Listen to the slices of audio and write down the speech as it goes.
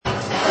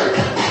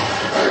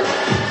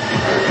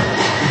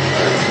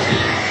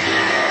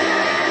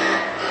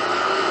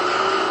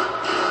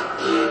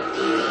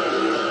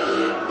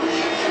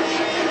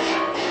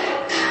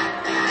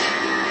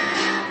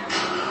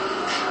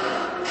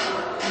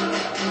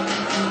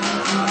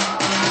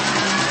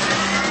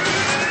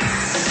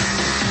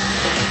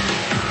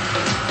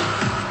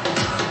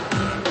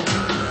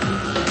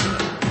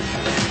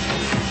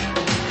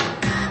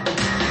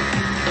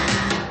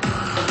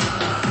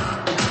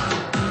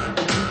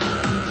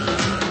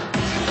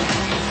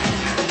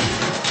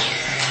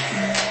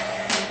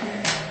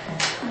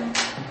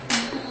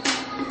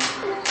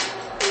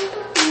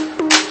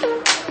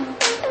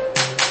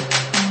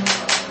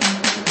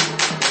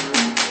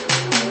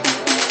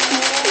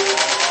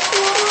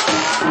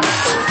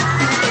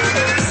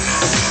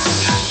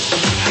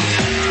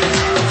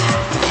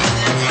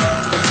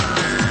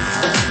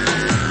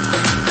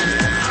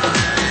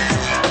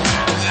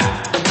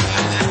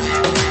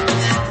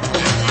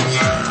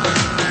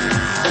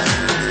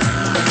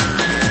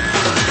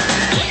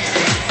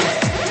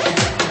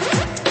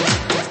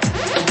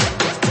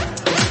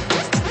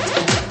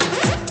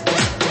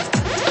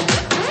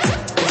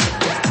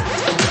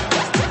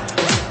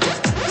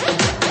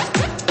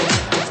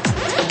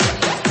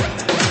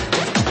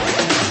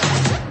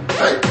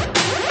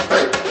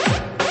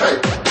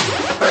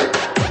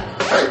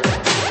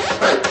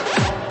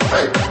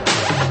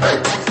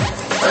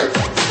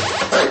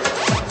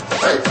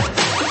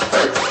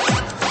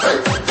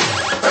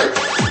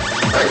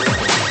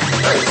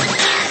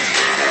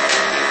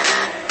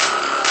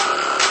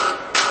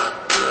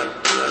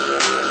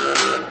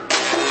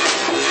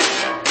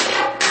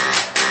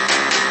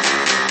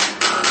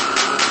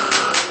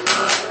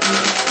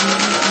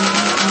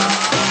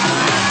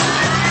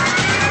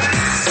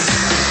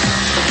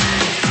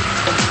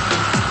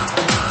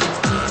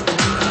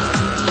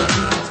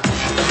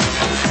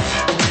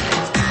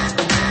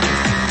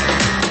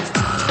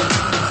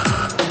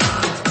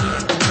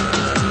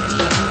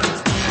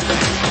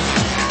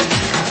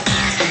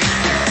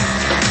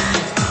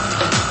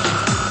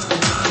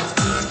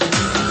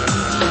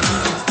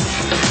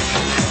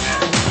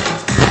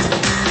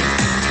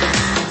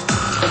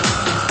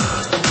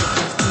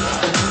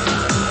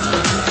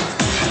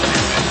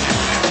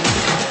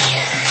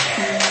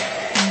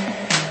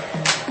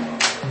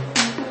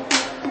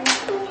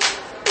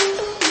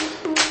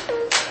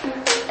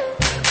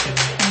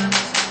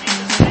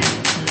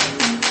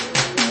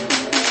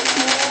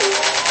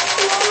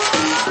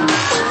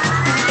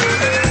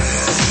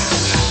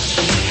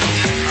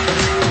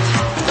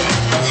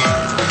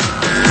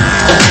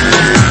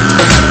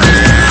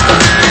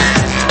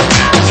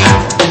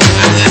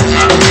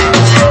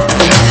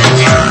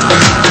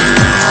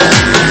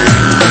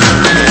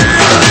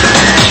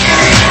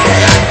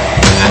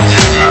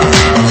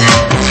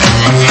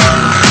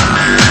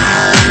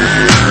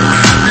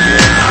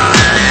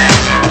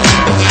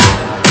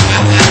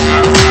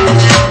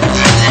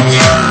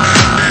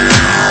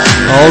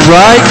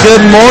right,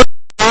 good morning.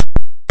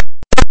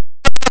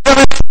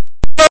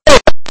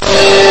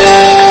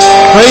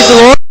 Praise the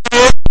Lord.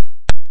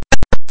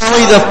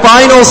 The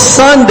final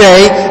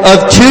Sunday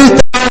of 2000.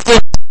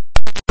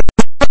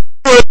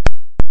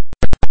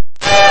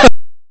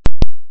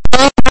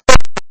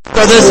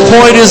 At this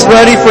point is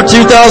ready for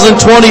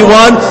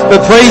 2021,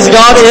 but praise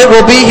God, it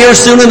will be here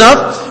soon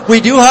enough.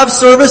 We do have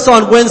service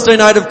on Wednesday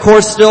night, of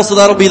course, still, so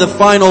that'll be the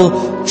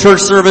final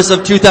church service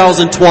of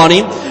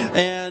 2020.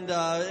 And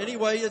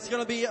anyway, it's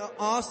going to be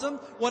awesome.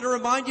 Want to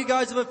remind you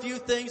guys of a few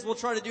things. We'll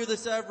try to do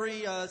this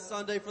every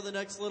Sunday for the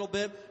next little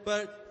bit,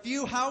 but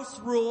few house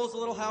rules, a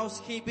little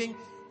housekeeping.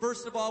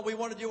 First of all, we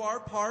want to do our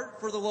part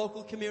for the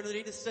local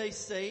community to stay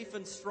safe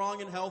and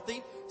strong and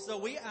healthy. So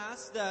we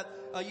ask that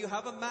you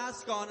have a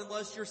mask on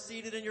unless you're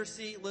seated in your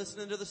seat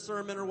listening to the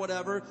sermon or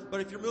whatever.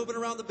 But if you're moving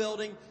around the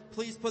building,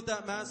 please put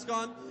that mask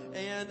on.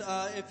 And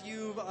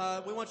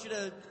we want you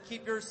to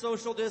keep your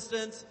social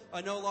distance. I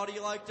know a lot of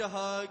you like to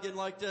hug and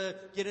like to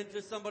get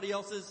into somebody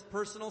else's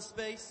personal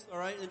space, all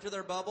right, into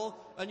their bubble.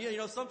 And you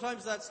know,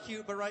 sometimes that's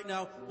cute, but right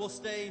now we'll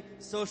stay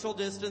social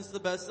distance the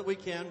best that we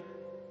can.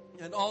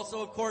 And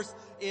also, of course,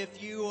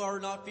 if you are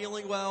not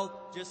feeling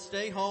well, just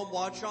stay home,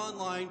 watch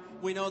online.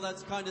 We know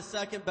that's kind of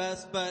second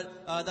best, but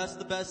that's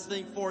the best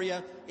thing for you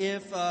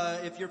if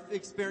you're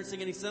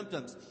experiencing any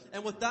symptoms.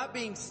 And with that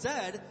being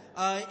said,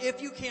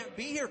 if you can't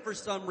be here for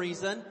some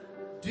reason,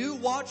 do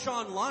watch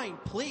online,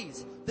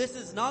 please. This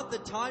is not the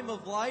time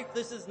of life.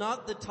 This is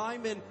not the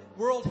time in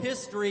world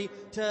history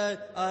to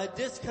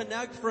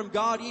disconnect from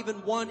God even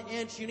 1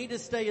 inch. You need to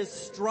stay as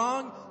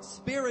strong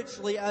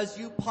spiritually as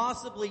you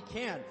possibly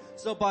can.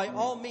 So by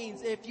all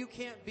means, if you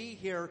can't be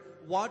here,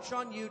 watch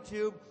on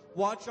YouTube,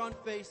 watch on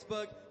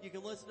Facebook. You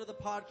can listen to the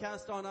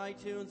podcast on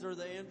iTunes or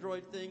the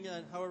Android thing,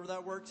 and however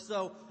that works.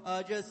 So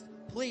just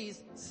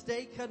please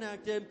stay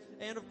connected.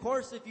 And of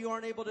course, if you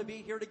aren't able to be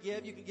here to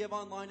give, you can give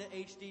online at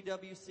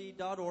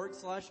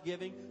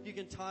hdwc.org/giving. You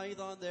can tithe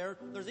on there.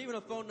 There's even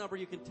a phone number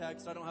you can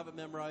text. I don't have it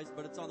memorized,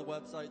 but it's on the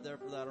website there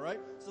for that, all right?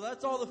 So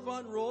that's all the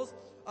fun rules.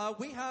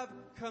 We have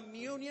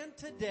communion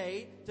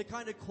today to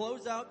kind of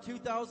close out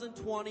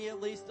 2020, at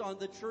least on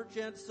the church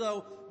end.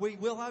 So we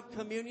will have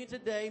communion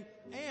today,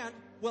 and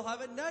we'll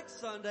have it next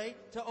Sunday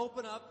to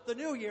open up the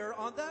new year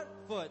on that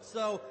foot.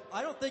 So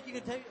I don't think you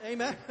can take,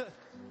 amen.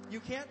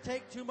 You can't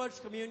take too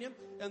much communion.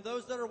 And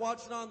those that are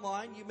watching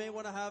online, you may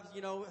want to have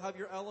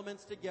your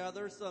elements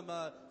together, some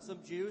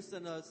juice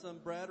and some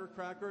bread or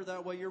cracker.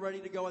 That way you're ready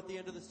to go at the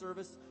end of the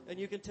service, and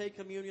you can take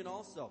communion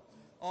also.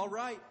 All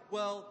right.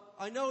 Well,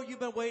 I know you've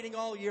been waiting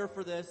all year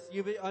for this.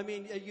 You've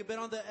been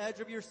on the edge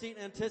of your seat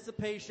in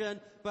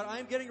anticipation, but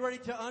I'm getting ready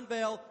to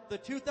unveil the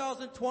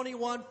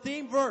 2021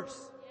 theme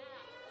verse.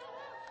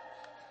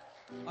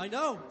 I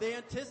know, the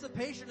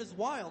anticipation is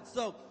wild.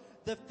 So,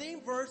 the theme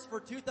verse for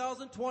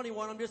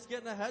 2021, I'm just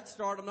getting a head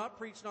start. I'm not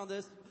preaching on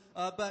this,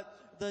 but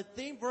the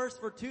theme verse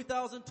for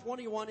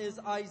 2021 is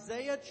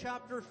Isaiah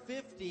chapter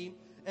 50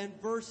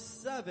 and verse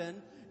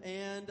 7.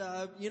 And,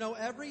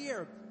 every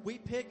year we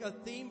pick a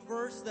theme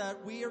verse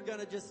that we are going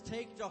to just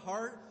take to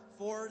heart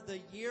for the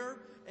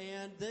year.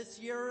 And this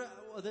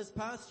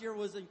past year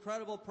was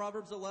incredible.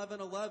 Proverbs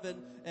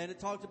 11:11, and it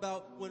talked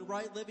about when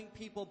right living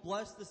people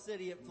bless the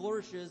city, it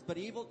flourishes, but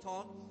evil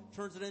talk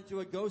turns it into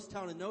a ghost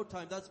town in no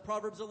time. That's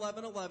Proverbs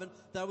 11:11.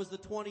 That was the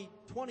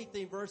 2020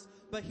 theme verse.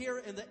 But here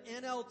in the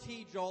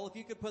NLT, Joel, if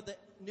you could put the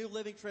New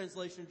Living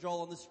Translation,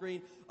 Joel, on the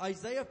screen,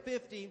 Isaiah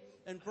 50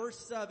 and verse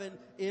 7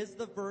 is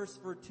the verse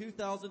for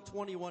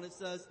 2021. It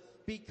says,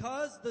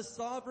 "Because the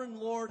sovereign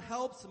Lord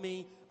helps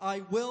me, I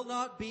will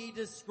not be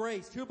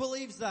disgraced." Who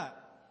believes that?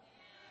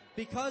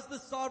 Because the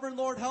sovereign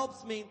Lord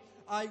helps me,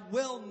 I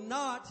will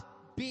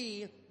not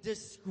be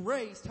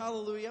disgraced.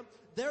 Hallelujah.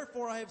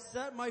 Therefore I have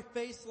set my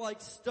face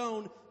like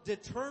stone,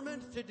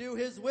 determined to do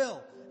His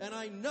will. And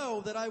I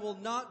know that I will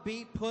not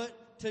be put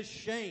to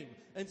shame.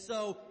 And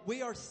so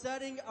we are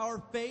setting our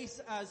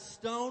face as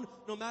stone,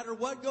 no matter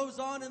what goes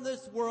on in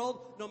this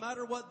world, no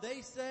matter what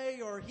they say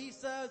or he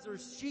says or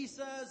she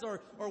says or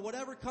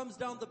whatever comes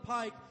down the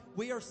pike,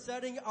 we are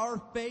setting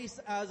our face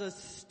as a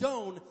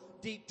stone,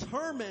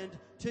 determined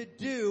to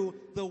do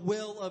the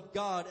will of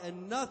God,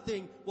 and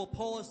nothing will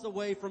pull us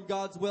away from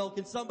God's will.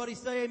 Can somebody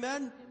say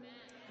amen? Amen.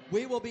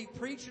 We will be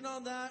preaching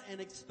on that and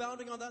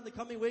expounding on that in the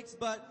coming weeks,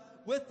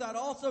 but with that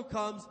also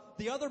comes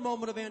the other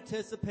moment of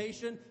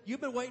anticipation.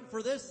 You've been waiting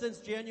for this since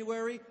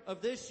January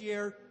of this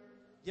year.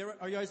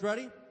 Are you guys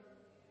ready?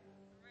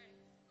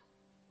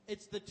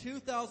 It's the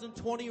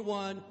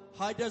 2021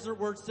 High Desert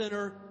Word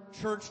Center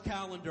church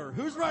calendar.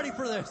 Who's ready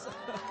for this?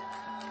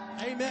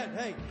 Amen.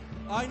 Hey,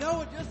 I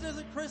know it just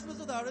isn't Christmas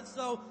without it,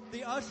 so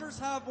the ushers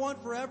have one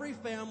for every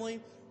family.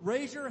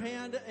 Raise your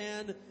hand,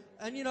 and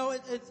you know,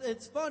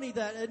 it's funny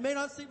that it may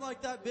not seem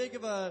like that big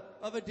of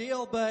a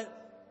deal, but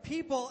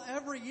people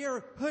every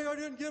year, hey, I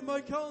didn't get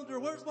my calendar,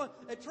 where's my...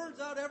 It turns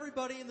out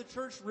everybody in the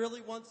church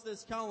really wants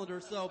this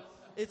calendar, so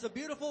it's a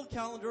beautiful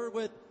calendar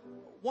with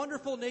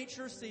wonderful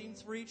nature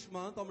scenes for each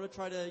month. I'm going to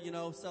try to,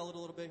 sell it a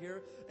little bit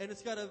here. And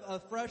it's got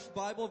a fresh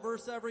Bible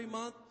verse every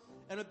month.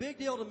 And a big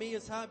deal to me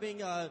is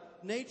having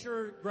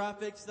nature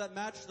graphics that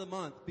match the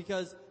month.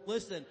 Because,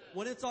 listen,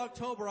 when it's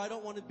October, I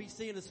don't want to be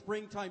seeing a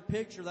springtime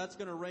picture. That's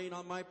going to rain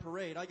on my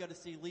parade. I got to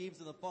see leaves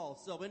in the fall.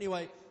 So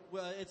anyway,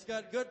 it's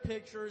got good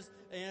pictures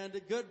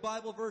and good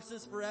Bible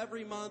verses for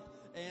every month.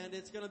 And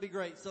it's going to be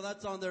great. So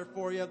that's on there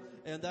for you.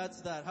 And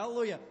that's that.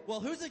 Hallelujah.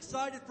 Well, who's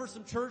excited for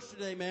some church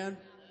today, man?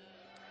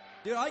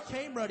 Dude, I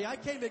came ready. I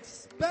came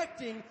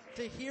expecting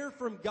to hear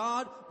from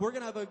God. We're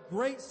going to have a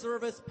great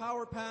service,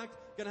 power-packed.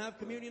 Going to have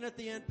communion at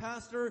the end.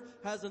 Pastor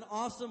has an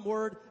awesome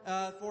word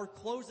for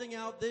closing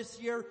out this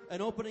year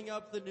and opening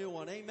up the new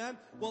one. Amen.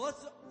 Well,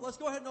 let's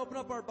go ahead and open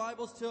up our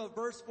Bibles to a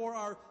verse for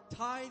our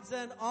tithes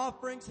and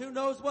offerings. Who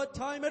knows what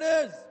time it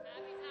is?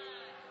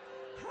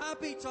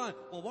 Happy time.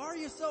 Well, why are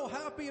you so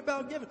happy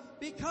about giving?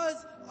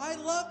 Because I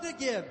love to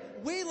give.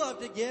 We love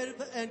to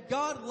give, and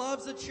God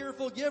loves a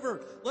cheerful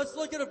giver. Let's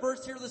look at a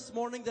verse here this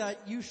morning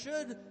that you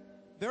should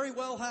very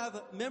well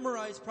have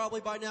memorized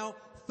probably by now.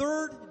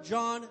 3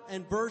 John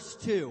and verse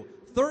 2.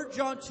 3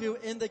 John 2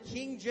 in the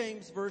King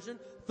James Version.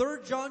 3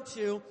 John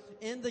 2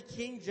 in the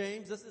King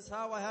James. This is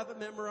how I have it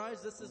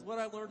memorized. This is what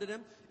I learned it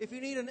in. If you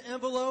need an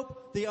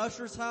envelope, the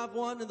ushers have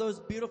one, and those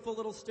beautiful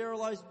little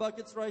sterilized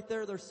buckets right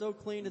there, they're so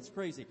clean, it's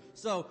crazy.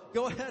 So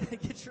go ahead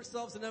and get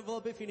yourselves an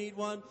envelope if you need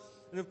one.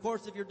 And of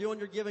course, if you're doing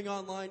your giving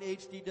online,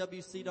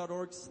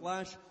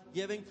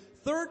 hdwc.org/giving.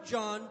 3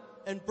 John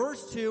and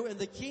verse 2 in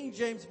the King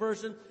James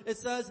Version, it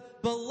says,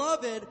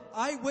 Beloved,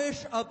 I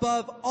wish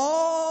above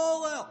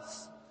all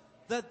else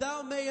that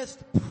thou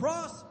mayest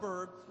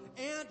prosper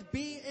and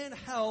be in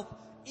health,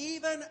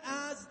 even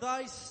as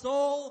thy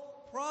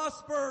soul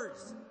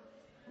prospers.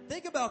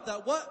 Think about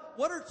that.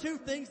 What are two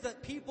things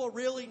that people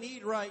really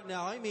need right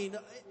now? I mean,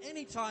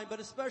 anytime,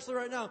 but especially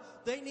right now.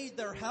 They need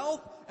their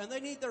health and they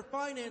need their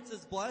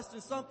finances blessed.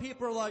 And some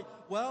people are like,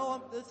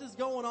 well, this is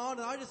going on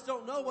and I just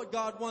don't know what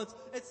God wants.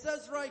 It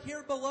says right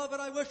here, Beloved,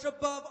 I wish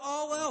above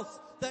all else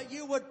that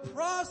you would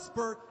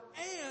prosper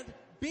and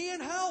be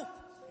in health,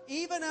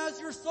 even as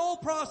your soul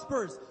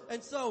prospers.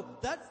 And so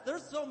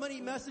there's so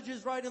many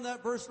messages right in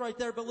that verse right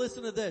there, but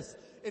listen to this.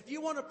 If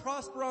you want to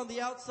prosper on the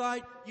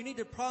outside, you need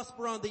to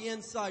prosper on the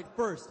inside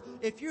first.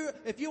 If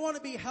you want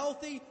to be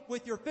healthy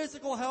with your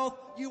physical health,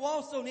 you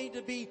also need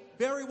to be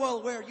very well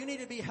aware. You need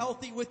to be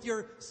healthy with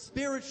your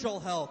spiritual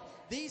health.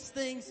 These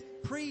things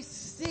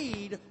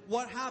precede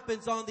what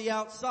happens on the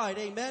outside.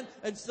 Amen?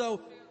 And so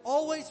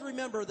always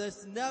remember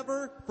this.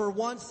 Never for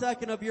 1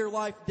 second of your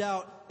life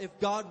doubt if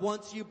God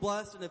wants you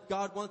blessed and if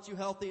God wants you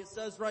healthy. It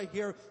says right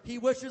here, He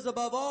wishes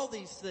above all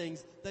these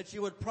things that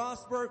you would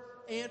prosper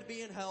and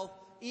be in health,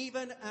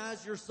 even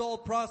as your soul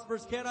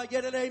prospers. Can I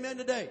get an amen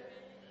today?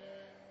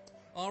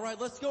 All right,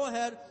 let's go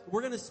ahead.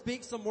 We're going to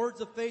speak some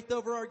words of faith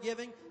over our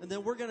giving, and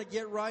then we're going to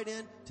get right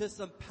into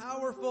some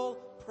powerful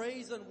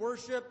praise and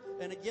worship.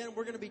 And again,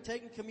 we're going to be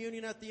taking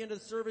communion at the end of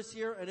the service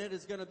here, and it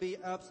is going to be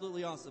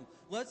absolutely awesome.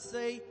 Let's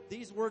say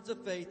these words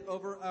of faith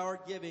over our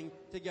giving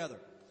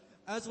together.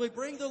 As we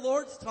bring the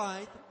Lord's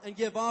tithe and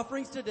give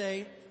offerings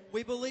today,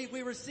 we believe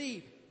we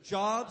receive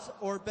jobs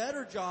or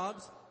better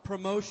jobs,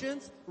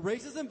 promotions,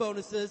 raises and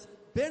bonuses,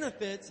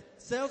 benefits,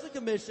 sales and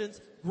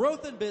commissions,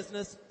 growth in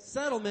business,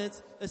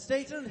 settlements,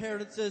 estates and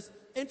inheritances,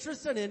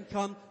 interest and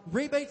income,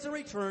 rebates and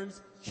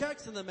returns,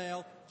 checks in the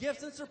mail,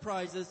 gifts and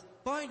surprises,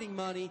 finding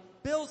money,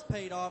 bills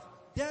paid off,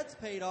 debts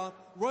paid off,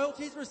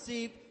 royalties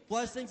received,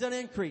 blessings and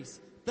increase.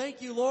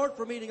 Thank you, Lord,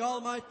 for meeting all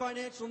of my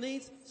financial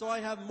needs so I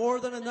have more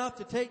than enough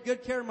to take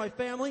good care of my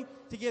family,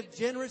 to give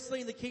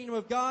generously in the kingdom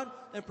of God,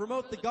 and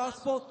promote the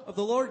gospel of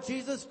the Lord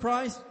Jesus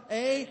Christ.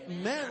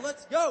 Amen.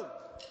 Let's go.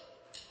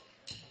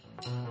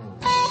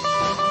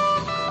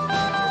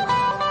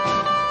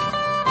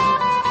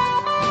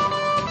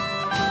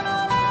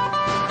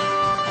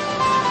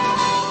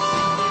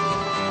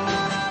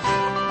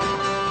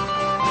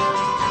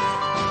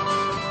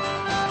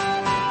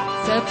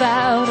 Step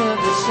out of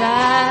the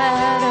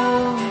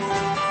shadows,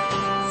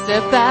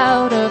 step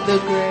out of the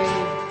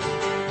grave,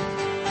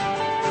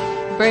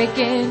 break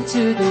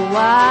into the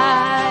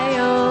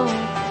wild,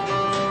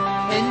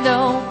 and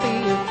don't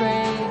be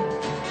afraid.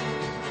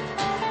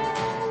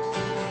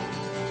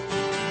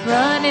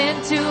 Run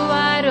into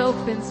wide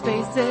open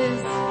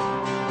spaces,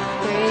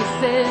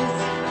 graces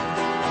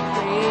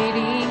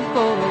waiting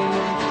for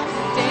you.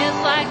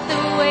 Dance like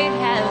the weight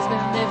has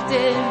been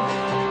lifted,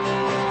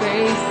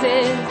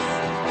 graces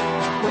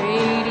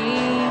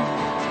waiting.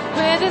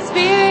 Where the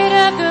Spirit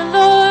of the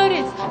Lord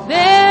is,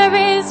 there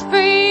is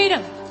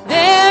freedom,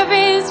 there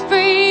is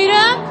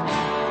freedom.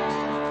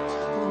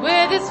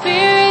 Where the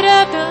Spirit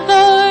of the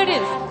Lord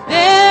is,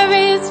 there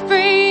is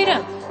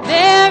freedom,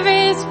 there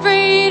is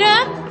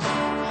freedom.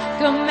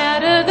 Come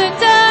out of the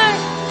dark,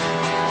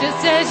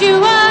 just as you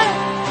are,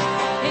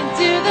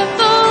 into the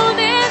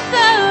fullness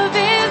of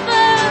His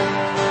love.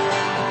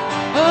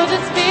 Oh, the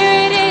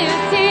Spirit is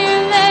here,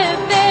 let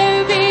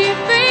there be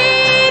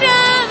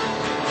freedom,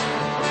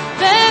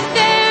 let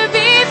there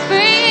be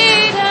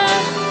freedom.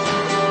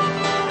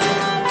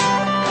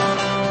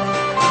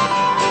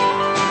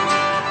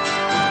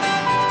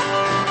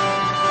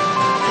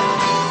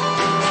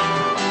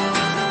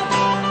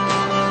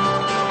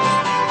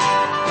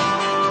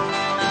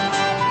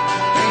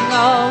 Bring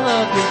all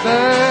of your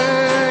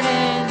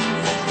burdens,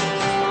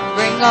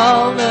 bring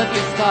all of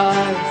your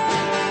scars.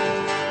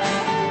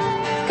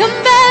 Come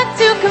back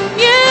to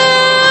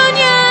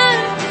communion,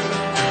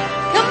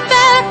 come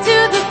back to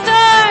the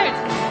start.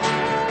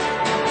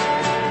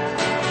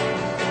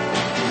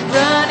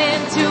 Run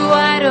into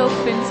wide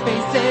open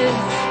spaces,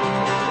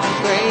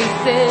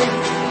 graces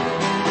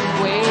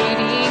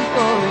waiting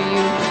for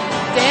you.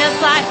 Dance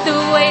like the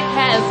weight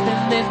has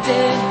been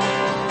lifted,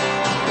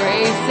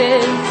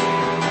 graces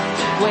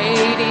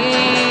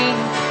waiting.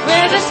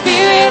 Where the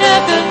Spirit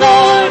of the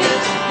Lord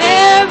is,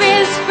 there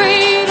is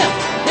freedom,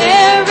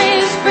 there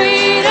is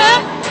freedom.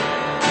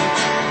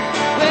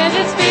 Where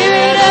the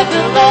Spirit of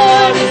the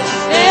Lord is,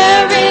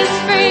 there is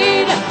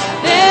freedom,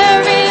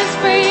 there is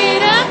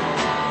freedom.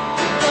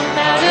 Come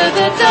out of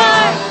the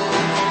dark,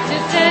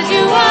 just as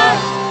you are,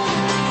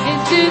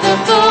 into the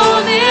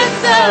fullness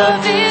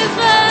of His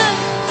love.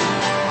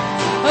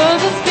 Oh,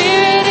 the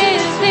Spirit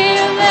is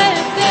here, let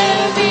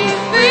there be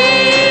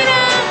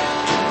freedom,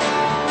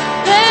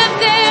 let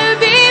there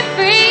be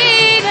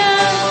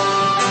freedom.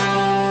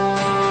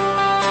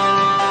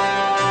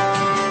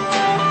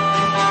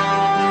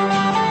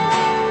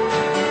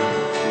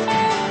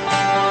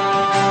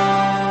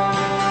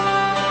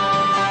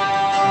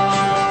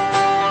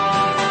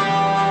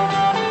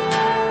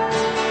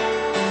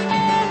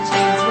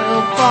 Chains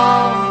will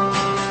fall,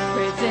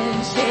 prison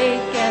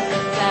shake at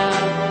the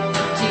sound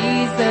of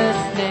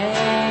Jesus'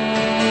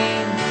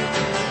 name.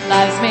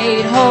 Lives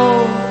made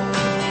whole,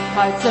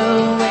 hearts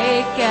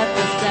awake at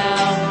the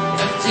sound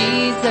of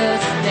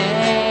Jesus'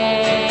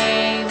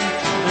 name.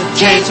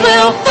 Chains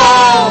will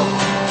fall,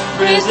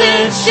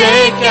 prison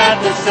shake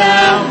at the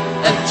sound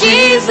of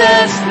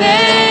Jesus'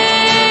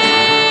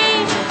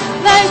 name.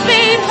 Lives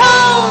made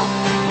whole,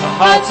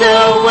 hearts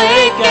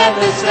awake at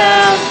the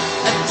sound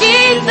of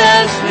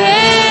Jesus'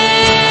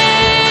 name.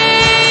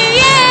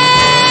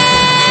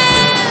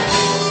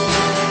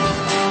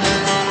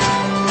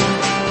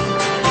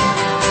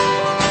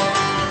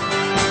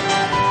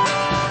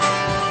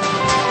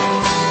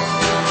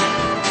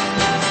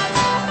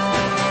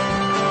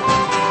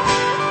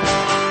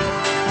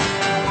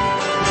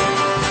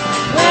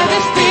 Where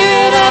the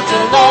Spirit of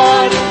the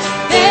Lord is,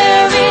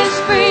 there is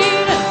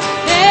freedom,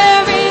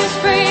 there is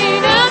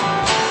freedom.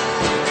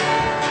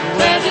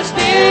 Where the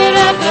Spirit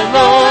of the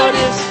Lord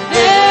is,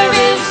 there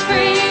is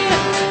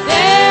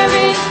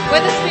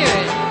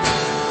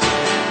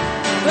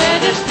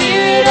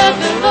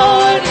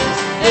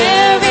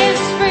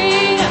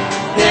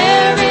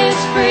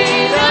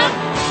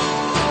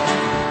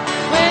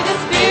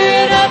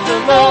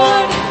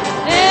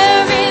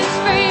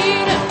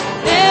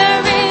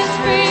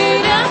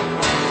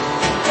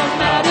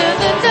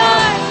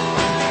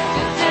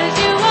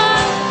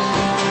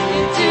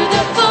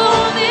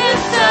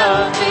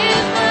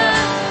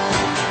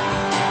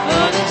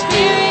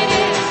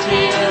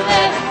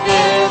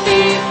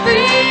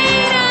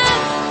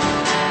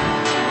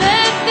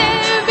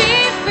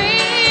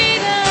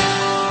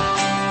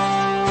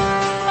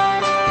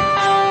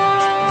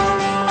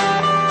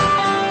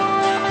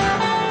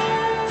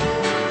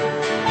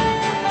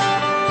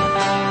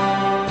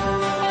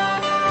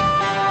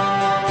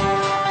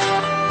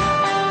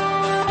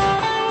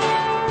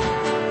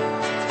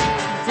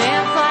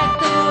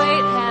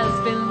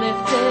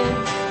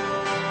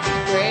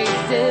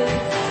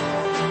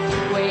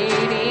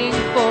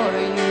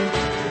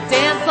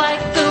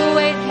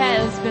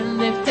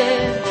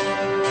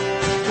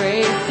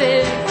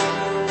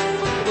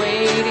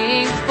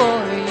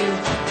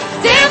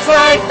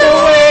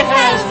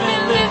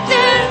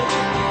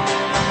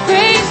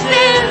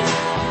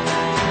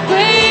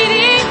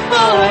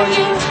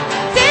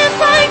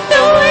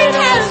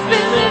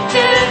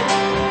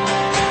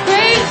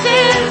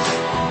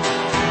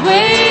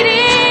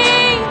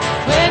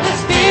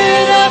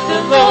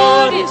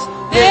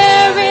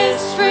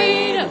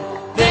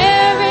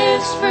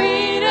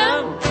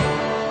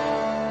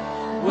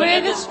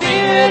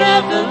Spirit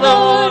of the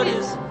Lord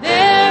is,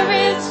 there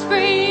is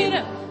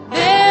freedom.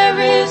 There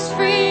is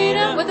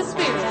freedom. With the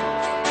Spirit.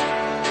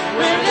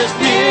 Where the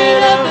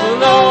Spirit of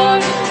the Lord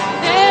is,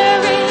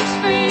 there is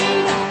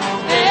freedom.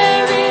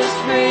 There is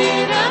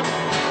freedom.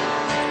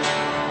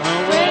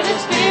 Where the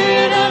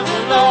Spirit of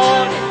the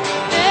Lord is,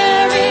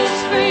 there is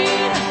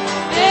freedom.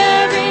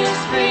 There is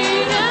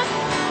freedom.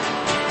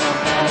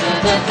 Come out of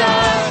the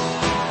dark,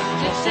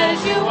 just as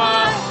you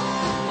are,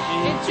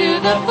 into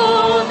the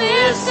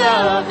fullness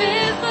of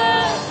His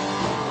love.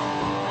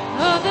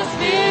 Oh, the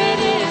Spirit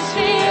is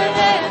here,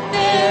 let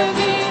there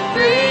be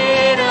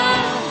freedom.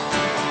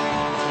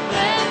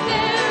 Let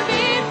there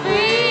be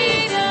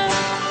freedom.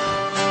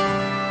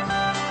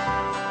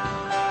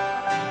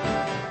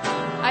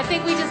 I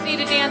think we just need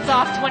to dance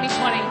off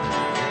 2020.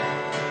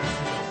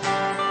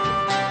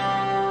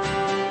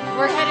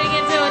 We're heading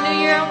into a new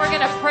year and we're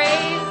going to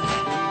praise.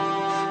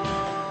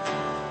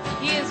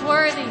 He is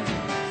worthy.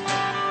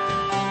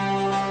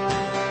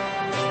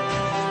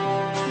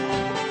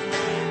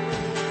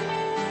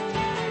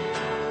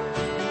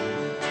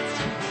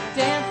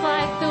 Dance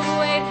like the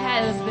weight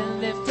has been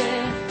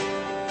lifted.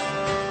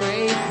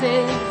 Grace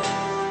is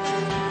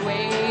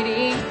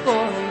waiting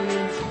for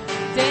you.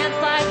 Dance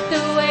like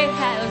the weight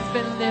has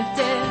been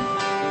lifted.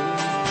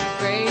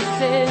 Grace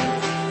is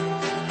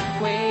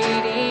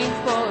waiting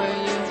for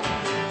you.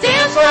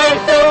 Dance like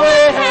the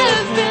weight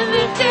has been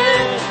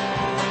lifted.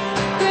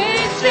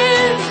 Grace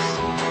is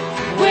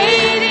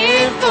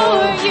waiting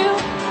for you.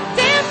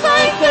 Dance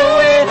like the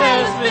weight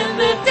has been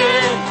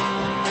lifted.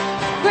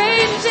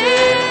 Grace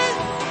is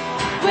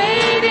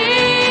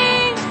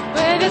waiting.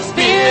 Where the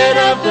Spirit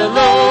of the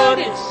Lord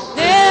is,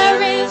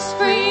 there is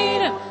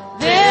freedom.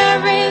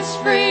 There is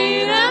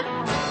freedom.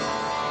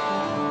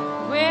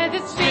 Where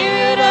the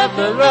Spirit of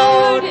the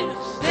Lord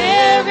is,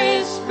 there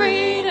is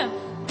freedom.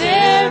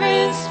 There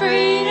is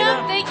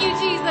freedom. Thank you,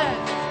 Jesus.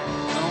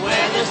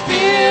 Where the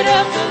Spirit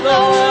of the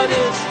Lord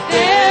is,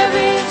 there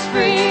is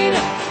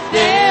freedom.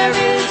 There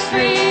is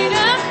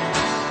freedom.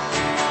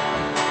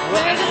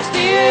 Where the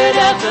Spirit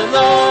of the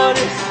Lord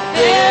is,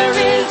 there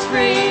is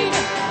freedom.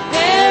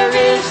 There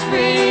is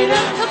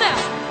freedom. Come out.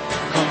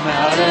 Come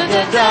out of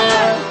the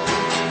dark,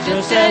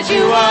 just as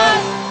you are,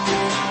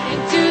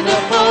 into the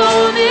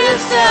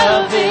fullness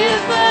of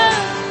His love.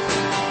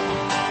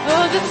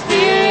 Oh, the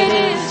Spirit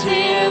is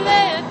here,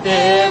 let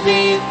there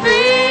be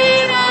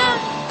freedom.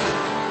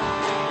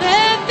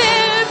 Let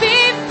there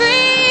be freedom.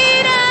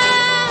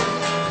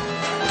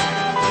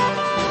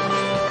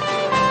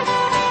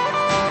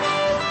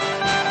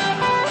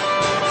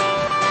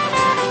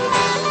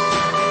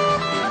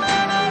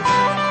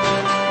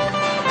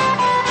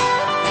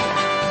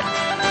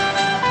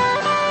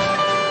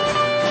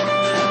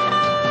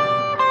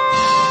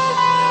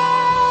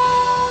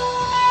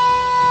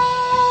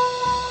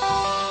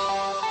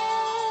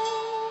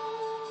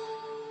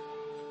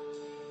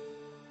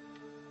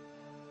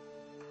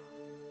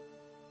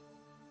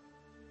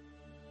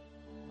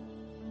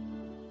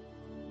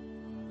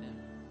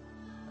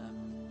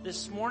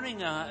 This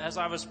morning, as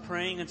I was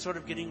praying and sort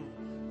of getting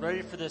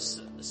ready for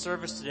this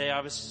service today,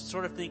 I was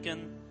sort of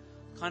thinking,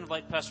 kind of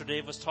like Pastor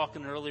Dave was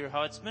talking earlier,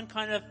 how it's been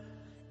kind of,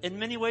 in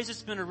many ways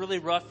it's been a really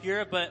rough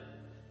year, but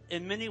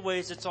in many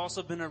ways it's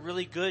also been a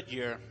really good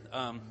year.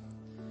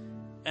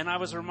 And I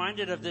was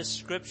reminded of this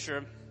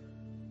scripture,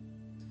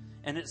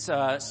 and it's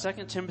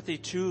 2 Timothy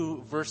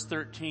 2, verse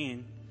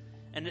 13,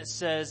 and it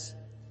says,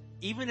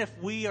 even if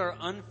we are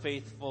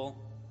unfaithful,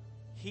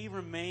 He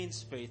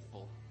remains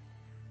faithful.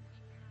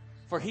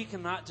 For He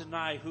cannot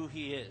deny who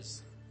He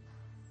is.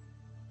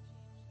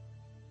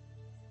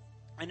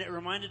 And it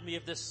reminded me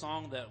of this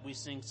song that we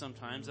sing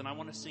sometimes, and I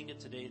want to sing it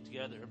today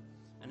together.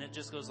 And it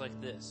just goes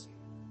like this.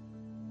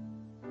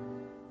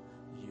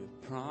 Your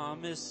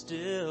promise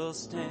still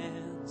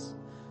stands,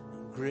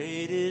 and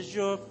great is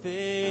your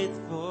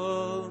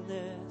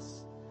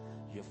faithfulness,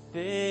 your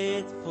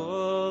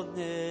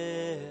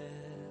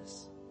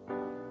faithfulness.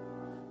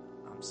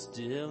 I'm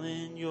still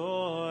in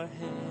your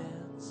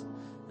hands.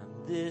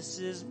 This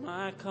is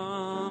my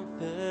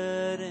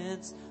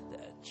confidence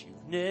that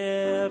you've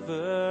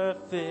never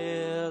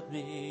failed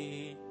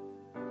me.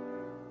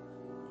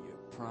 Your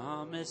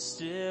promise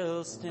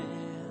still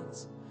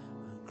stands.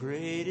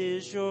 Great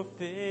is your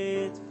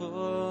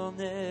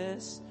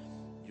faithfulness,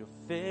 your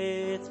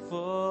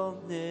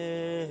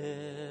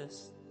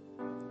faithfulness.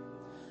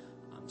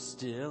 I'm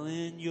still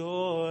in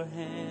your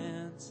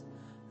hands,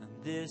 and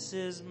this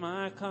is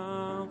my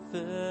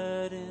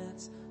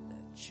confidence.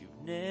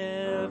 You've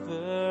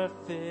never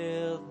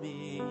failed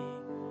me.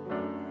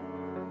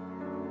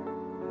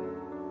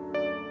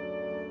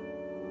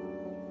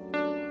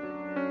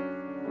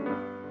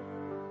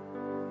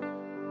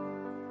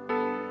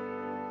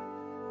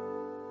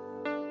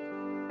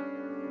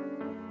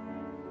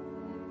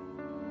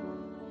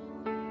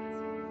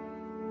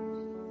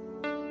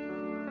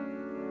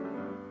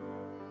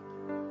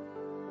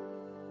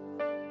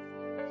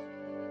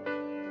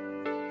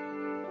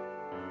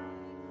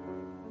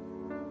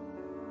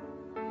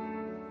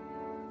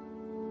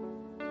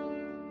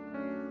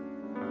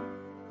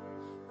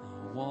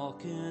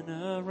 walking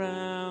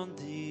around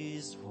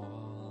these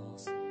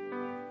walls.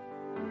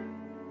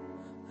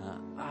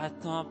 I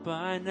thought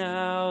by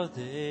now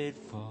they'd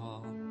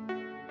fall,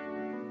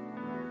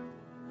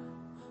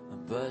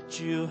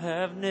 but you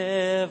have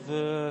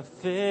never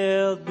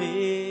failed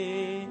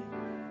me.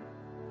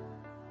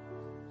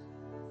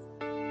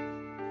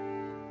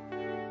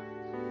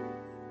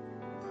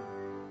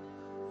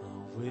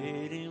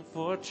 Waiting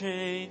for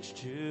change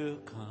to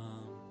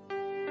come,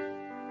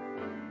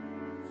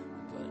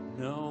 but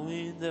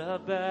knowing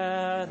the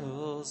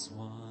battle's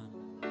won.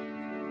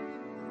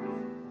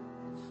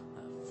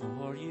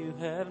 For you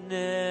have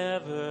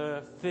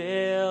never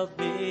failed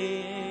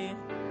me.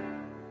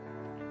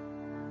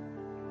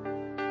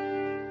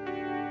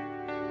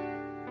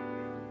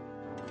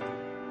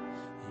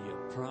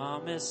 Your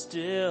promise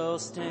still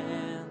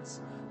stands.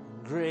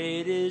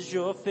 Great is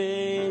your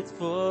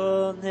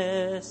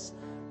faithfulness.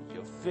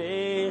 Your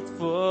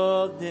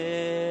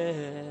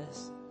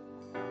faithfulness.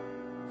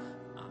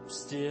 I'm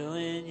still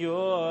in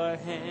your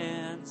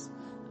hands.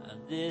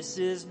 And this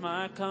is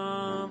my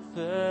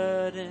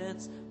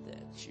confidence,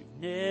 that you've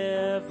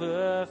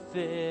never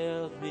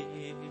failed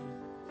me.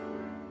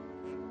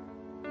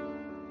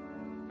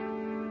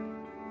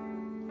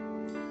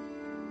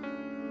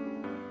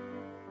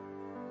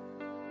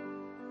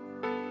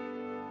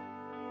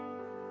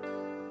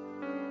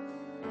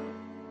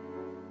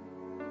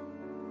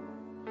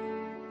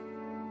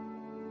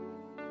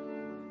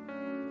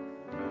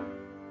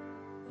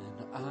 And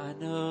I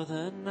know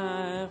the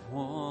night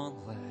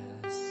won't last.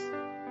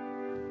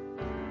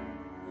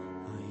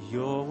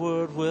 Your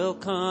word will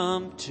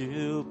come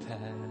to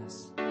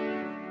pass.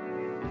 And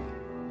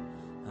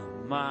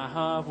my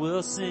heart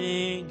will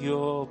sing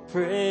your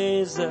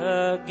praise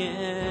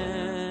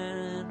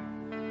again.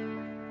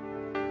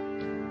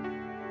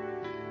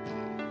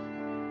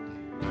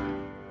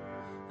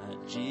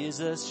 And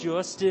Jesus,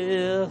 you're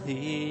still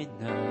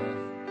enough.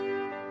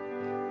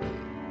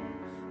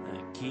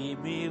 And keep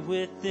me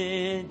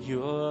within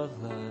your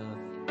love.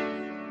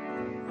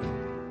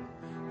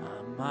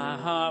 My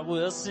heart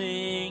will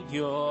sing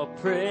your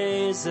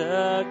praise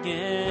again.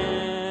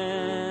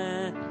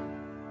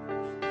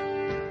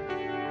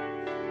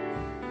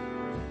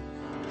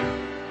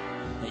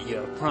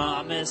 Your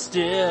promise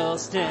still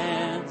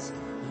stands.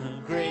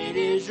 Great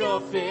is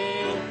your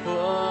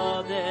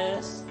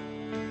faithfulness,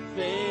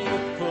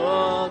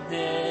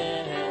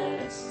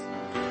 faithfulness.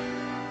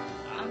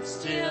 I'm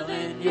still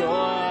in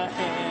your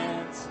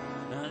hands.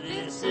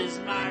 This is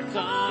my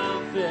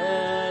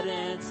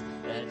confidence,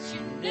 that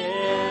you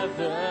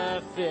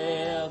never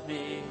failed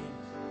me.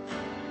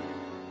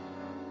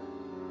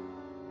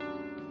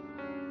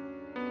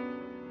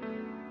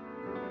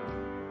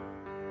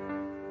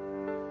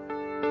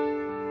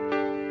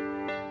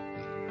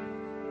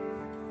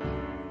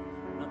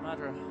 No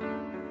matter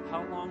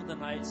how long the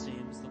night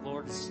seems, the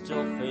Lord is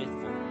still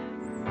faithful.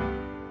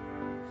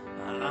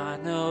 I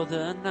know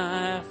the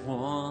night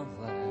won't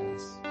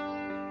last.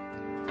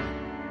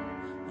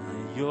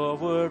 Your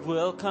word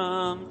will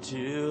come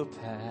to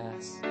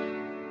pass.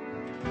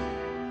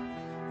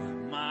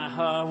 My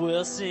heart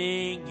will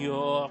sing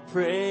your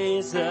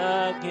praise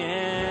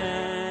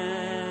again.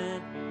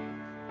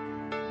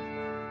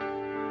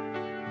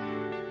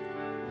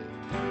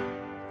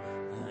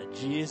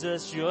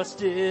 Jesus, you're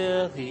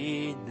still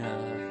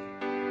enough.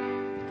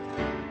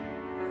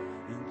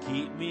 And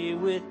keep me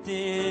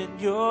within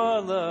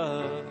your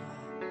love.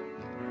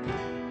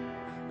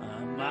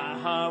 My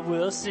heart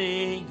will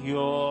sing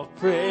your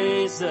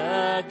praise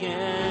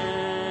again.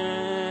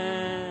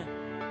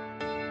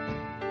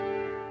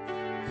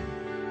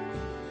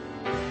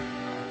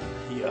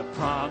 Your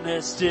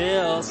promise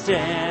still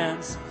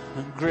stands,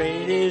 and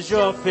great is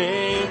your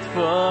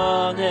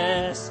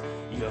faithfulness,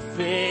 your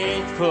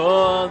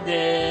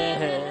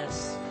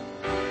faithfulness.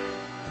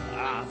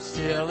 I'm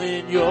still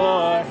in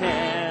your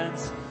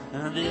hands,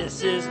 and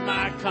this is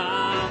my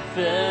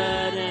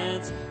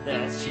confidence,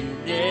 that you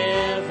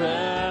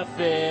never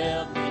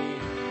failed me.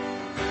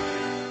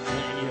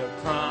 And your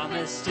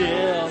promise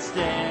still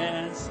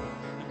stands.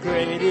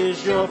 Great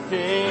is your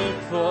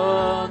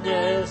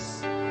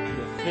faithfulness,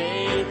 your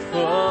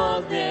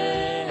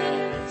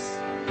faithfulness.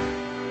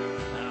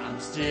 I'm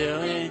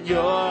still in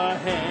your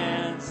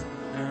hands,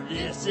 and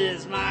this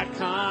is my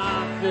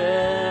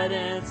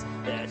confidence,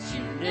 that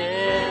you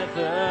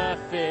never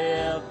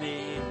failed me.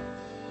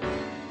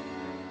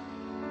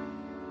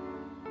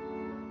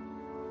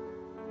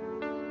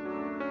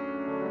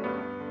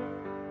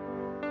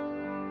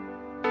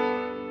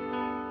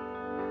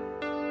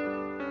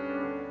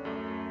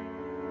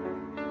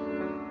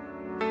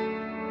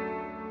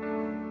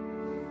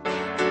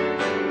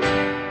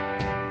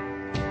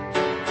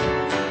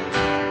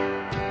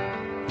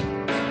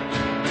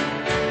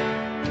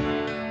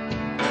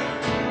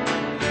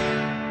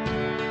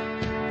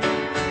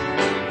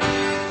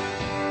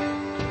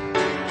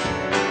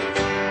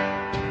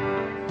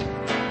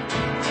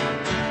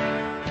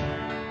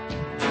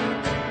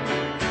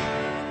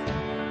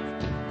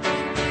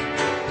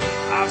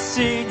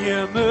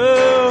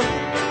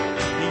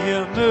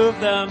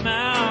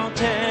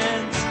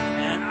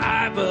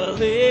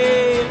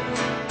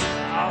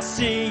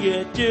 see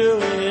you do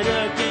it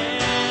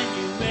again.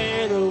 You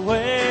made a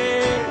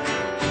way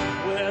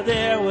where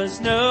there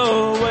was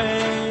no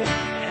way,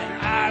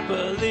 and I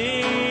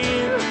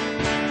believe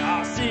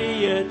I'll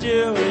see you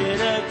do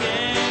it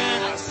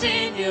again. I've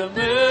seen you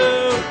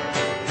move.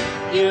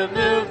 You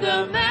move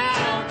the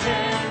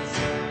mountains,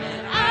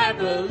 and I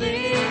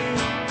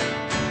believe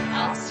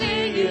I'll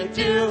see you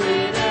do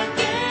it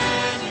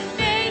again. You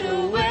made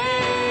a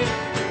way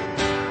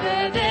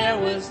where there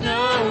was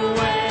no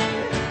way,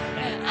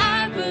 and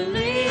I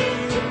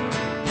believe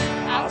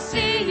I'll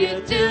see you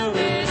do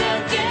it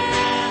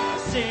again. I've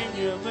seen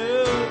you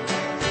move.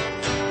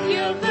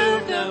 You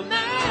move the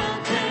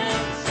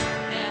mountains,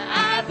 and I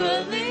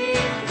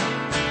believe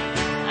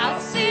I'll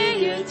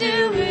see you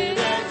do it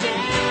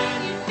again.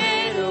 You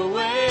made a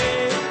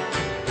way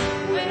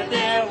where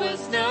there was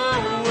no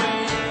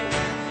way,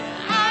 and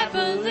I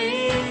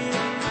believe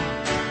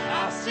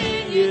I'll see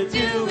you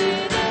do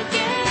it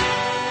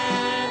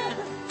again.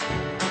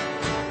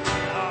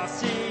 I'll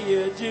see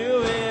you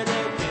do it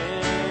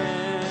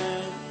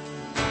again.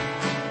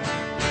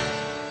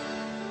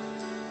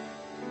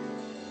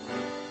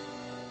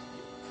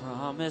 Your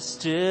promise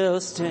still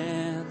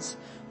stands.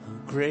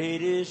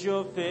 Great is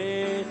your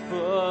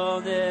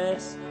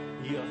faithfulness,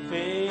 your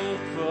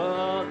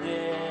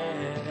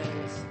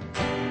faithfulness.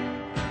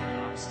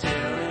 I'm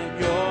still in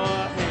your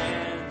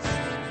hands,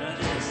 and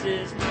this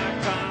is my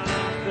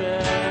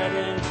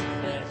confidence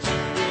that you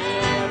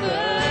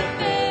never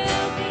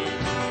fail me.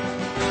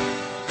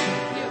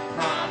 Your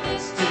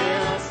promise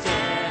still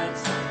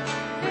stands.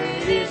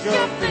 Great is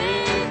your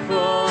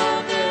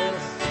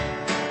faithfulness,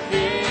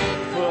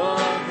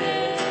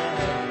 faithfulness.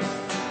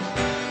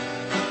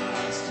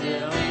 I'm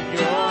still in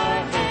your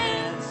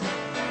hands.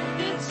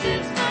 This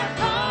is my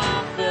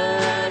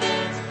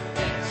confidence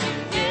that you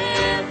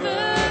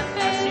never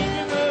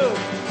fail.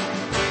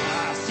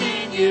 I've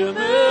seen you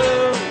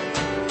move.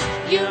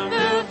 You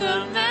move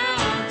the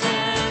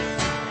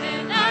mountains,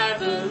 and I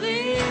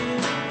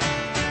believe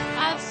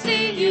I've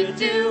seen you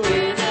do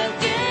it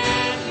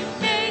again. You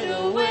made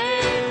a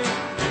way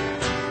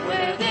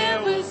where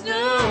there was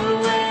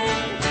no way,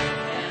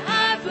 and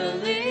I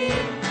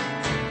believe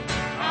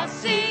I'll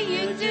see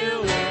you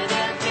do it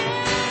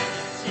again.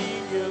 I've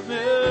seen you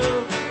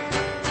move.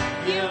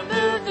 You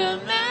move the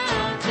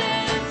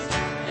mountains,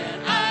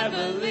 and I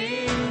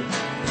believe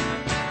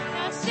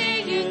I'll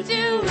see you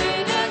do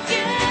it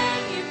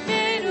again. You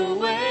made a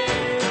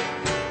way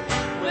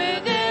where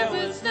there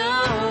was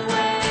no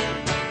way,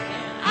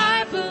 and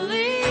I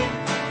believe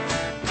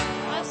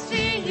I'll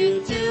see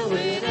you do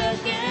it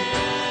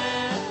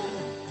again.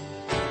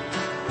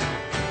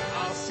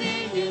 I'll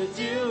see you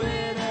do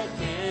it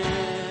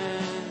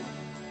again.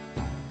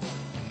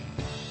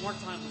 One more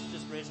time, let's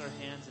just raise our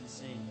hands and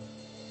sing.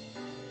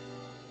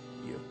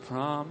 Your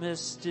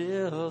promise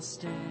still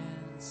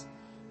stands.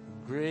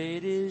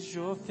 Great is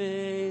your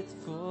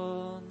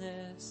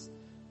faithfulness,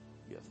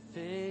 your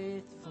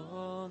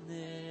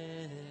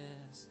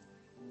faithfulness.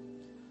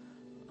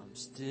 I'm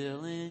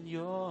still in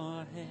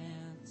your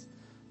hands.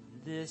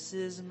 This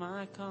is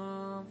my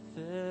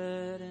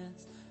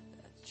confidence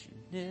that you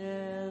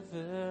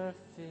never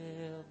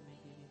fail me.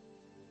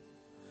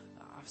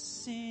 I've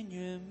seen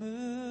you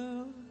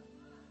move.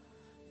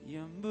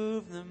 You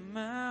move the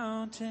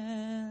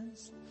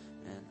mountains,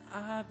 and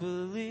I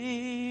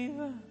believe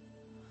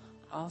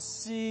I'll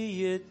see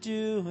you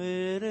do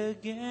it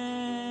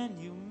again.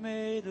 You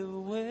made a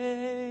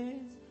way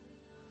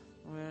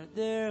where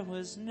there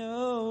was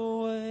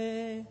no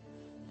way,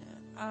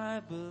 and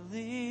I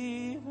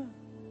believe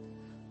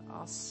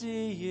I'll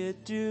see you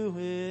do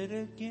it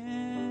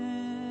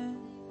again.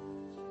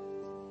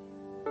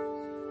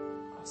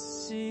 I'll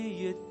see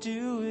you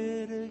do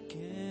it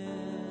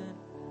again.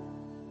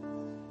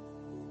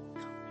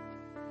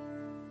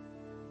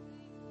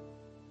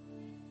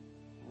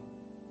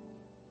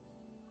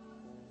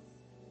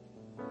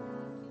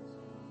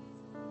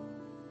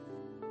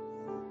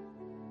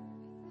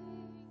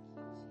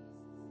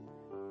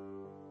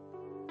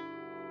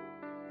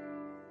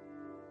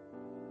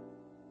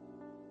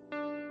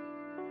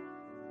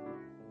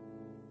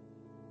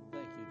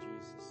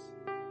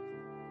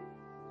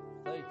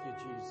 Thank you,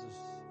 Jesus.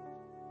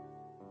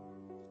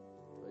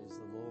 Praise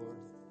the Lord.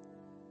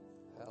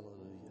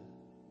 Hallelujah.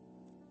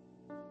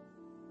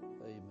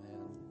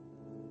 Amen.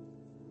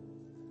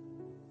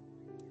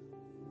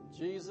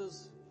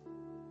 Jesus,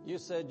 you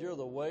said you're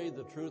the way,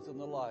 the truth, and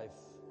the life.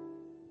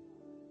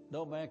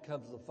 No man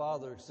comes to the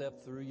Father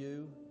except through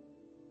you.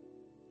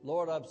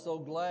 Lord, I'm so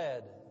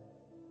glad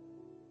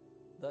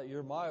that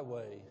you're my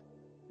way,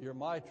 you're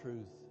my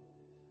truth,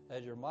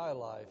 and you're my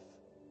life.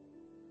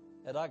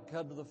 And I can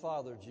come to the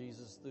Father,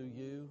 Jesus, through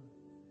you.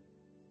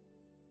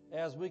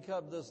 As we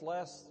come to this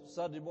last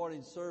Sunday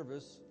morning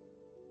service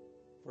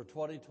for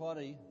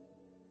 2020,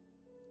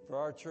 for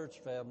our church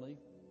family,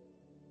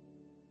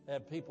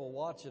 and people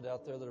watching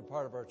out there that are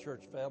part of our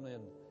church family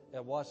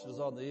and watching us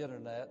on the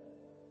internet,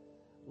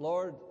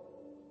 Lord,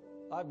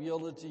 I'm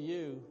yielded to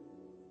you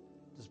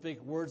to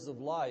speak words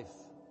of life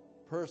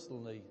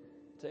personally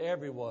to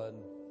everyone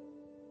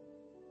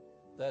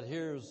that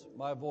hears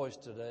my voice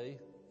today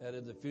and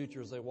in the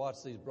future as they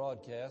watch these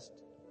broadcasts.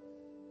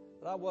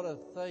 And I want to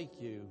thank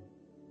you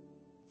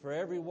for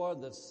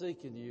everyone that's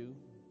seeking you,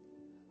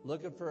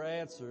 looking for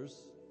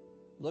answers,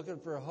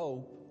 looking for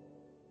hope,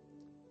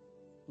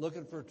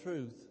 looking for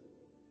truth.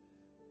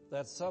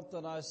 That's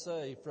something I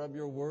say from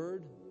your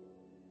word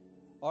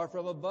or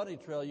from a bunny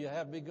trail you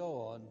have me go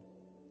on,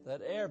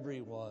 that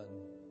everyone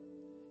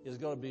is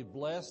going to be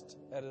blessed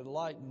and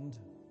enlightened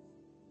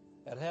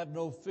and have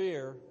no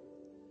fear,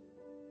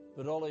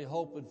 but only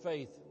hope and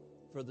faith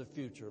for the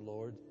future,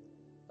 Lord.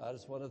 I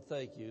just want to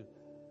thank you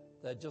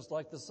that just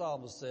like the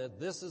psalmist said,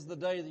 this is the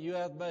day that you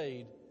have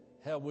made,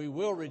 and we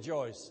will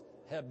rejoice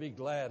and be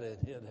glad in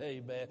it.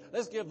 Amen.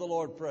 Let's give the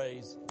Lord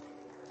praise.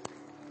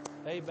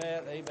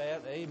 Amen,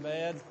 amen,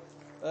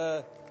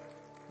 amen.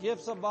 Give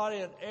somebody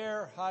an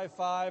air high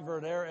five or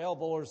an air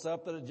elbow or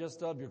something and just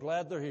tell them you're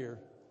glad they're here.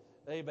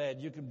 Amen.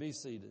 You can be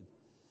seated.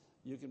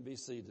 You can be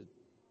seated.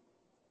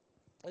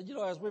 And you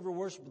know, as we were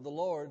worshiping the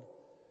Lord,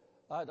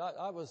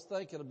 I was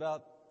thinking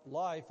about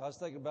life. I was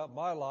thinking about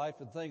my life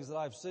and things that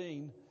I've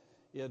seen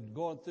in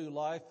going through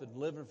life and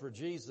living for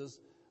Jesus,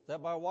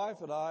 that my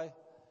wife and I,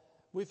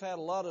 we've had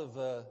a lot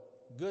of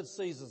good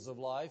seasons of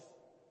life.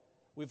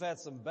 We've had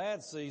some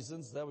bad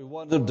seasons that we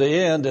wanted them to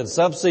end, and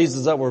some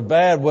seasons that were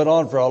bad went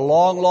on for a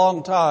long,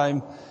 long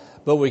time,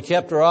 but we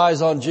kept our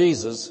eyes on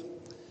Jesus.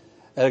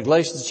 And in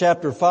Galatians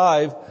chapter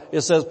 5,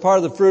 it says part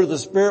of the fruit of the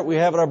Spirit we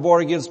have in our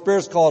born again spirit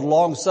is called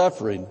long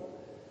suffering.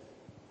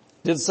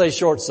 Didn't say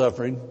short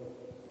suffering,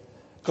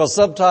 because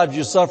sometimes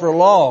you suffer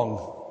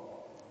long.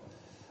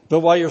 But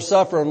while you're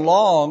suffering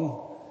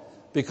long,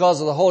 because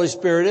of the Holy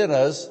Spirit in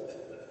us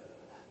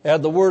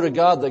and the Word of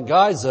God that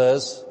guides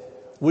us,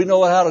 we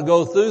know how to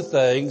go through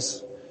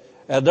things.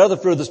 And another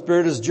fruit of the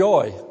Spirit is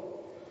joy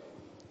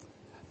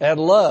and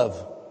love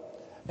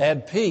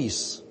and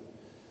peace.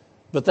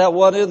 But that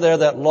one in there,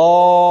 that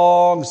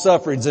long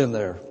suffering's in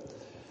there.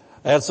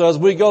 And so as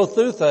we go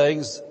through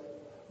things,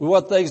 we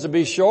want things to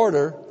be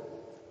shorter,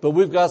 but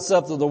we've got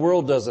something the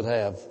world doesn't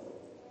have.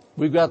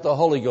 We've got the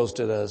Holy Ghost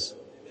in us.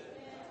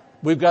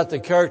 We've got the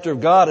character of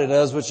God in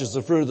us, which is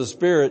the fruit of the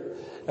Spirit.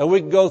 And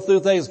we can go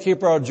through things,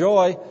 keep our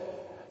joy.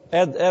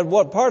 And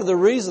what part of the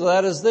reason of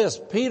that is this.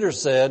 Peter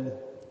said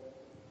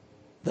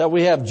that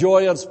we have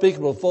joy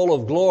unspeakable, full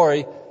of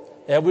glory,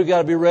 and we've got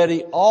to be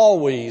ready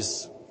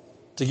always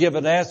to give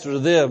an answer to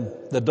them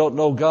that don't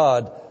know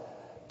God,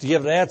 to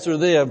give an answer to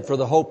them for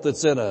the hope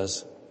that's in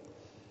us.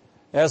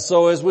 And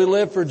so as we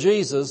live for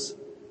Jesus,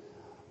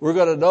 we're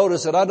going to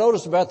notice, and I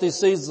noticed about these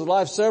seasons of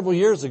life several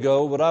years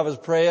ago when I was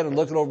praying and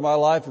looking over my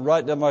life and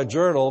writing down my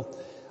journal.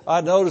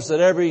 I noticed that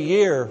every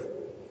year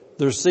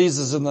there's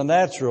seasons in the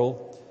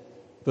natural,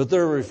 but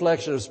they're a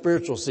reflection of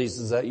spiritual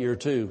seasons that year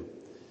too.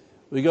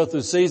 We go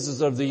through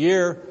seasons of the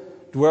year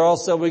where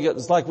also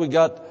it's like we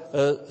got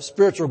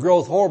spiritual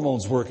growth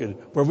hormones working,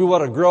 where we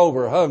want to grow,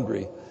 we're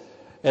hungry.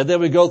 And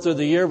then we go through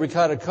the year, we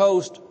kind of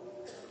coast,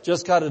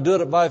 just kind of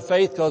doing it by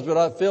faith because we're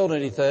not feeling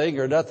anything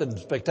or nothing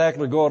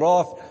spectacular going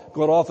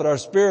off in our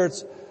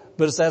spirits.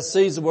 But it's that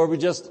season where we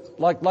just,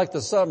 like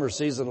the summer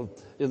season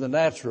in the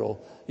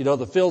natural. You know,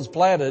 the field's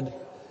planted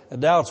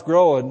and now it's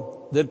growing.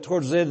 Then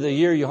towards the end of the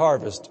year you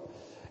harvest.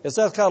 It's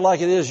that kind of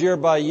like it is year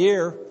by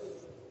year.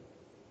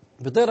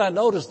 But then I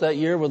noticed that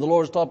year when the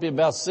Lord was talking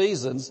about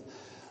seasons,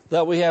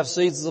 that we have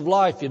seasons of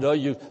life. You know,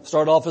 you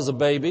start off as a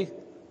baby.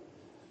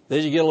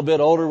 Then you get a little bit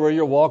older where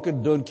you're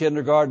walking, doing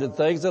kindergarten and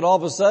things. Then all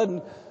of a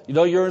sudden, you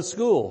know, you're in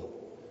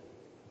school.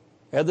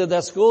 And then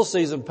that school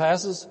season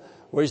passes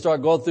where you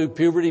start going through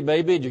puberty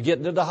maybe and you're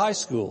getting into high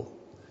school.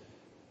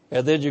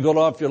 And then you're going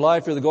on with your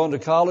life. You're going to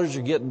college.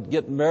 You're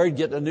getting married,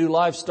 getting a new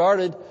life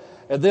started.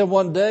 And then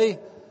one day,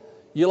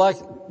 you're like,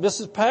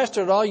 Mrs.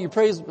 Pastor, and all you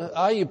praise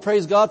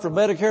God for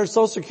Medicare and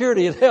Social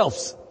Security. It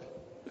helps.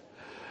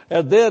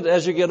 And then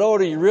as you get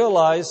older, you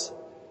realize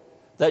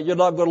that you're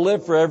not going to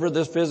live forever in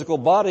this physical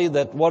body,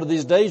 that one of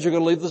these days you're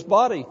going to leave this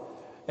body.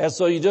 And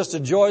so you just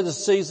enjoy the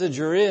seasons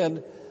you're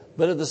in.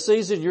 But in the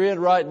season you're in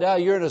right now,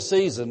 you're in a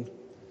season.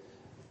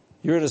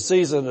 You're in a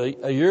season,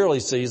 a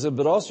yearly season,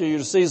 but also you're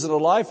in a season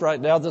of life right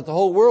now that the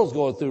whole world's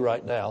going through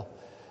right now.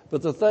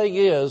 But the thing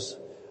is,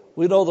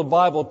 we know the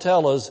Bible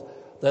tells us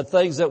that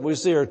things that we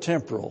see are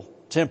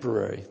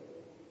temporary,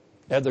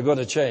 and they're going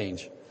to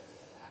change.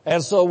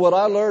 And so what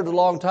I learned a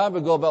long time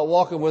ago about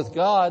walking with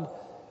God,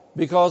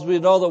 because we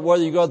know that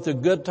whether you're going through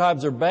good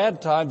times or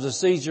bad times, the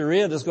season you're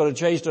in is going to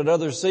change to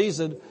another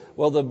season.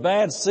 Well, the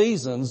bad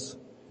seasons,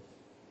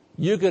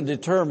 you can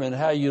determine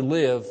how you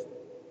live,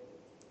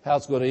 how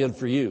it's going to end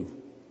for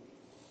you.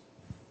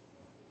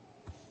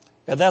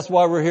 And that's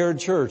why we're here in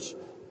church,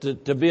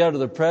 to be under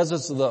the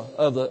presence of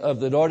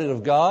the anointing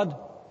of God,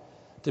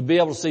 to be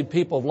able to see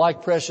people of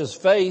like precious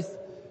faith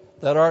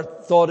that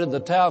aren't thrown in the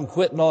town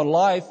quitting on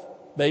life,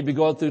 maybe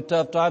going through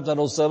tough times. I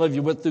know some of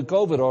you went through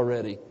COVID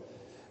already.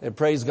 And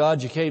praise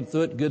God you came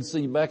through it. Good to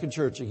see you back in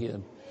church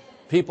again.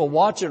 People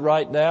watching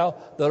right now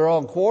that are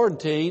on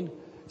quarantine,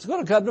 it's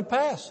going to come to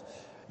pass.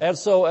 And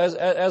so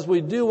as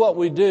we do what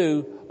we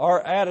do, our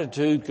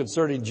attitude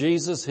concerning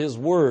Jesus, His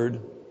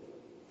Word,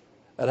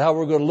 And how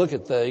we're going to look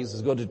at things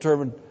is going to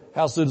determine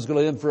how soon it's going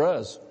to end for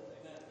us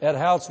and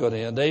how it's going to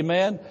end.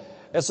 Amen?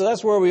 And so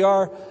that's where we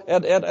are.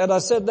 And I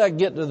said that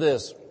getting to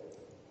this.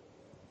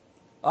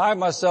 I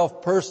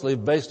myself personally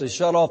basically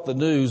shut off the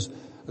news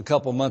a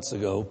couple months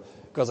ago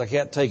because I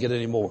can't take it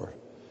anymore.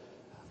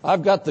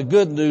 I've got the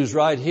good news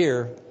right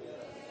here.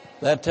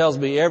 That tells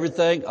me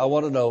everything I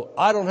want to know.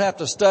 I don't have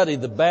to study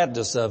the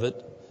badness of it.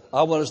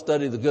 I want to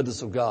study the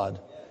goodness of God.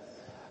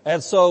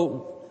 And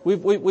so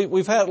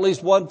we've had at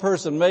least one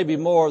person, maybe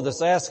more,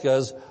 that's asked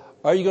us,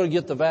 are you going to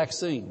get the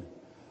vaccine?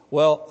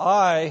 Well,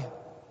 I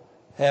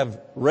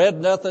have read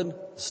nothing,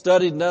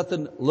 studied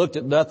nothing, looked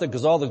at nothing,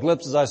 because all the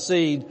glimpses I've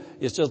seen,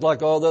 it's just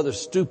like all the other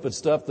stupid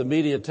stuff the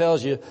media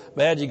tells you.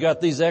 Man, you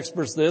got these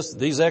experts this,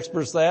 these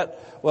experts that.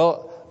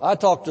 Well, I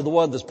talked to the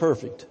one that's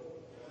perfect.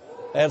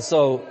 And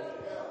so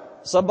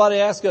somebody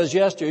asked us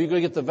yesterday, are you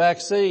going to get the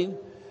vaccine?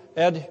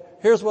 And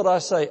here's what I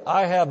say.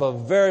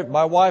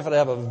 My wife and I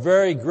have a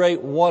very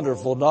great,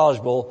 wonderful,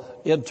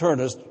 knowledgeable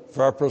internist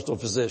for our personal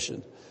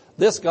physician.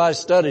 This guy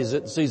studies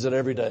it and sees it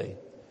every day.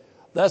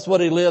 That's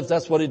what he lives.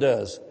 That's what he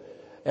does.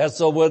 And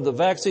so when the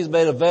vaccine's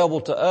made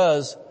available to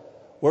us,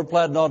 we're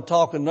planning on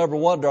talking, number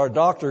one, to our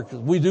doctor, because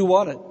we do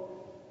want it.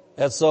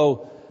 And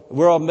so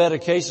we're on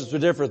medications for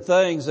different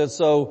things. And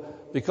so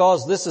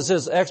because this is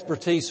his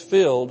expertise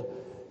field,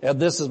 and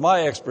this is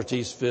my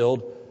expertise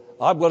field,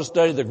 I'm going to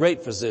study the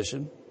great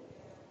physician,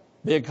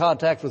 be in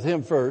contact with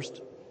him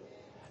first,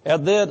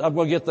 and then I'm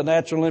going to get the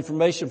natural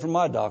information from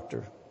my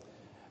doctor.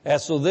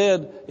 And so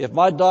then, if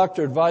my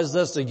doctor advises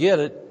us to get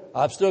it,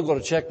 I'm still going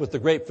to check with the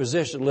great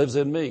physician that lives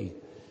in me.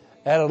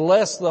 And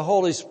unless the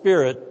Holy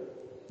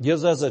Spirit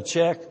gives us a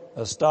check,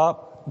 a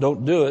stop,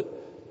 don't do it,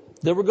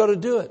 then we're going to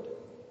do it.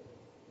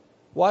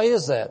 Why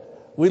is that?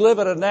 We live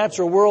in a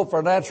natural world for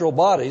our natural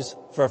bodies,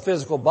 for our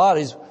physical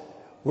bodies.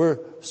 We're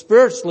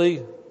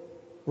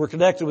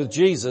connected with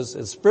Jesus,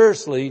 and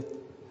spiritually,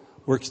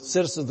 we're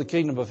citizens of the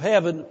kingdom of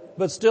heaven,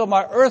 but still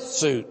my earth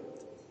suit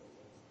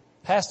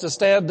has to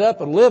stand up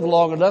and live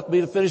long enough for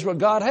me to finish what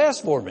God has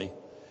for me.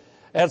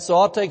 And so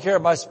I'll take care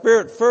of my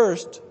spirit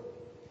first,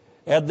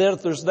 and then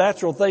if there's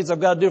natural things I've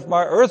got to do for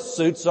my earth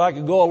suit so I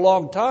can go a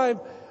long time,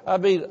 I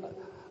mean,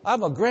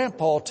 I'm a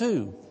grandpa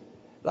too.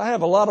 I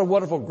have a lot of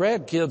wonderful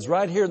grandkids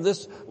right here in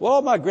this. Well,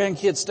 all my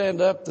grandkids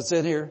stand up that's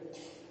in here.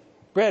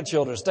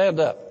 Grandchildren, stand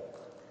up.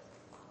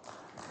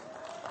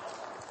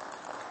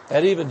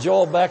 And even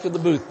Joel back in the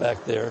booth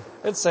back there,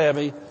 and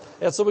Sammy.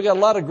 And so we got a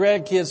lot of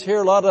grandkids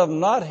here, a lot of them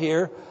not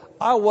here.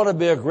 I want to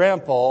be a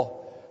grandpa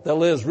that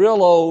lives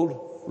real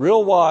old,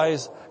 real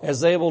wise, and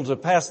is able to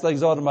pass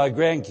things on to my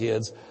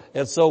grandkids.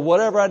 And so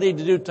whatever I need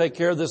to do to take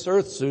care of this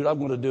earth suit, I'm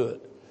going to do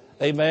it.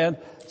 Amen.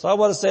 So I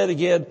want to say it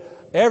again.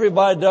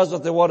 Everybody does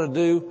what they want to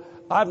do.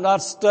 I'm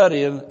not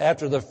studying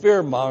after the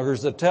fear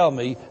mongers that tell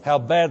me how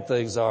bad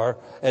things are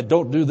and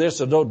don't do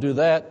this or don't do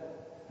that.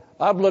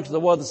 I'm looking to the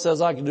one that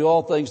says I can do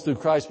all things through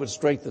Christ which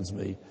strengthens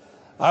me.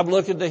 I'm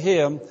looking to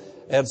him.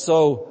 And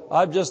so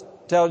I'm just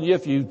telling you,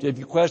 if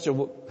you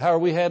question, how are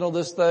we handling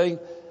this thing?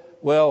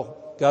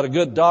 Well, got a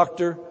good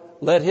doctor.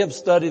 Let him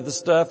study the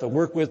stuff and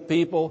work with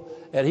people,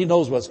 and he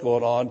knows what's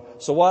going on.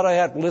 So why do I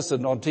have to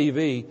listen on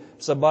TV?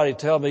 Somebody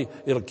tell me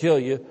it'll kill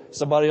you.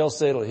 Somebody else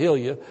say it'll heal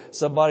you.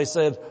 Somebody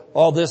said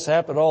all this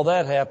happened, all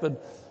that happened.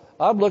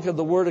 I'm looking at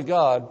the Word of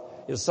God.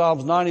 In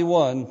Psalms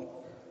 91,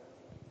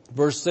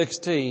 verse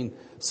 16,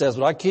 says,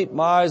 when I keep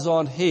my eyes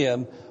on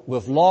him,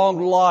 with long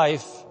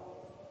life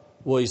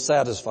will he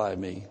satisfy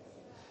me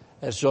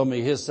and show me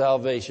his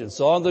salvation.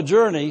 So on the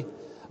journey,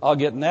 I'll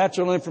get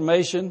natural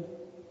information.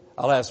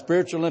 I'll have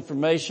spiritual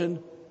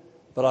information,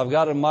 but I've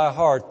got in my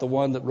heart the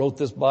one that wrote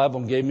this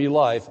Bible and gave me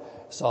life,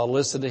 so I'll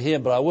listen to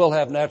him, but I will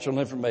have natural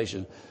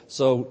information.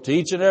 So to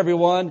each and every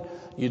one,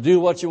 you do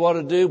what you want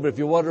to do, but if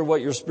you wonder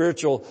what your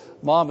spiritual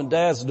mom and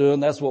dad's doing,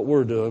 that's what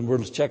we're doing. We're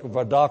just checking with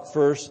our doc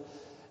first,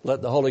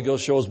 let the Holy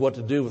Ghost show us what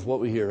to do with what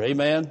we hear.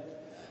 Amen?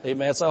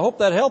 Amen. So I hope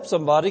that helps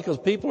somebody, because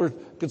people are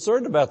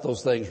concerned about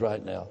those things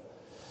right now.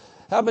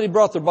 How many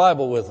brought their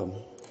Bible with them?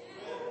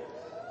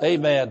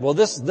 Amen. Well,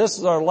 this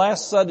is our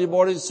last Sunday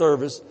morning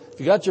service. If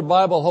you got your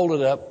Bible, hold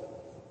it up.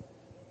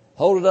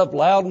 Hold it up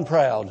loud and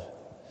proud.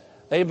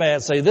 Amen.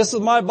 Say, this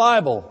is my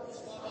Bible.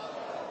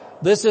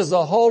 This is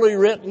the holy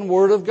written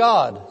Word of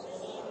God,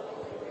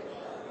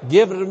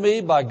 given to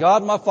me by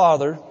God my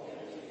Father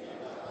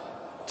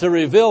to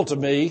reveal to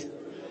me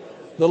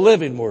the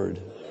living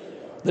Word.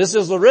 This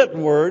is the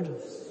written Word,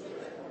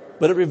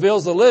 but it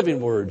reveals the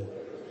living Word.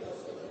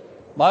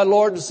 My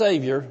Lord and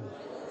Savior,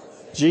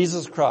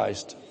 Jesus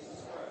Christ.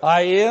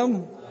 I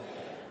am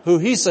who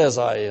he says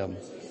I am.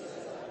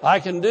 I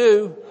can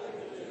do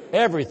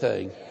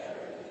everything,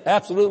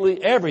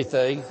 absolutely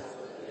everything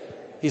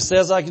he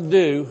says I can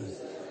do,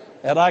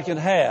 and I can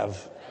have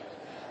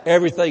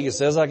everything he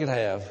says I can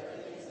have.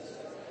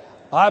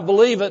 I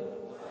believe it,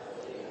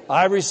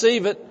 I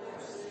receive it,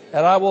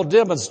 and I will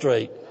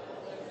demonstrate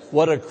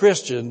what a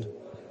Christian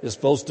is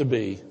supposed to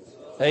be.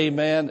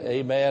 Amen,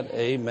 amen,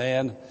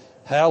 amen.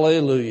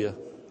 Hallelujah.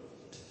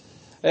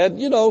 And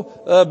being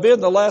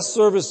the last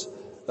service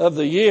of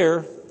the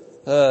year,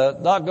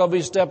 Not going to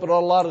be stepping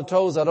on a lot of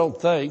toes, I don't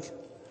think.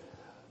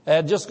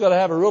 And just going to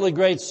have a really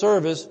great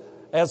service.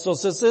 And so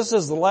since this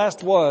is the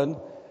last one,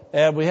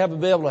 and we haven't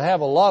been able to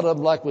have a lot of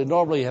them like we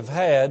normally have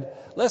had,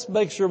 let's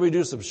make sure we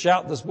do some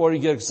shouting this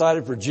morning, get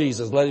excited for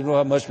Jesus, let him know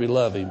how much we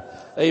love him.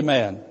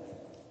 Amen.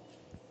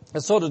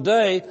 And so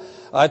today,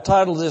 I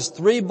titled this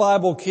 3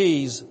 Bible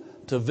Keys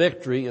to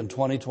Victory in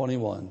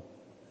 2021.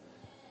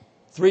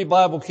 3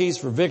 Bible Keys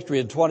for Victory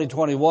in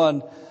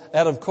 2021.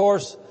 And of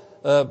course,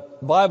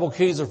 Bible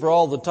keys are for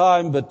all the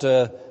time, but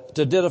to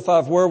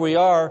identify where we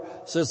are,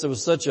 since it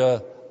was such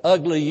a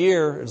ugly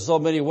year in so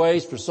many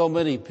ways for so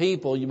many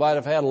people, you might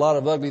have had a lot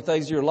of ugly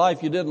things in your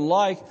life you didn't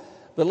like,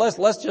 but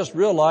let's just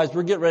realize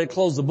we're getting ready to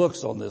close the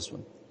books on this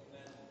one.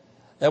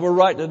 And we're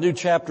writing a new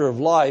chapter of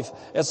life.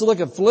 And so look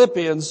at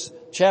Philippians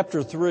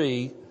chapter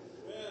 3.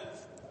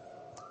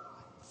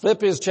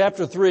 Philippians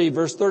chapter 3,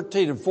 verse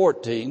 13 and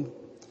 14.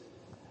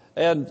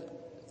 And,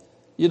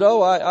 you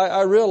know,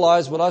 I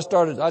realized when I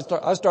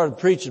started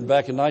preaching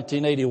back in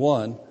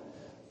 1981,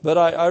 but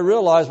I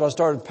realized when I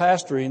started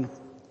pastoring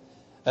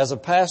as a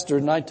pastor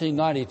in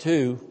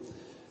 1992,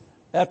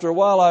 after a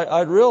while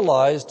I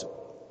realized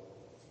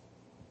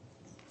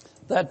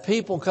that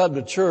people come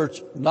to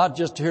church not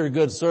just to hear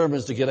good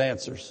sermons, to get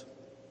answers.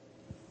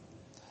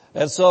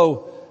 And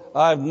so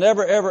I've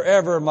never,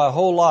 ever in my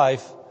whole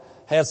life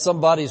had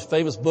somebody's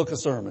famous book of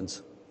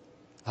sermons.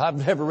 I've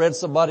never read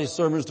somebody's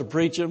sermons to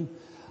preach them.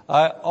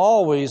 I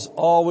always,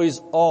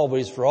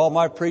 for all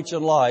my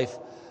preaching life,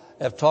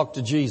 have talked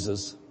to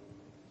Jesus.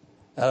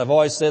 And I've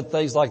always said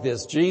things like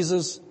this: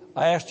 Jesus,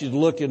 I asked you to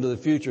look into the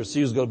future, see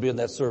who's going to be in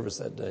that service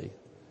that day.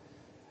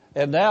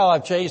 And now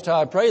I've changed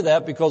how I pray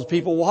that, because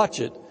people watch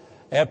it.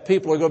 And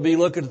people are going to be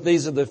looking at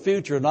these in the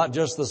future, not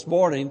just this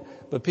morning,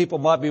 but people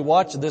might be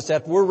watching this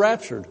after we're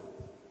raptured.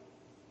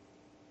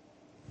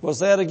 We'll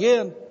say it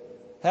again.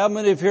 How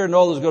many of here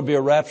know there's going to be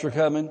a rapture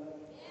coming?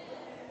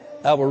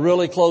 That we're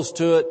really close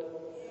to it.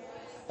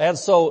 And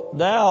so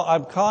now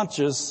I'm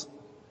conscious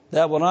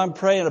that when I'm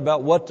praying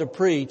about what to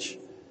preach,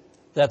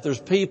 that there's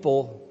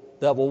people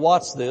that will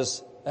watch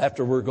this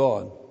after we're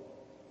gone.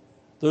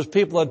 There's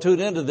people that tune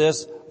into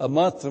this a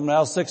month from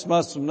now, 6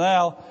 months from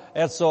now.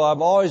 And so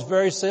I'm always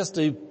very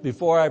sensitive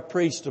before I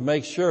preach to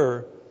make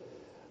sure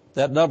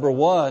that, number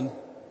one,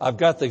 I've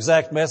got the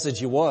exact message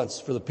he wants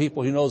for the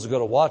people he knows are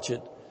going to watch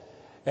it.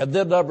 And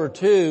then number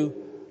two,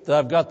 that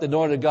I've got the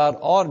anointing of God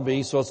on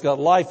me, so it's got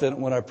life in it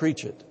when I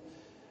preach it.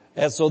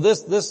 And so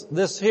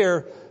this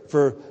here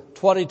for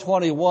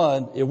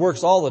 2021, it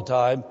works all the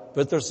time,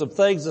 but there's some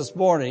things this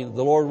morning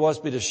the Lord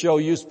wants me to show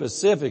you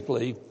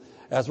specifically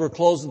as we're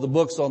closing the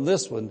books on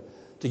this one,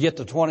 to get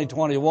to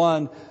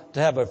 2021, to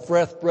have a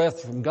fresh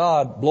breath from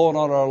God blowing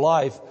on our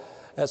life,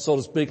 so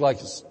to speak, like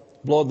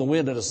blowing the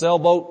wind in a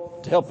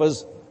sailboat, to help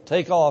us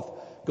take off,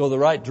 go the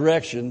right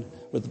direction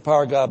with the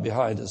power of God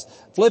behind us.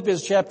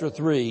 Philippians chapter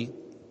 3,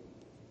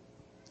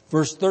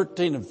 verse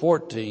 13 and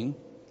 14,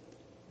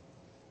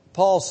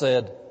 Paul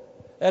said,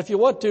 if you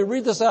want to,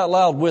 read this out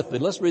loud with me.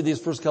 Let's read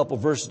these first couple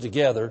verses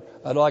together.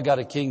 I know I got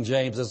a King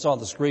James. It's on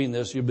the screen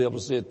there, so you'll be able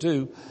to see it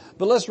too.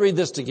 But let's read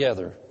this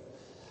together.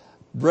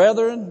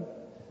 Brethren,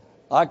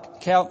 I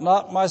count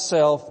not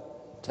myself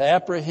to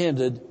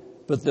apprehended,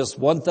 but this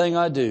one thing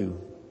I do.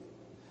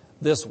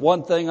 This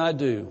one thing I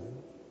do.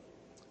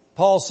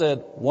 Paul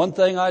said, one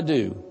thing I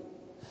do.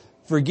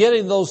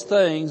 Forgetting those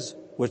things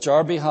which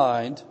are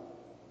behind,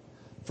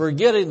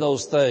 forgetting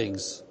those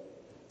things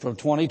from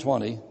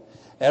 2020,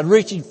 and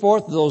reaching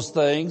forth to those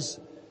things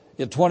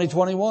in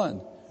 2021.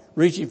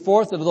 Reaching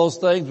forth into those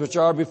things which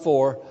are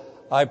before,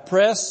 I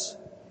press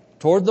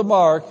toward the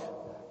mark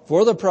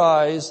for the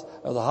prize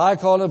of the high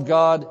calling of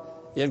God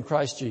in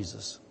Christ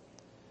Jesus.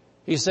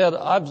 He said,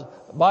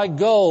 my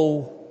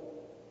goal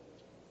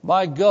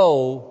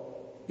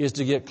is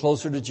to get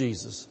closer to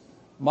Jesus.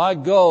 My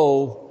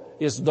goal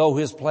is to know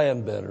His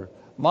plan better.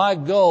 My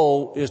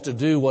goal is to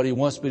do what He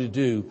wants me to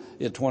do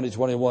in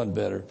 2021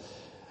 better.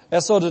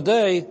 And so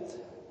today,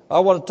 I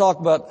want to talk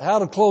about how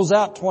to close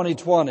out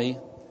 2020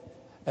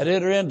 and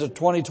enter into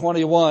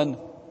 2021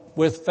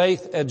 with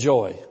faith and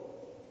joy.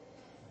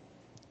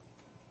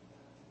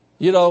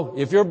 You know,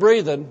 if you're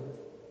breathing,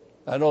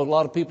 I know a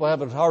lot of people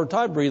have a hard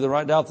time breathing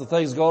right now with the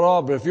things going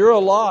on, but if you're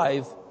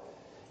alive,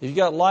 if you've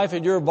got life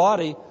in your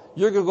body,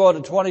 you're going to go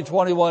into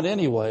 2021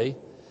 anyway.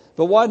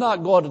 But why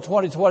not go into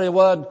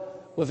 2021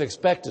 with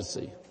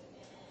expectancy,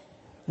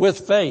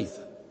 with faith,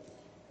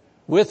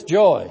 with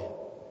joy,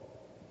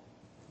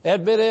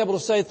 and being able to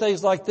say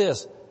things like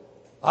this: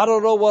 I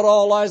don't know what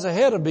all lies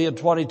ahead of me in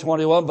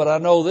 2021, but I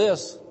know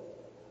this: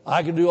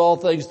 I can do all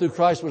things through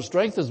Christ which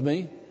strengthens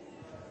me.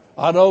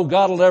 I know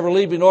God will never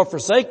leave me nor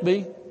forsake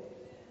me.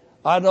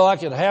 I know I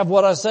can have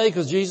what I say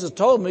because Jesus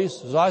told me.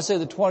 So I say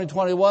that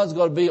 2021 is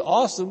going to be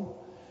awesome.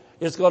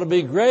 It's going to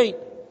be great.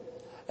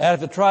 And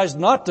if it tries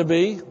not to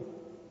be,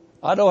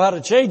 I know how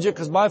to change it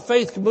because my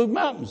faith can move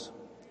mountains.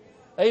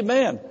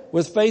 Amen.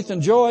 With faith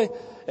and joy.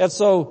 And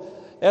so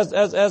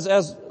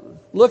as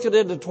looking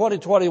into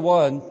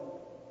 2021,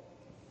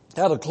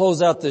 how to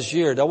close out this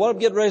year. Now, what I'm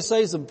getting ready to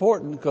say is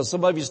important because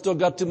some of you still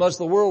got too much of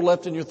the world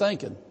left in your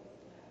thinking.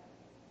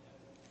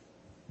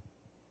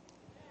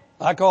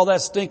 I call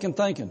that stinking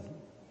thinking.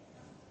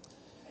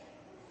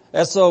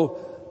 And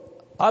so,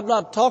 I'm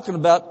not talking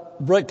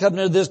about coming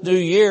into this new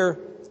year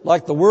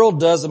like the world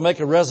does and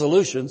making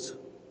resolutions.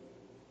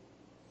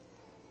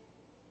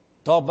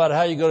 Talk about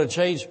how you're going to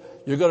change.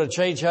 You're going to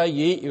change how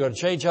you eat. You're going to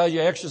change how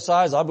you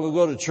exercise. I'm going to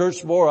go to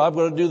church more. I'm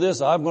going to do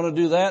this. I'm going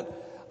to do that.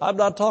 I'm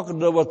not talking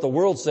to what the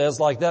world says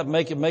like that,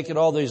 making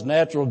all these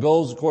natural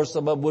goals. Of course,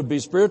 some of them would be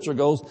spiritual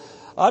goals.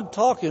 I'm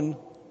talking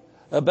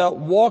about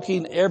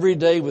walking every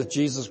day with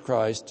Jesus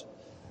Christ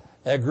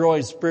and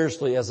growing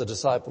spiritually as a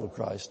disciple of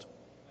Christ.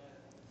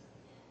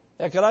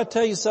 And can I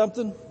tell you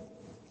something?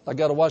 I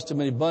got to watch too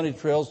many bunny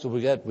trails, so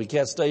we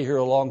can't stay here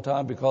a long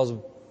time because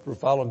we're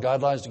following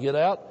guidelines to get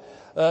out.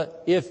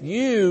 If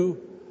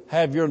you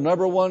have your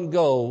number one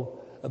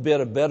goal of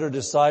being a better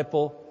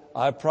disciple,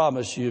 I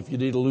promise you, if you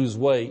need to lose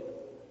weight,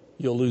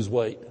 you'll lose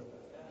weight.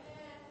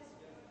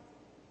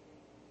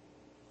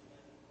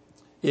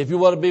 If you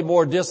want to be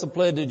more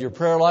disciplined in your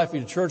prayer life,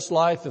 your church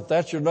life, if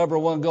that's your number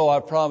one goal, I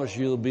promise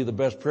you it'll be the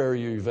best prayer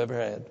year you've ever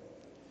had.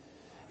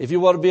 If you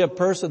want to be a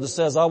person that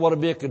says, I want to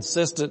be a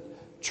consistent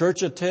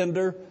church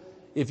attender,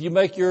 if you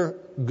make your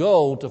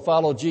goal to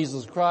follow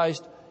Jesus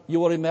Christ, you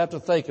won't even have to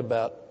think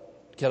about,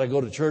 can I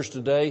go to church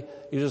today?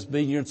 You just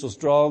be, you're so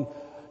strong.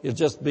 It'll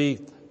just be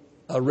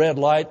a red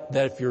light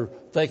that if you're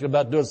thinking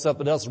about doing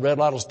something else, the red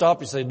light will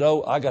stop you. Say,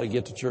 no, I got to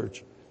get to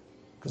church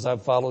because I'm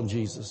following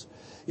Jesus.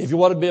 If you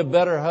want to be a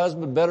better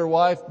husband, better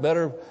wife,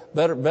 better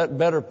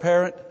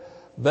parent,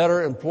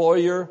 better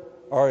employer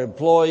or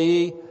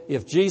employee,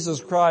 if Jesus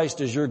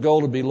Christ is your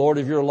goal to be Lord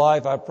of your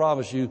life, I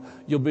promise you,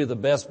 you'll be the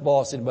best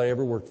boss anybody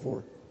ever worked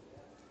for.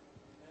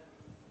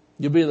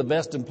 You'll be the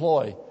best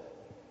employee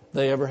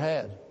they ever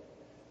had.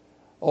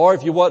 Or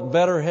if you want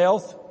better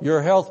health,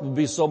 your health will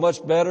be so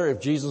much better if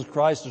Jesus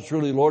Christ is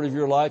truly Lord of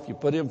your life. You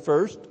put Him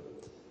first.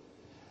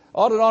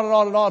 On and on and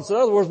on and on. So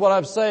in other words, what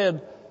I'm saying,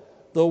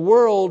 the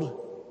world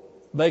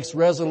makes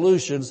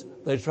resolutions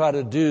they try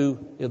to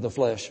do in the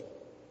flesh.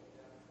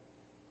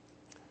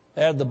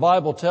 And the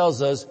Bible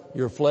tells us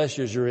your flesh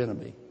is your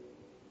enemy.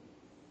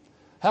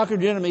 How can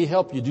your enemy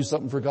help you do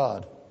something for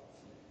God?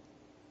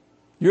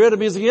 Your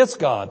enemy is against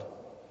God.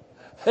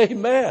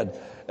 Amen.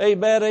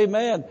 Amen.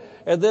 Amen.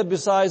 And then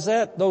besides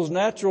that, those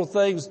natural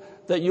things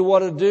that you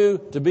want to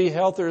do to be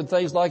healthier and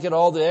things like it,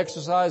 all the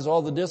exercise,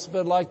 all the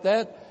discipline like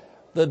that,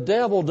 the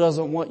devil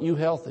doesn't want you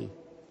healthy.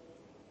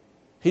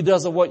 He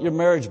doesn't want your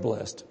marriage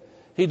blessed.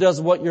 He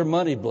doesn't want your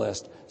money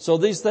blessed. So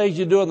these things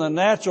you do in the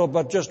natural,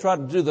 but just try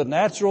to do the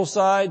natural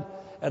side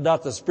and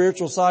not the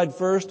spiritual side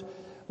first.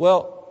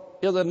 Well,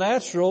 in the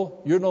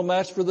natural, you're no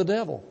match for the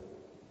devil.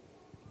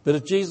 But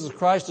if Jesus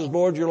Christ is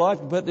Lord of your life,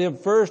 you put Him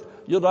first,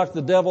 you'll knock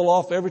the devil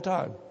off every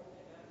time.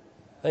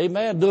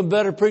 Amen. Doing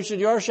better preaching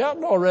you are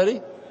shouting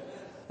already.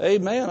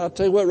 Amen. I'll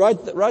tell you what,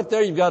 right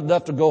there you've got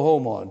enough to go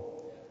home on.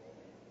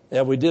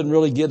 And we didn't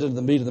really get into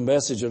the meat of the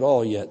message at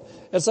all yet.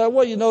 And so I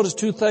want you to notice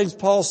two things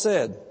Paul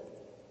said.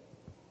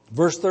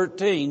 Verse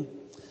 13,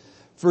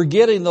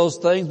 forgetting those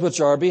things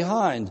which are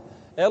behind.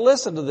 And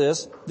listen to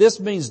this. This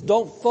means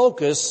don't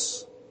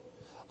focus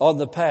on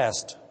the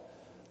past.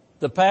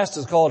 The past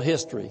is called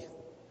history.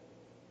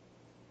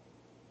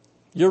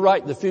 You're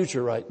writing the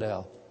future right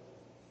now.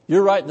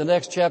 You're writing the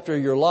next chapter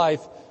of your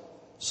life.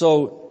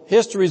 So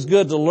history is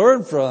good to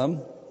learn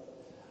from,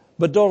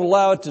 but don't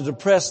allow it to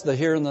depress the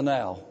here and the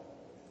now.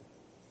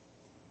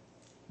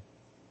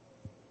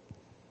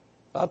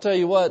 I'll tell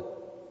you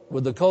what,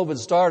 when the COVID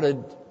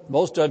started,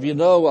 most of you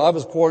know I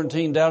was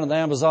quarantined down in the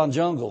Amazon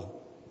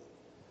jungle.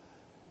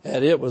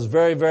 And it was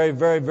very, very,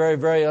 very, very,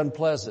 very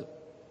unpleasant.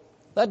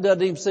 That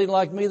doesn't even seem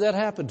like me that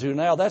happened to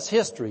now. That's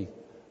history.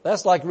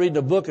 That's like reading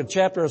a book, a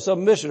chapter of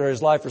some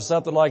missionary's life or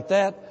something like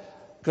that,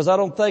 because I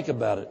don't think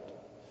about it.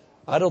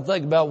 I don't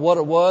think about what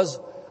it was.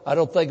 I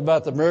don't think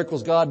about the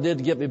miracles God did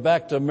to get me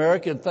back to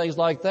America and things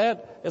like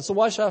that. And so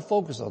why should I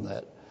focus on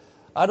that?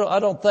 I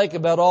don't think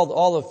about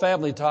all the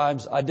family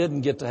times I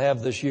didn't get to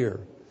have this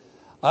year.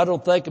 I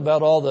don't think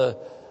about all the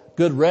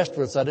good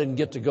restaurants I didn't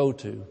get to go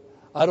to.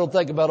 I don't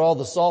think about all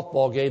the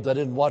softball games I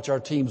didn't watch our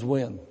teams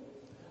win.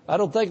 I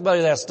don't think about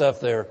any of that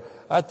stuff there.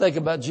 I think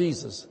about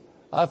Jesus.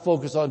 I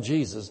focus on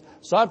Jesus.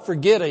 So I'm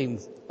forgetting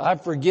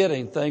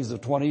things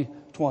of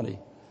 2020.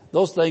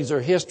 Those things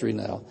are history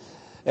now.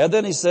 And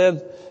then he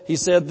said,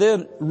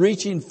 then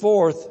reaching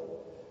forth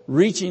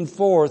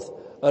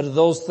unto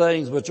those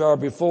things which are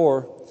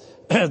before.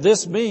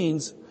 This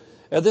means,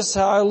 and this is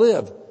how I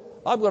live.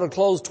 I'm going to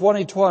close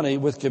 2020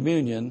 with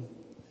communion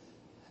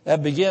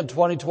and begin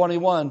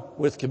 2021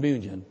 with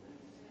communion.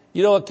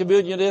 You know what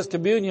communion is?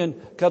 Communion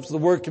comes from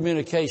the word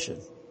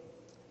communication,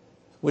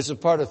 which is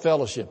part of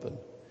fellowshipping.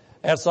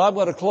 And so I'm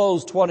going to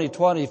close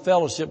 2020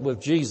 fellowship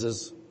with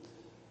Jesus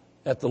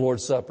at the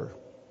Lord's Supper.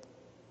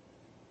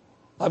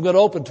 I'm going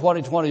to open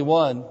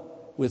 2021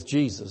 with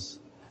Jesus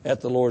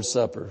at the Lord's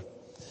Supper.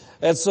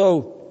 And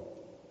so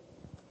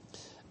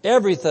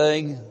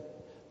everything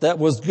that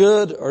was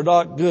good or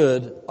not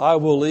good, I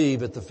will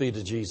leave at the feet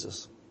of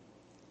Jesus.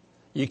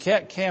 You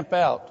can't camp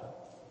out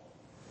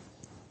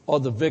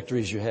on the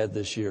victories you had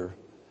this year.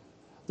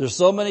 There's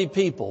so many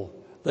people,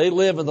 they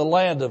live in the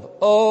land of,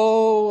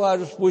 oh, I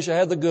just wish I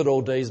had the good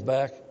old days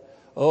back.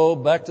 Oh,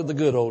 back to the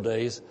good old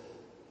days.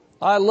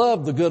 I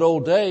love the good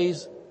old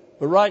days,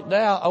 but right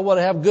now I want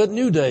to have good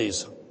new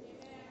days.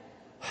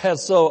 And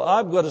so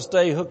I'm going to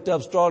stay hooked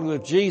up strongly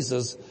with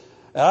Jesus.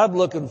 And I'm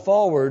looking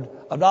forward.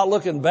 I'm not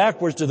looking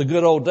backwards to the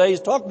good old days.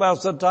 Talk about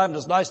it sometimes.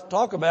 It's nice to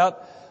talk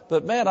about,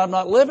 but man, I'm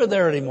not living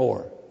there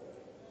anymore.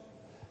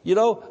 You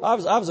know, I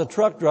was a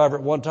truck driver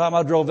at one time.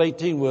 I drove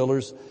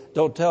 18-wheelers.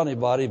 Don't tell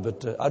anybody,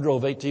 but I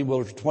drove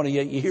 18-wheelers for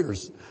 28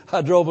 years.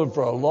 I drove them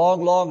for a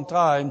long, long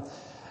time.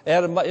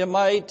 And in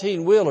my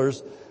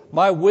 18-wheelers,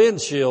 my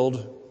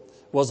windshield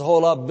was a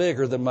whole lot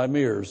bigger than my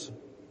mirrors.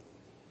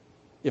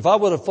 If I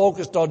would have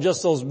focused on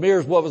just those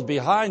mirrors, what was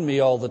behind me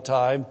all the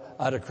time,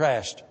 I'd have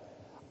crashed.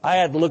 I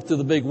had to look through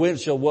the big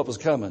windshield what was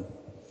coming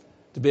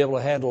to be able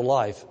to handle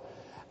life.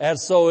 And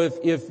so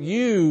if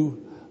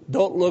you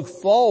don't look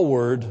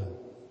forward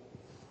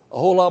a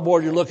whole lot more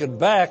than you're looking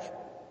back,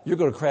 you're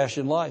going to crash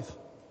in life.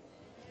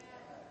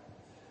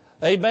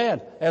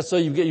 Amen. And so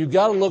you've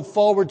got to look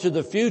forward to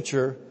the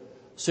future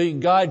so you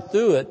can guide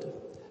through it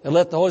and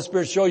let the Holy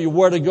Spirit show you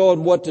where to go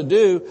and what to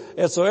do.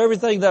 And so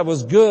everything that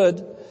was good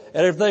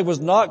and everything was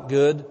not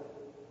good,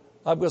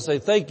 I'm going to say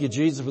thank you,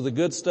 Jesus, for the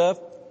good stuff.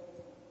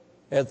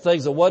 And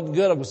things that wasn't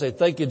good, I'm going to say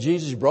thank you,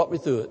 Jesus, you brought me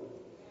through it.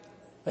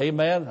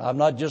 Amen. I'm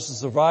not just a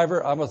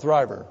survivor, I'm a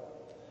thriver.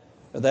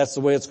 And that's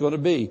the way it's going to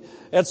be.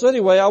 And so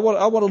anyway, I want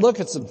to look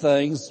at some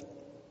things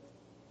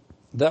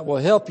that will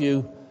help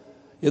you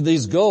in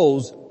these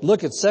goals.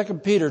 Look at 2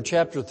 Peter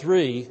chapter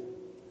 3,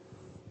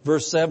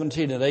 verse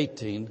 17 and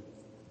 18.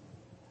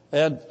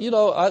 And, you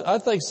know, I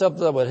think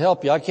something that would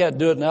help you. I can't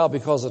do it now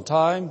because of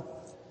time.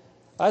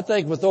 I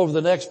think with over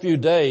the next few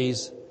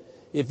days,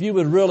 if you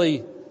would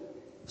really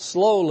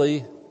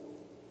slowly,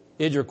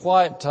 in your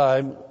quiet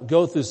time,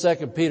 go through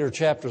 2 Peter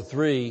chapter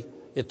 3.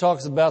 It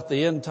talks about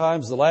the end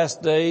times, the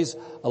last days,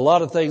 a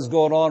lot of things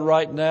going on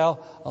right now,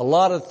 a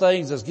lot of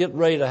things that's getting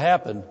ready to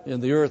happen in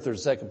the earth in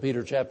 2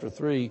 Peter chapter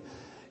 3.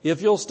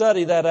 If you'll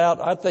study that out,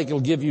 I think it'll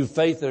give you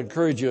faith and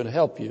encourage you and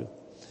help you.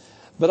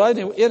 But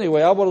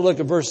anyway, I want to look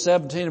at verse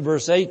 17 and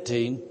verse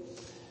 18.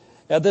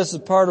 And this is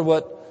part of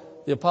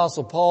what the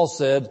Apostle Paul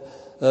said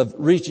of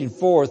reaching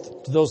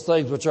forth to those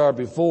things which are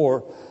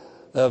before,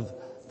 of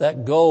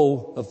that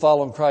goal of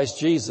following Christ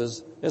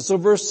Jesus. And so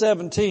verse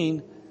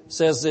 17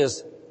 says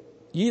this,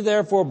 ye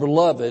therefore,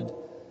 beloved,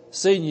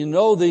 seeing you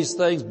know these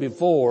things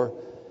before,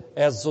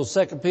 and so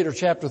 2 Peter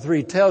chapter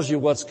 3 tells you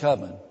what's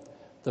coming.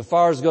 The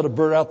fire is going to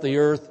burn out the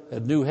earth, a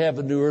new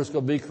heaven, new earth is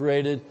going to be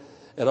created,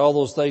 and all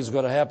those things are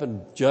going to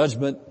happen,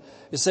 judgment.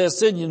 It says,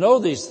 seeing you know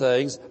these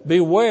things,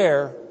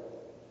 beware.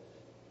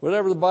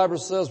 Whatever the Bible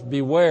says,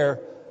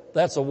 beware,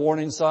 that's a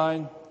warning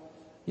sign.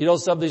 You know,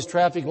 some of these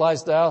traffic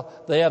lights now,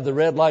 they have the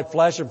red light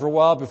flashing for a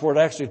while before it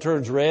actually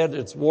turns red.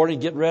 It's warning,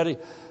 get ready.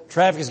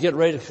 Traffic is getting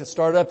ready to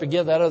start up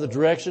again that other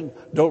direction.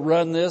 Don't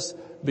run this.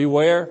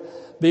 Beware.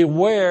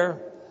 Beware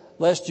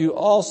lest you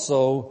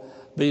also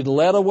be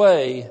led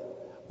away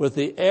with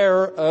the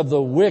error of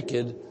the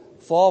wicked,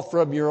 fall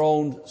from your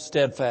own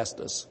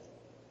steadfastness.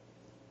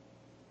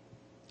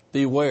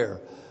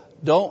 Beware.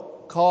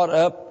 Don't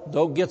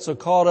get so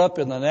caught up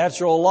in the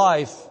natural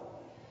life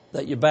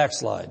that you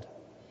backslide.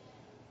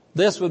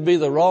 This would be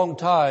the wrong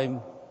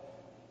time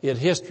in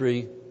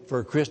history for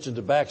a Christian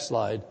to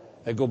backslide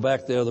and go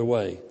back the other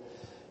way.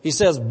 He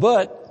says,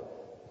 but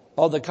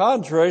on the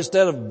contrary,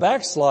 instead of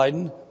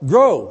backsliding,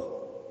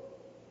 grow.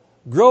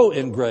 Grow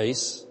in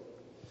grace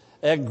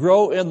and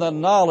grow in the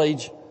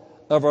knowledge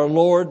of our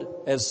Lord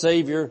and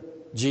Savior,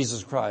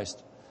 Jesus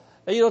Christ.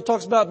 And you know, it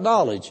talks about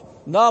knowledge.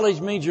 Knowledge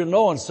means you're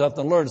knowing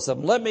something, learning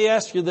something. Let me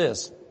ask you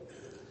this.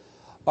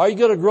 Are you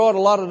going to grow in a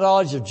lot of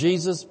knowledge of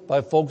Jesus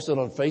by focusing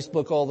on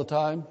Facebook all the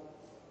time?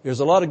 There's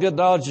a lot of good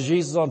knowledge of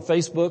Jesus on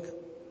Facebook.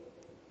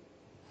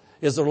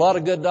 Is there a lot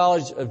of good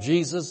knowledge of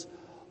Jesus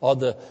on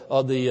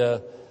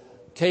the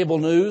cable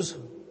news?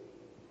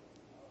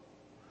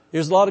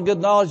 There's a lot of good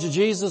knowledge of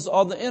Jesus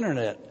on the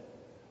internet.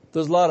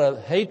 There's a lot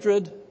of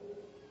hatred,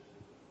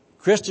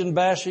 Christian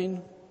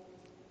bashing,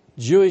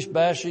 Jewish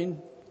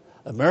bashing,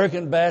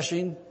 American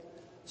bashing,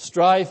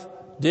 strife,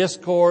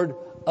 discord,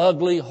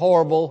 ugly,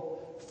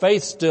 horrible,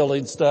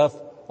 faith-stilling stuff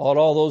on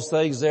all those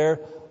things there.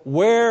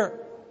 Where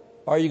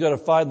are you going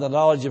to find the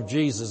knowledge of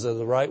Jesus in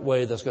the right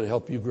way that's going to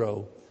help you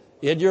grow?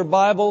 In your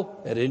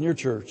Bible and in your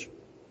church.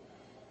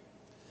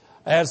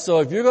 And so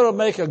if you're going to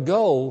make a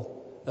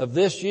goal of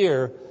this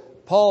year,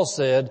 Paul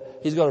said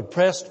he's going to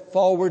press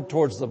forward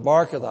towards the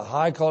mark of the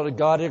high calling of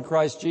God in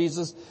Christ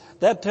Jesus.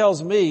 That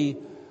tells me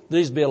there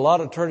needs to be a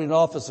lot of turning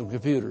off of some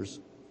computers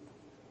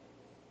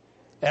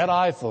and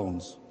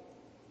iPhones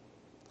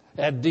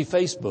and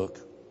Facebook.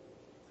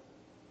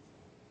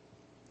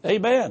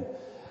 Amen.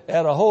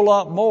 And a whole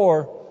lot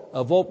more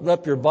of opening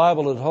up your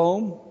Bible at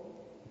home,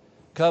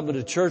 coming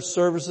to church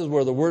services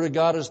where the Word of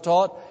God is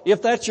taught,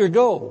 if that's your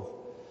goal.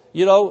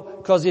 You know,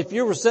 because if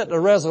you were setting a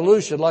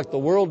resolution like the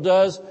world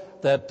does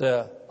that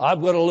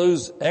I'm going to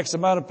lose X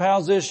amount of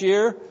pounds this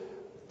year,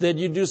 then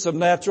you do some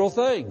natural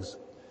things.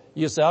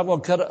 You say, I'm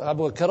going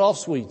to cut off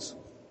sweets.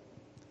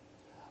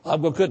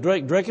 I'm going to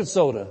quit drinking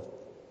soda.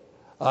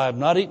 I'm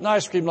not eating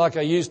ice cream like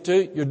I used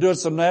to. You're doing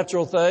some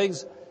natural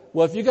things.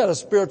 Well, if you got a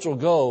spiritual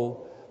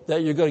goal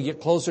that you're going to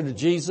get closer to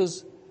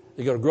Jesus,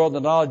 you're going to grow in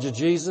the knowledge of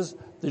Jesus,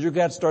 then you're going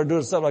to have to start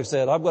doing something like I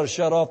said. I'm going to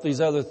shut off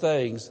these other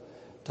things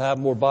to have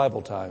more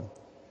Bible time.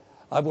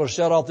 I'm going to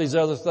shut off these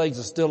other things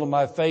and still in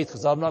my faith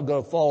because I'm not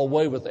going to fall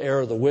away with the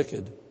error of the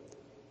wicked.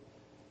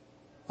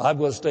 I'm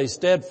going to stay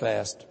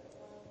steadfast.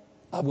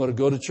 I'm going to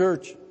go to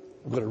church.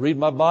 I'm going to read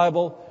my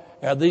Bible.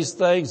 And these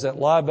things that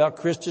lie about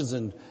Christians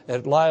and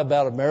lie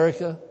about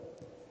America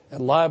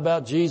and lie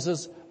about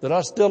Jesus, they're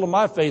not still in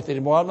my faith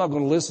anymore. I'm not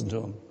going to listen to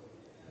them.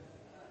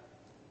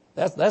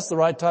 That's the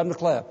right time to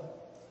clap.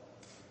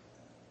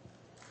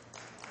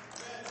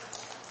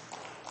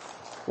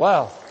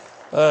 Wow.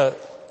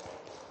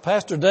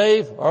 Pastor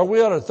Dave, are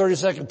we on a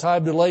 30-second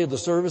time delay of the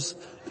service?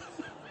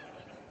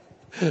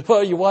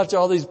 Well, you watch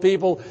all these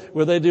people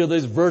when they do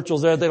these virtuals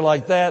and everything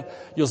like that.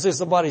 You'll see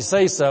somebody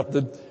say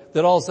something.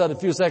 Then all of a sudden, a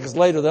few seconds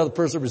later, the other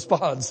person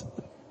responds.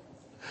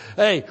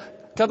 Hey,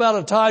 come out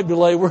of time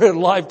delay. We're in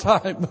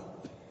lifetime.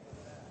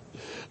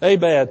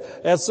 Amen.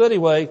 And so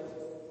anyway,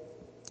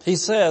 he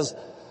says,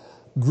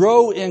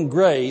 grow in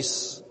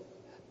grace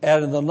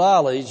and in the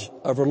knowledge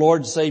of our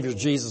Lord and Savior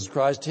Jesus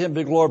Christ. To him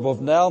be glory both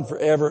now and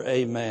forever.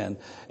 Amen.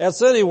 And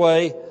so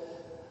anyway,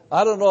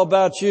 I don't know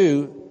about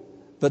you,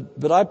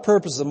 but I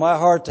purpose in my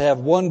heart to have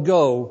one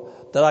goal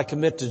that I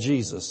commit to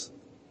Jesus.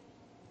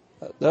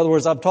 In other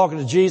words, I'm talking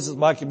to Jesus at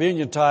my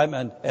communion time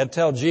and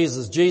tell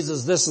Jesus,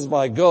 Jesus, this is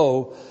my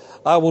goal.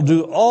 I will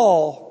do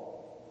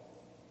all,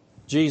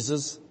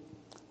 Jesus,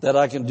 that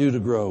I can do to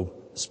grow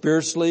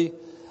spiritually,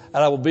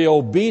 and I will be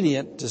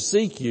obedient to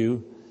seek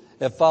you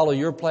and follow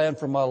your plan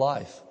for my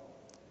life.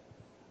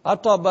 I'm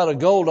talking about a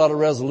goal, not a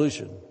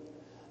resolution.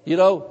 You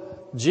know,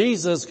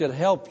 Jesus can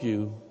help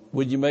you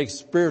when you make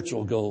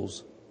spiritual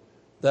goals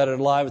that are in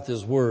line with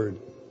his word.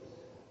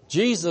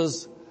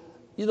 Jesus,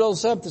 you know,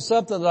 something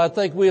that I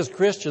think we as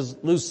Christians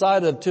lose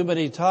sight of too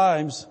many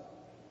times.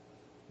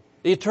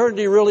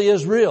 Eternity really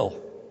is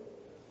real.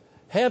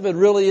 Heaven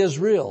really is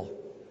real.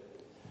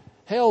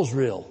 Hell's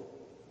real.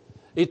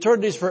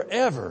 Eternity's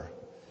forever.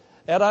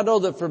 And I know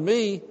that for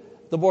me,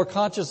 the more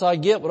conscious I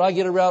get, when I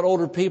get around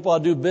older people I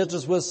do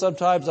business with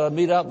sometimes, I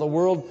meet out in the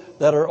world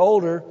that are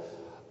older,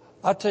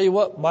 I tell you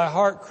what, my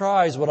heart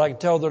cries when I can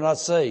tell they're not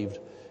saved.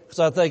 Because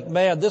I think,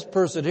 man, this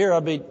person here, I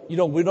mean, you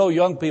know, we know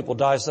young people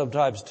die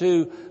sometimes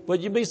too, but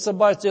you meet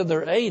somebody that's in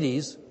their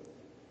 80s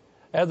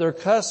and they're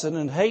cussing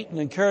and hating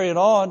and carrying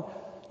on.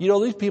 You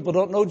know, these people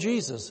don't know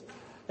Jesus.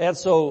 And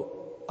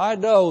so I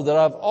know that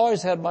I've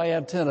always had my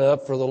antenna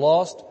up for the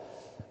lost,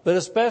 but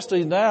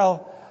especially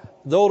now,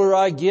 the older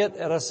I get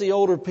and I see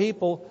older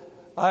people,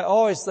 I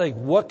always think,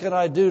 what can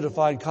I do to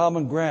find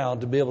common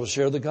ground to be able to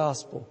share the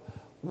gospel?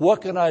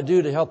 What can I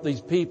do to help these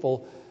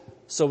people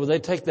so when they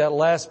take that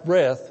last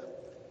breath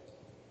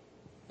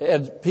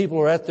and people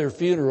are at their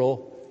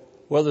funeral,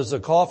 whether there's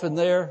a coffin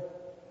there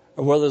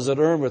or whether there's an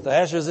urn with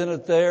ashes in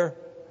it there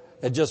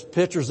and just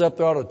pictures up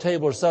there on a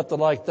table or something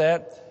like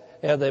that,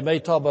 and they may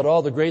talk about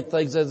all the great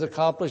things they've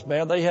accomplished.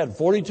 Man, they had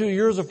 42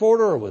 years of Fort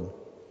Irwin.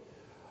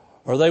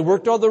 Or they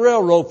worked on the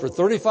railroad for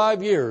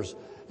 35 years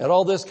and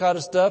all this kind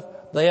of stuff.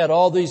 They had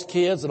all these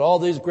kids and all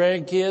these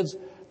grandkids.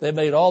 They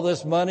made all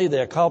this money. They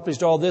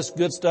accomplished all this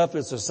good stuff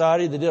in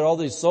society. They did all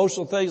these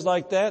social things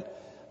like that.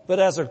 But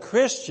as a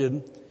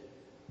Christian,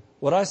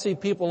 when I see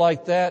people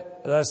like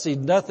that and I see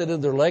nothing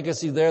in their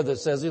legacy there that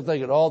says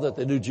anything at all that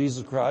they knew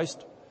Jesus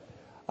Christ,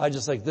 I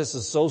just think this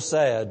is so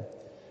sad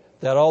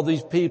that all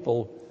these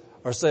people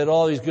are saying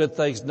all these good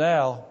things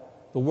now,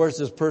 but where's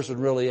this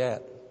person really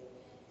at?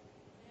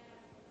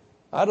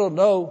 I don't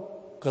know,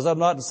 because I'm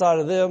not inside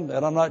of them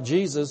and I'm not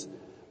Jesus,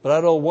 but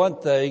I know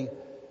one thing,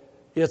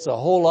 it's a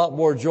whole lot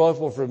more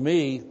joyful for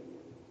me.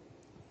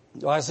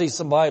 I see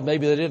somebody,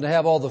 maybe they didn't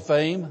have all the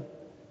fame,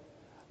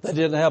 they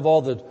didn't have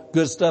all the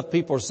good stuff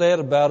people are saying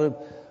about him,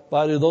 but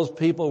I knew those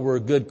people were a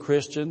good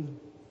Christian.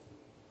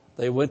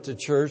 They went to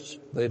church,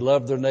 they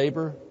loved their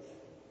neighbor,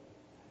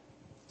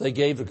 they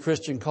gave to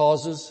Christian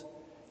causes,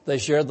 they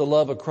shared the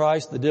love of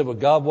Christ, they did what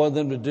God wanted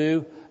them to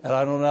do. And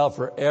I know now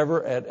forever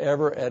and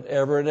ever and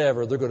ever and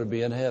ever they're going to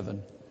be in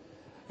heaven.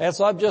 And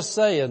so I'm just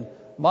saying,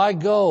 my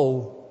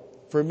goal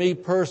for me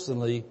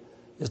personally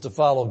is to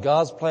follow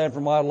God's plan for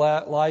my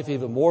life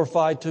even more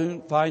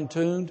fine-tuned,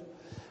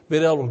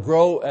 being able to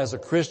grow as a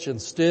Christian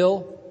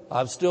still.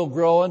 I'm still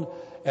growing.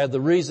 And the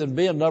reason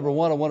being, number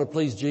one, I want to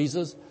please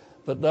Jesus.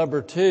 But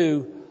number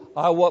two,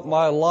 I want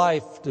my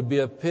life to be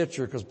a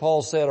picture, because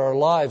Paul said our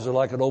lives are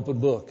like an open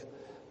book.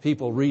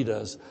 People read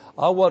us.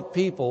 I want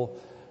people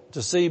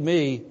to see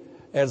me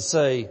and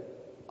say,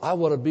 I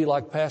want to be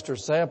like Pastor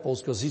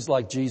Samples because he's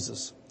like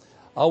Jesus.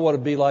 I want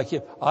to be like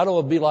him. I don't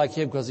want to be like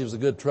him because he was a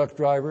good truck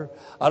driver.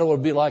 I don't want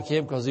to be like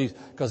him because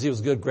he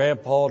was a good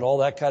grandpa and all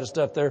that kind of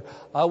stuff there.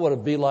 I want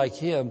to be like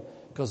him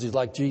because he's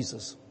like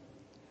Jesus.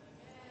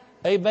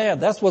 Amen.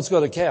 That's what's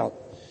going to count.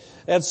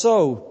 And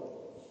so,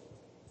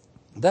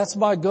 that's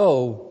my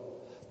goal.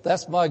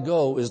 That's my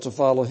goal, is to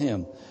follow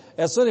Him.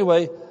 And so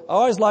anyway, I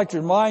always like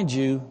to remind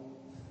you,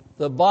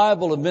 the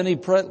Bible in many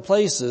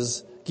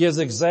places gives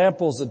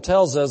examples and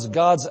tells us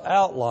God's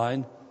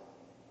outline.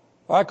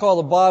 I call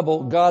the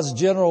Bible God's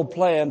general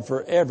plan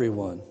for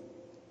everyone.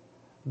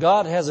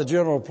 God has a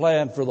general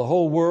plan for the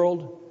whole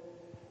world.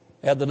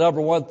 And the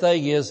number one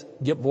thing is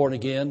get born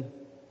again.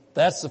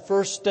 That's the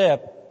first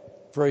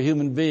step for a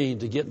human being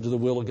to get into the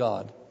will of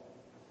God.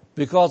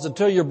 Because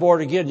until you're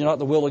born again, you're not in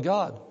the will of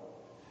God.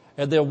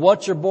 And then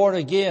once you're born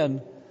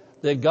again,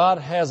 then God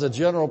has a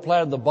general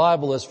plan in the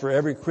Bible that's for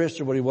every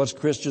Christian, what He wants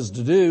Christians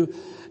to do.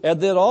 And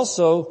then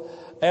also,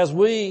 as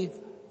we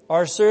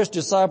are serious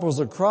disciples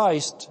of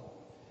Christ,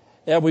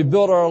 and we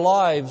build our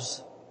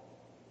lives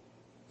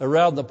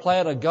around the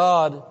plan of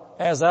God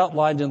as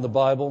outlined in the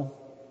Bible,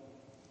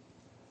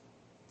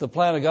 the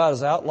plan of God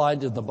is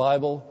outlined in the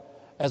Bible.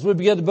 As we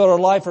begin to build our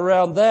life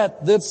around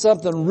that, then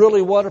something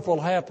really wonderful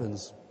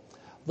happens.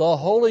 The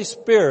Holy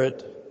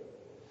Spirit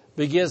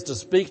begins to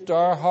speak to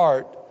our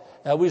heart,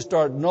 and we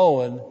start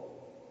knowing,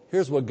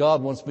 here's what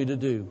God wants me to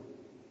do.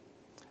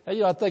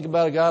 And I think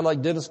about a guy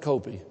like Dennis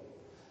Copey.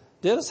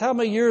 Dennis, how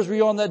many years were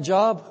you on that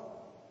job?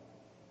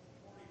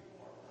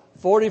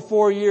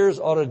 44 years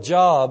on a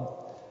job.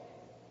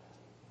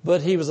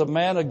 But he was a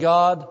man of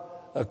God,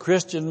 a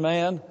Christian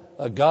man,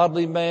 a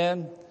godly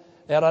man.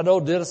 And I know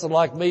Dennis,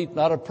 like me,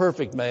 not a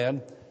perfect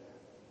man,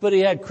 but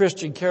he had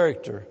Christian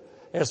character.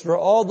 As for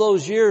all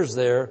those years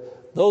there,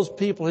 those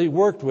people he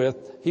worked with,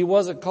 he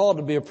wasn't called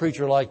to be a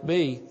preacher like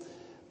me,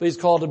 but he's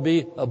called to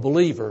be a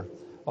believer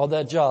on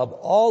that job.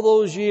 All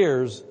those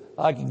years,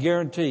 I can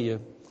guarantee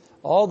you,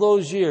 all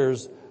those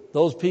years,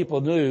 those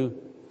people knew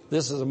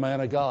this is a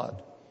man of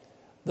God.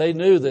 They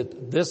knew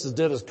that this is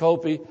Dennis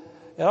Copey.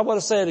 And I want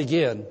to say it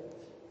again.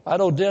 I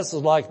know Dennis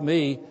is like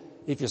me.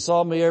 If you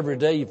saw me every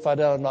day, you'd find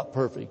out I'm not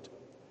perfect.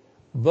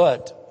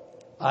 But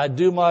I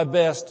do my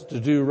best to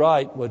do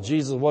right what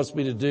Jesus wants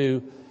me to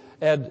do.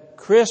 And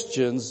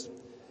Christians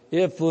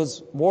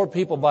influence more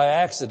people by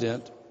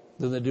accident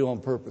than they do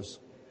on purpose.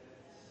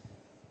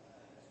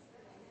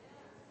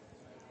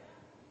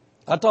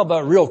 I talk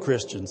about real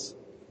Christians.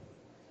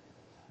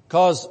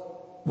 Because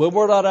when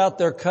we're not out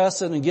there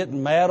cussing and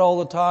getting mad all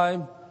the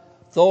time,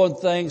 throwing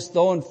things,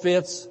 throwing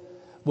fits,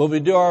 when we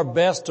do our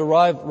best to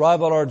arrive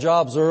on our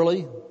jobs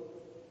early,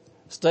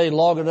 stay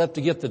long enough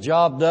to get the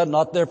job done,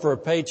 not there for a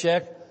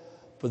paycheck,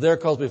 but there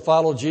because we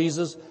follow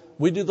Jesus.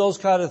 We do those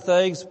kind of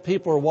things.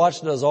 People are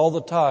watching us all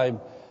the time.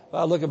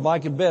 I look at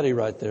Mike and Betty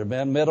right there,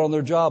 man, met on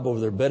their job over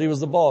there. Betty was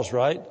the boss,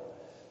 right?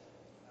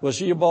 Was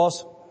she your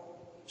boss?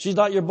 She's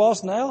not your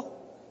boss now?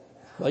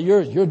 Well,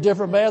 you're a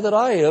different man than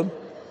I am.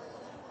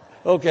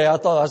 Okay, I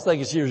was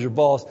thinking she was your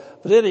boss.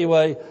 But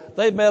anyway,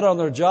 they met on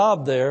their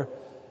job there.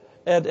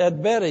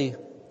 And Betty,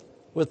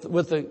 with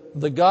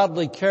the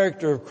godly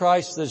character of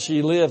Christ that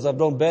she lives, I've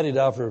known Betty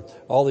now for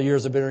all the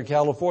years I've been here in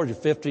California,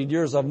 15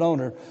 years I've known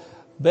her.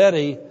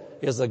 Betty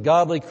is a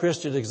godly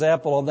Christian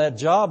example on that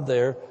job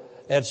there.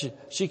 And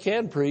she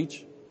can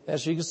preach, and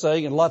she can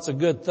sing, and lots of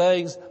good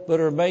things. But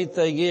her main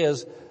thing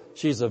is,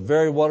 she's a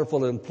very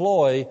wonderful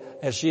employee,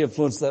 and she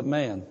influenced that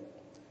man.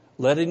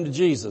 Led him to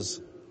Jesus.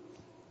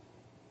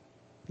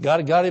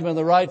 Got him in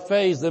the right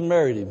phase, then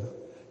married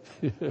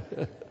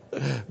him.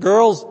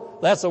 Girls,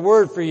 that's a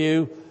word for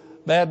you.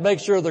 Man, make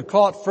sure they're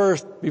caught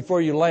first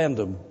before you land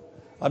them.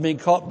 I mean,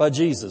 caught by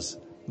Jesus.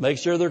 Make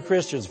sure they're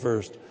Christians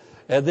first,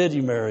 and then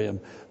you marry them.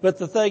 But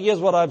the thing is,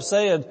 what I'm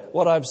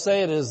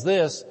saying is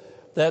this,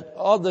 that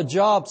on the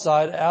job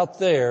side out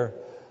there,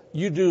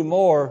 you do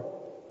more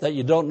that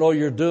you don't know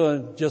you're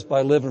doing just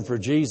by living for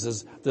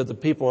Jesus, that the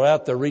people are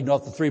out there reading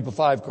off the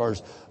 3x5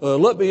 cards.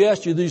 Let me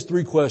ask you these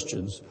 3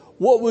 questions.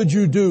 What would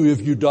you do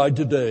if you died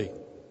today?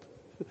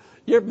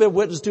 You ever been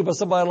witnessed to by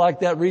somebody like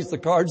that reads the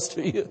cards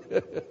to you?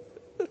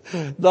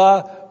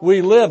 Nah,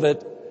 we live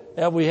it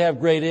and we have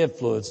great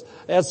influence.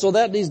 And so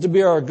that needs to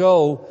be our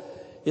goal,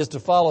 is to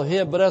follow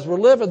Him. But as we're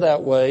living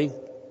that way,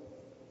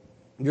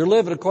 you're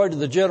living according to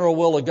the general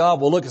will of God.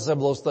 We'll look at some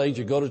of those things.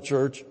 You go to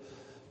church,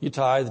 you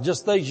tithe,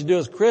 just things you do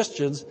as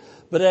Christians.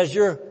 But as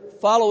you're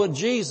following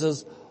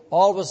Jesus,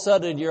 all of a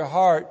sudden in your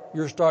heart,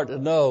 you're starting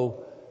to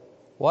know,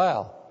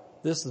 wow,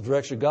 this is the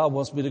direction God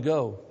wants me to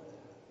go.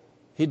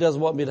 He doesn't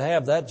want me to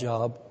have that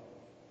job.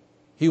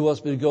 He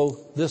wants me to go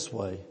this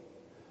way.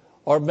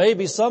 Or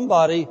maybe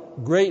somebody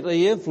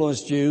greatly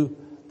influenced you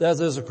that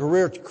there's a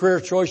career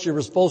choice you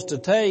were supposed to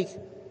take,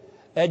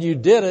 and you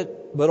did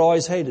it, but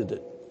always hated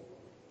it.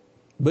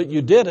 But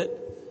you did it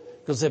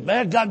because it,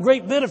 man, got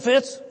great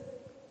benefits.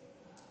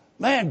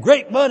 Man,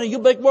 great money.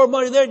 You'll make more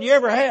money there than you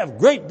ever have.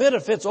 Great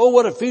benefits. Oh,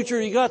 what a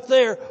future you got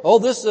there. Oh,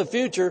 this is a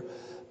future.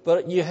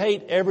 But you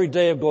hate every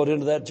day of going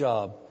into that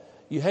job.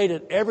 You hate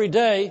it every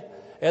day.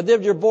 And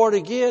then you're born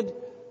again.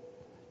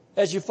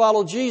 As you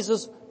follow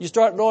Jesus, you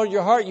start knowing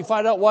your heart. You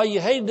find out why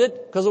you hated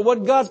it, because it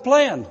wasn't God's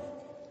plan.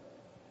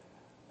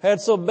 And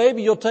so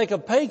maybe you'll take a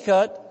pay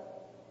cut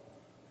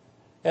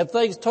and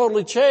things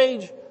totally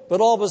change. but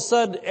all of a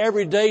sudden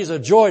every day is a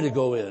joy to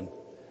go in.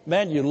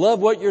 Man, you love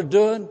what you're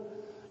doing.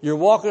 You're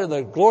walking in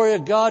the glory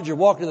of God. You're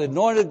walking in the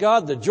anointing of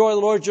God. The joy of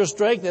the Lord is your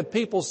strength. And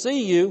people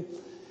see you,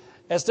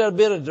 instead of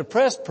being a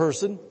depressed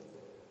person,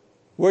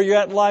 where you're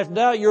at in life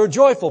now, you're a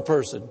joyful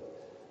person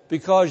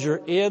because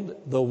you're in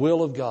the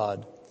will of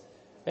God.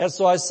 And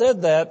so I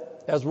said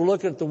that as we're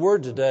looking at the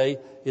Word today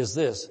is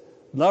this.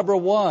 Number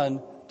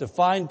one, to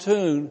fine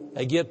tune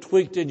and get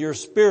tweaked in your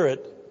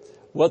spirit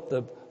what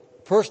the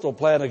personal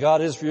plan of God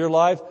is for your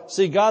life.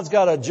 See, God's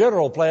got a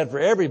general plan for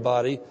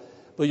everybody,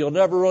 but you'll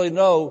never really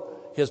know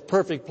His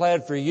perfect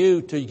plan for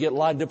you till you get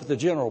lined up with the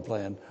general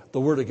plan,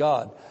 the Word of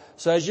God.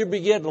 So as you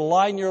begin to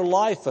line your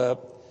life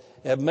up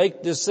and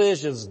make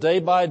decisions day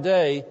by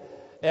day,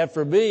 and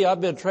for me,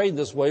 I've been trained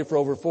this way for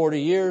over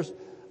 40 years,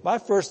 my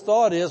first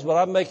thought is when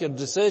I'm making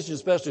decisions,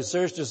 especially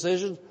serious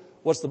decisions,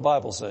 what's the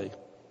Bible say?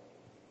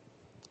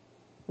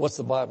 What's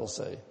the Bible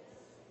say?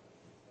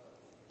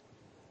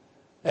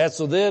 And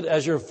so then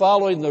as you're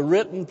following the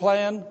written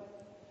plan,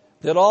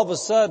 then all of a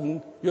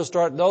sudden you'll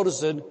start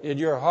noticing in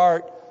your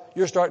heart,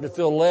 you're starting to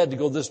feel led to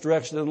go this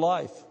direction in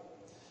life.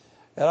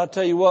 And I'll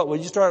tell you what,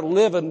 when you start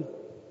living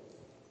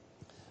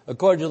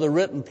according to the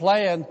written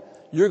plan,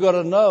 you're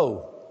going to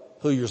know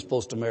who you're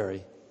supposed to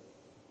marry.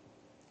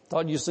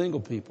 Talking to you single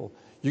people,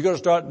 you're going to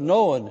start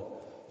knowing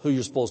who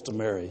you're supposed to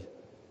marry.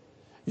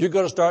 You're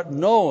going to start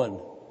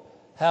knowing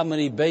how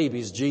many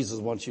babies Jesus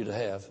wants you to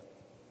have.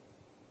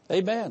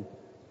 Amen.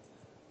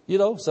 You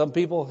know, some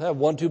people have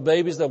 1, 2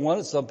 babies they want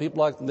it. Some people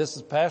like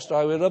Mrs. Pastor,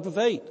 I ended up with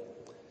 8.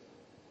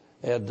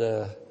 And,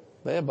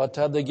 man, by the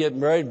time they get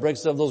married and bring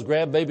some of those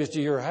grandbabies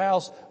to your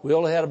house, we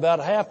only had about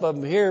half of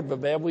them here, but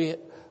man,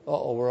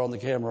 we're on the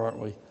camera, aren't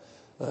we?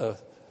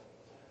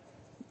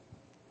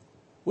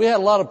 We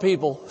had a lot of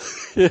people.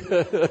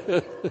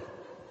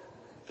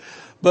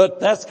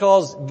 But that's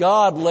because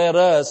God led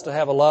us to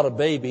have a lot of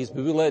babies,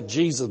 but we let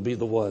Jesus be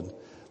the one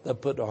that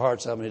put in our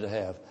hearts how many to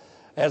have.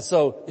 And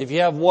so if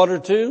you have 1 or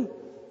 2,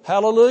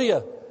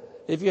 hallelujah.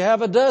 If you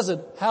have a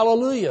dozen,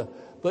 hallelujah.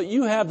 But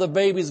you have the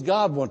babies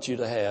God wants you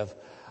to have.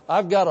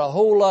 I've got a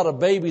whole lot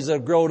of babies that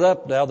have grown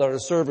up now that are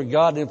serving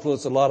God and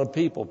influencing a lot of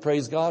people.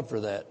 Praise God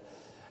for that.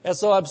 And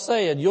so I'm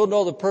saying you'll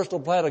know the personal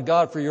plan of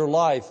God for your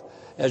life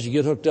as you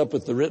get hooked up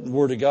with the written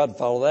Word of God and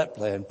follow that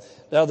plan.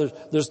 Now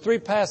there's 3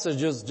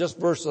 passages, just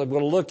verses I'm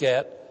going to look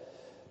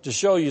at to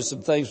show you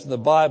some things from the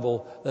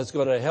Bible that's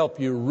going to help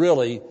you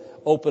really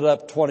open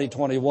up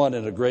 2021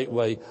 in a great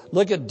way.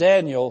 Look at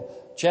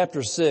Daniel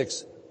chapter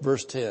 6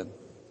 verse 10.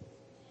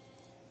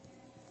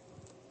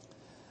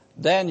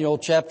 Daniel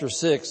chapter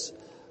 6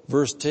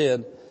 verse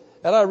 10.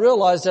 And I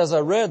realized as I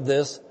read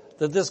this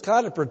that this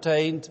kind of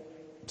pertained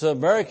to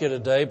America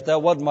today, but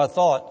that wasn't my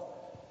thought.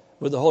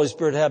 Would the Holy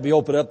Spirit have me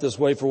open up this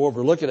way for what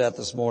we're looking at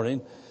this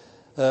morning?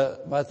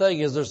 My thing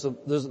is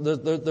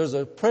there's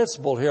a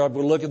principle here. I'm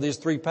going to look at these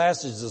 3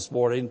 passages this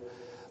morning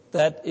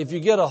that if you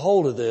get a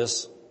hold of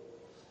this,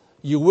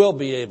 you will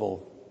be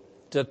able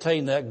to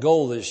attain that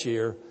goal this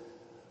year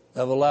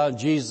of allowing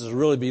Jesus to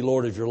really be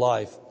Lord of your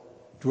life,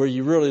 to where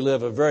you really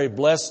live a very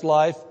blessed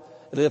life,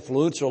 an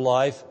influential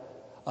life,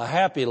 a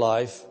happy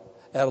life,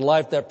 and a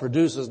life that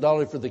produces not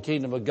only for the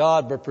kingdom of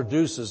God, but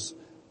produces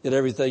in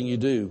everything you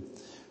do.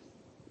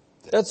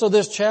 And so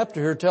this chapter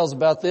here tells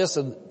about this,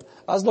 and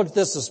I was looking at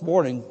this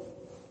morning,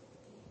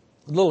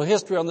 a little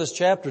history on this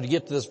chapter to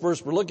get to this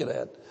verse we're looking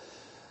at.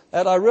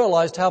 And I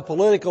realized how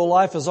political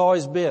life has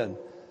always been.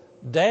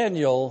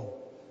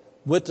 Daniel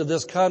went to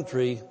this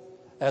country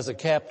as a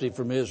captive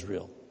from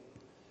Israel.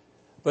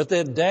 But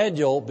then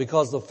Daniel,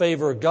 because of the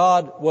favor of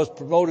God, was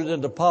promoted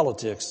into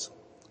politics.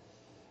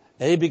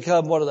 And he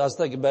became I was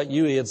thinking about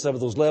you, he had some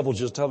of those levels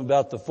just talking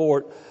about the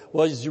fort.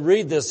 Well, as you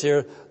read this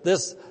here,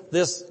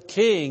 this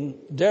king,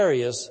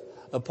 Darius,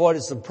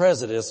 appointed some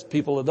presidents,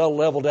 people that don't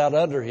level down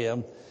under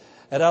him.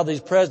 And out of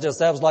these presidents,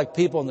 that was like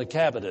people in the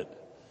cabinet.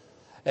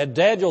 And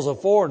Daniel's a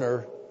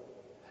foreigner,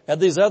 and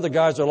these other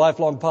guys are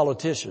lifelong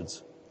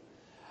politicians.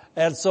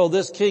 And so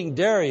this King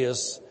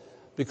Darius,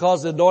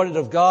 because of the anointing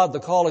of God,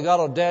 the call of God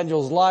on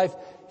Daniel's life,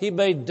 he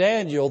made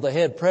Daniel the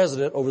head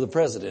president over the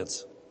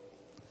presidents.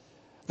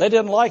 They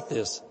didn't like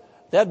this.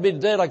 That'd be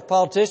today like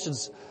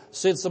politicians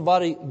see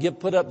somebody get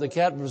put up in the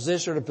cabinet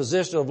position or a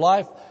position of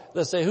life.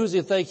 They say, who does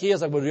he think he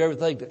is? I'm going to do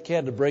everything that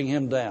can to bring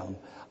him down.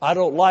 I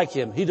don't like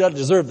him. He doesn't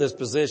deserve this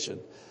position.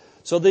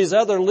 So these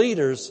other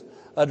leaders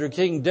under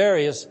King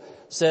Darius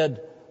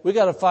said, we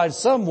got to find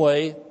some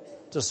way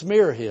to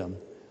smear him,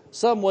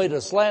 some way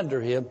to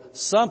slander him,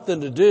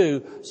 something to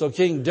do so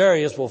King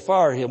Darius will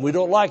fire him. We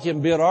don't like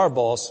him being our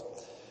boss.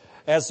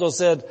 And so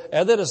said,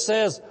 and then it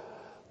says,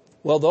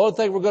 well, the only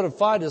thing we're going to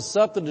find is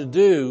something to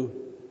do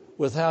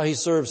with how he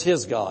serves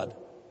his God.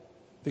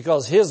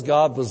 Because his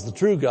God was the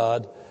true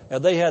God,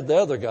 and they had the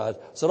other God.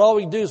 So all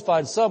we can do is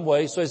find some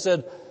way. So he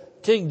said,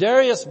 King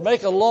Darius,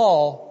 make a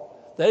law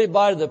that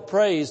anybody that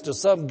prays to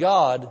some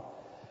God,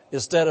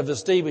 instead of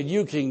esteeming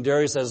you, King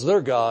Darius, as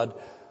their God,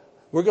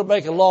 we're going to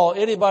make a law.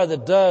 Anybody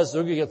that does,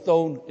 they're going to get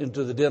thrown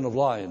into the den of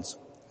lions.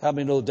 How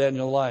many know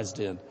Daniel Lion's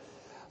den?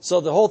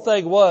 So the whole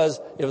thing was,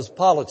 it was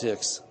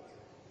politics.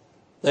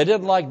 They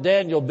didn't like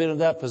Daniel being in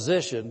that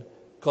position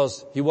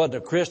because he wasn't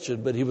a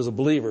Christian, but he was a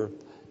believer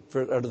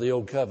under the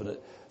old covenant.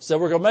 So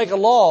we're going to make a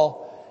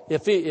law.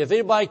 If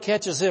anybody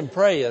catches him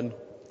praying,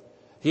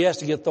 he has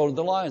to get thrown in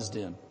the lion's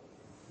den.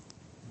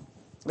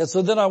 And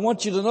so then I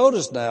want you to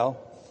notice now,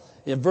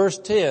 in verse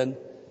 10,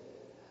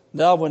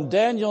 now when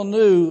Daniel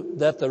knew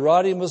that the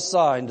writing was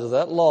signed to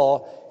that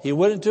law, he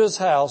went into his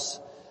house,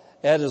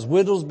 and his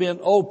windows being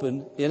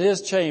open in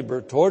his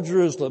chamber toward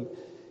Jerusalem,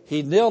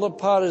 he knelt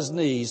upon his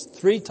knees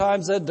 3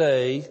 times a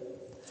day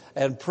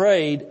and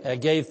prayed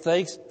and gave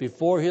thanks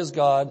before his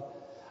God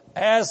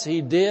as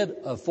he did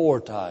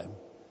aforetime.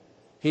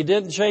 He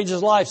didn't change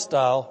his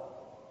lifestyle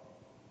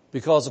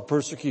because of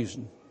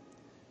persecution.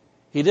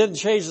 He didn't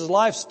change his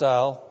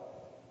lifestyle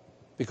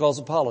because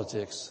of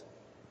politics.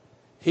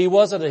 He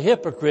wasn't a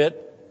hypocrite.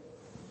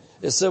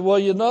 He said, well,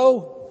 you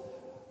know,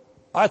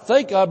 I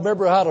think I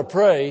remember how to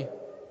pray.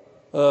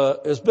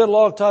 It's been a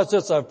long time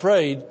since I've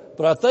prayed,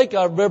 but I think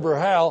I remember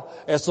how.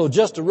 And so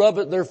just to rub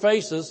it in their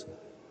faces,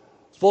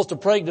 supposed to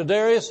pray to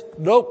Darius?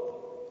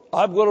 Nope,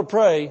 I'm going to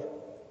pray.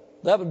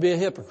 That would be a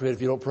hypocrite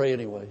if you don't pray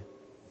anyway.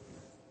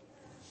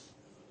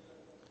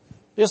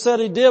 He said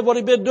he did what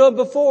he'd been doing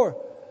before.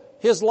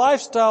 His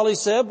lifestyle, he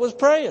said, was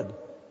praying.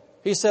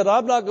 He said,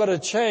 I'm not going to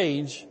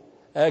change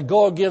and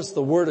go against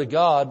the Word of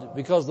God,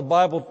 because the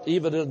Bible,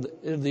 even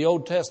in the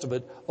Old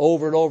Testament,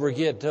 over and over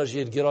again tells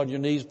you to get on your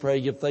knees, pray,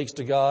 give thanks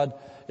to God,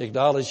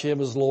 acknowledge Him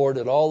as Lord,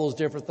 and all those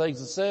different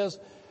things it says.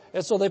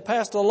 And so they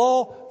passed a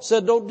law,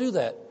 said don't do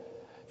that.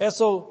 And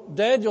so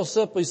Daniel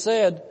simply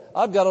said,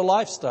 I've got a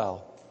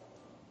lifestyle.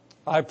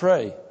 I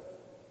pray.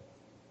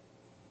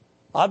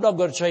 I'm not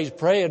going to change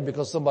praying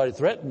because somebody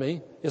threatened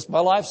me. It's my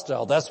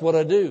lifestyle. That's what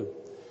I do.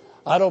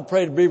 I don't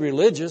pray to be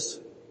religious.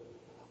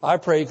 I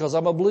pray because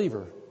I'm a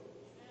believer.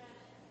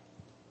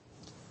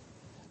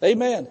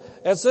 Amen.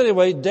 And so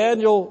anyway,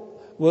 Daniel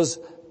was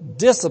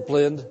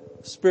disciplined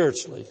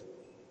spiritually.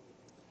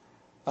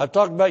 I've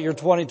talked about your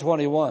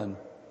 2021.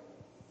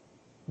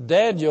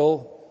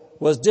 Daniel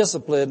was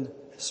disciplined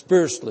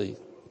spiritually.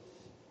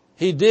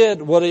 He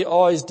did what he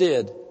always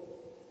did.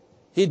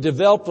 He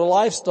developed a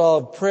lifestyle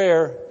of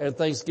prayer and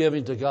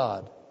thanksgiving to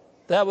God.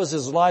 That was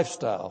his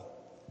lifestyle.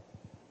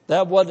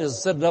 That wasn't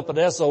his setting up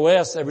an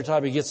SOS every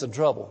time he gets in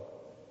trouble.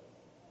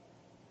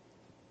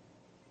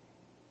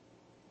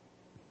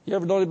 You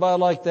ever know anybody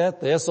like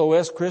that? The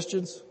SOS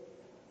Christians?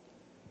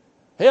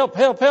 Help,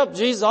 help, help,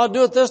 Jesus, I'll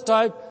do it this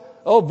time.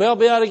 Oh, bail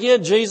me out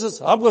again,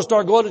 Jesus. I'm going to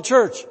start going to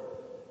church.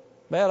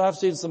 Man, I've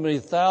seen so many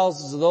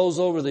thousands of those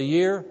over the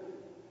year.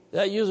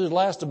 That usually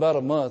lasts about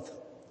a month.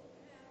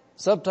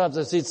 Sometimes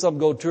I see some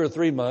go 2 or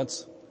 3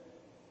 months.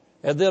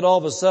 And then all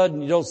of a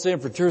sudden you don't see them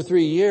for 2 or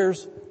 3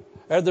 years.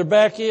 And they're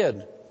back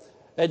in.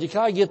 And you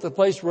kind of get to the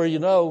place where you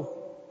know,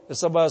 if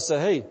somebody say,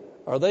 hey,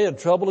 are they in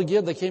trouble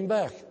again? They came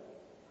back.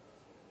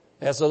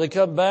 And so they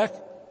come back.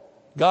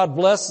 God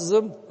blesses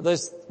them. They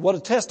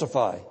want to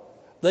testify.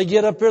 They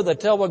get up here, they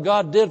tell what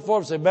God did for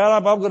them, say, man,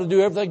 I'm going to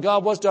do everything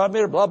God wants to. I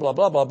made it, blah, blah,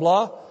 blah, blah,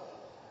 blah.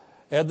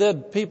 And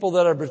then people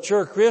that are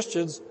mature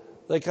Christians,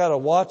 they kind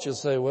of watch and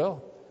say,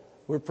 well,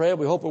 we're praying,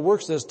 we hope it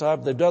works this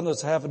time. They've done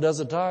this half a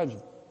dozen times.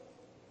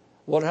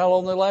 Wonder how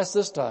long they last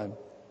this time.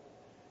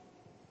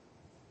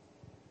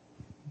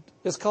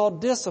 It's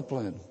called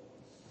discipline.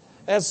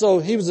 And so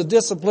he was a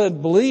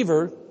disciplined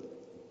believer,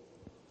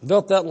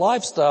 built that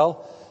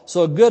lifestyle.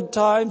 So good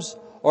times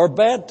or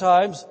bad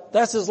times,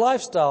 that's his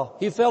lifestyle.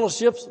 He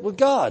fellowships with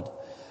God.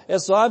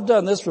 And so I've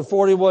done this for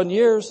 41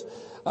 years.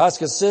 I was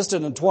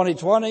consistent in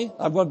 2020.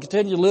 I'm going to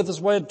continue to live this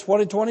way in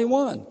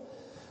 2021.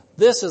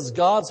 This is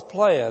God's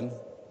plan.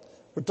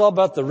 We're talking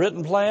about the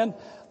written plan.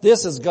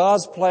 This is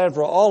God's plan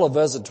for all of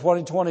us in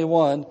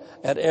 2021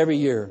 and every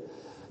year.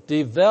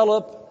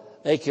 Develop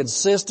a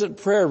consistent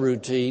prayer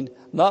routine,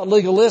 not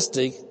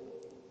legalistic,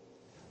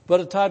 but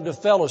a time to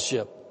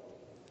fellowship.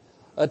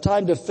 A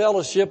time to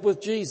fellowship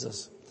with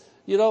Jesus.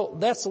 You know,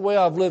 that's the way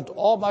I've lived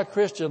all my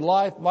Christian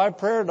life. My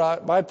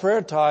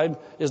prayer time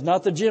is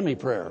not the Jimmy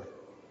prayer.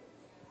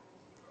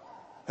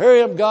 Here I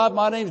am, God,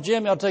 my name's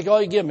Jimmy, I'll take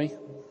all you give me.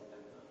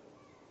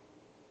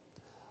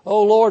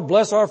 Oh Lord,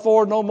 bless our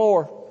four no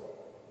more.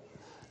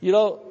 You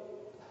know,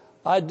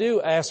 I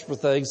do ask for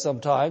things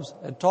sometimes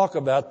and talk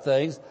about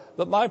things,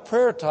 but my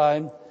prayer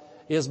time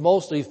is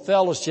mostly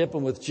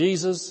fellowshipping with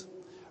Jesus,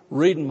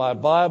 reading my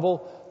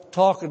Bible,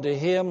 talking to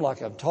Him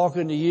like I'm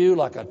talking to you,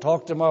 like I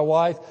talk to my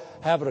wife,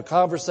 having a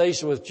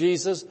conversation with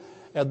Jesus,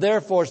 and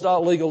therefore it's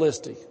not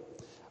legalistic.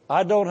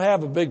 I don't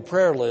have a big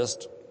prayer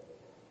list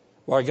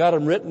where I got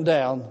them written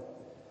down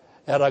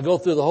and I go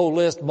through the whole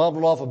list,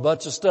 mumbling off a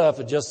bunch of stuff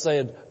and just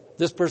saying,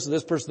 this person,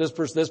 this person, this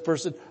person, this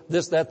person,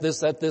 this, that, this,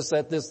 that, this,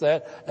 that, this,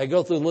 that, and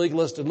go through the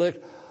legalistic list.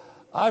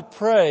 I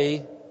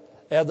pray,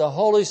 and the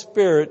Holy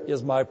Spirit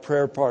is my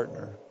prayer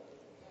partner.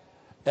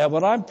 And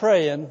when I'm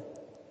praying,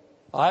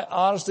 I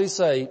honestly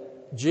say,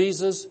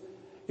 Jesus,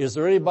 is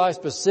there anybody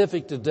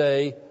specific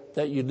today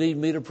that you need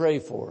me to pray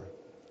for?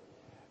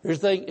 Is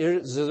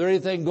there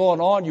anything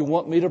going on you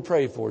want me to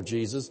pray for,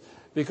 Jesus?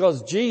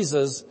 Because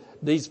Jesus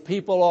needs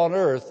people on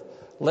earth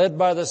led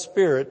by the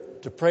Spirit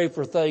to pray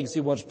for things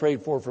he once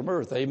prayed for from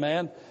earth.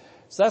 Amen?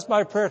 So that's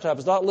my prayer time.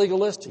 It's not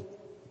legalistic.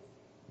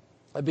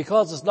 And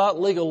because it's not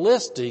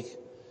legalistic,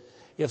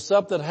 if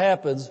something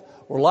happens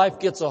or life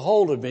gets a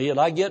hold of me and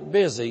I get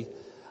busy,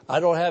 I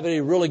don't have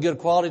any really good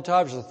quality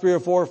times for 3 or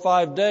 4 or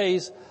 5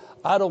 days,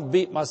 I don't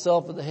beat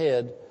myself in the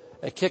head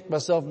and kick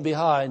myself in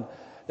behind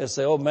and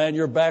say, oh man,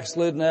 you're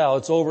backslid now.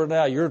 It's over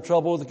now. You're in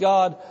trouble with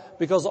God.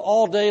 Because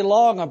all day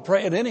long I'm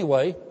praying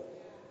anyway.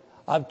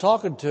 I'm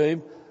talking to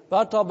him. But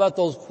I'm talking about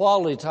those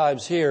quality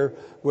times here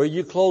where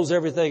you close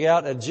everything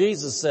out. And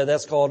Jesus said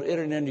that's called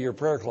entering into your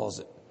prayer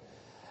closet.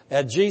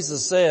 And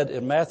Jesus said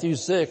in Matthew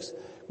 6,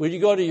 when you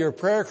go to your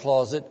prayer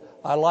closet,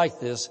 I like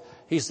this.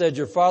 He said,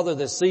 your Father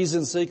that sees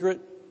in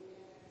secret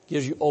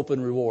gives you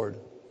open reward.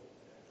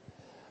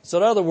 So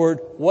in other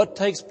words, what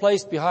takes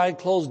place behind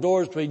closed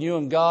doors between you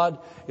and God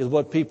is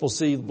what people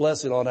see the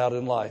blessing on out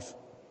in life.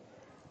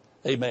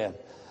 Amen.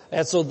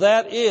 And so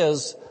that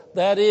is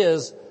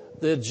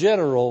the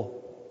general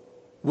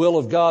will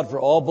of God for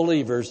all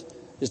believers,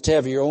 is to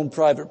have your own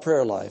private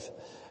prayer life.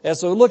 And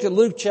so look at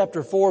Luke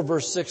chapter 4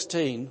 verse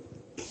 16.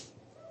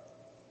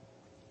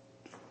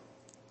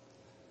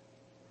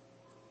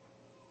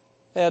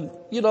 And,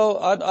 you know,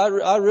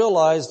 I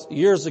realized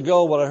years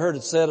ago when I heard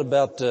it said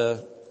about,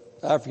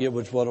 I forget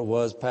which one it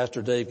was.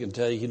 Pastor Dave can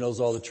tell you. He knows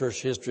all the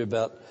church history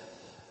about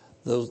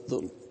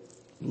the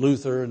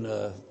Luther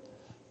and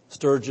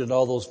Sturgeon and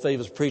all those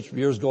famous preachers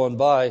years going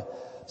by.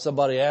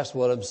 Somebody asked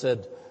one of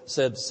them,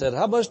 said,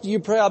 how much do you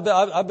pray?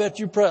 I bet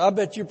you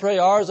pray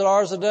hours and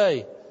hours a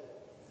day.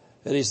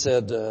 And he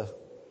said,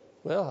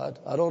 well,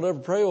 I don't ever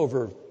pray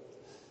over,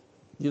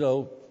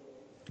 2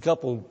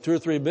 or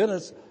 3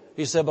 minutes.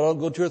 He said, but I don't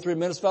go 2 or 3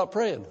 minutes without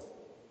praying.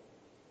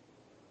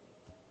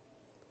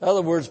 In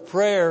other words,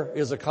 prayer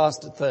is a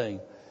constant thing.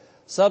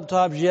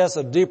 Sometimes, yes,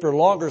 a deeper,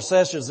 longer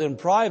sessions in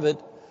private,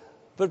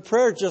 but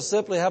prayer is just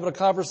simply having a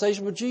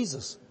conversation with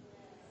Jesus.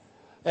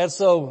 And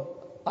so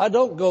I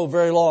don't go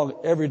very long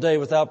every day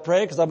without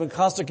praying because I'm in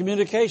constant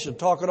communication,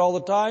 talking all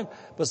the time.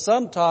 But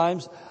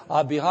sometimes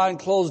I'm behind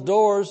closed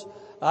doors.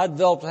 I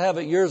developed a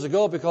habit years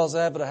ago because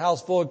I have a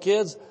house full of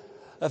kids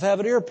of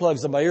having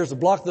earplugs in my ears to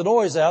block the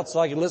noise out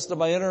so I can listen to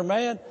my inner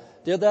man.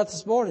 Did that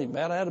this morning.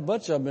 Man, I had a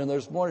bunch of them in there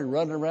this morning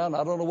running around.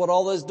 I don't know what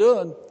all they's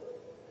doing.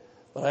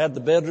 But I had the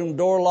bedroom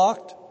door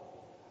locked,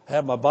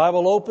 had my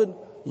Bible open,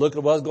 looking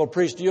at what I was going to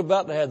preach to you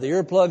about, and I had the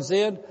earplugs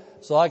in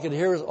so all I could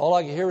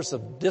hear was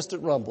some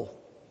distant rumble.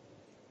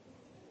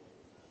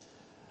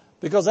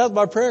 Because that's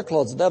my prayer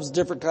closet. That was a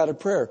different kind of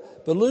prayer.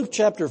 But Luke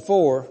chapter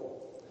 4,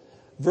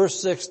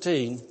 verse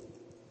 16,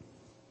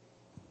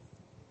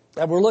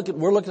 and we're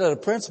looking at a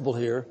principle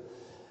here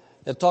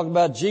and talking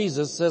about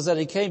Jesus. Says that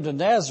he came to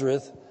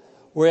Nazareth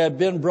where he had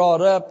been brought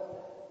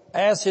up.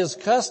 As his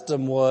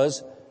custom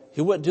was,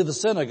 he went to the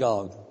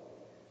synagogue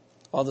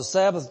on the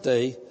Sabbath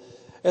day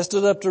and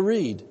stood up to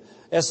read.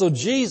 And so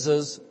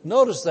Jesus,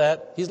 notice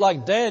that, he's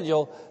like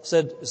Daniel,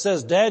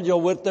 says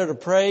Daniel went there to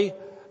pray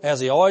as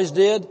he always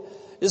did.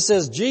 It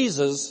says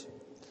Jesus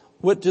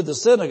went to the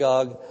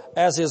synagogue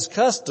as his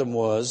custom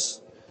was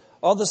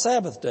on the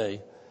Sabbath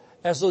day.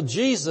 And so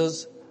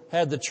Jesus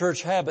had the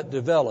church habit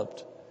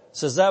developed.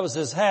 Says that was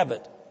his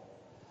habit.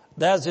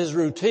 That's his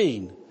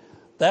routine.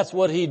 That's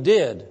what he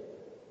did.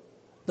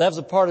 That was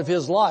a part of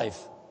his life.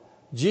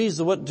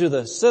 Jesus went to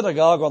the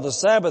synagogue on the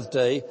Sabbath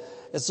day.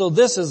 And so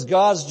this is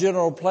God's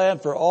general plan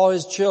for all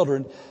his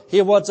children.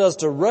 He wants us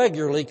to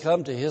regularly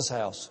come to his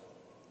house.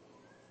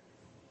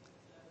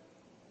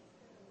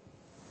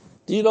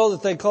 Do you know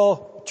that they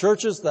call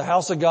churches the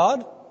house of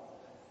God?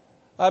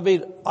 I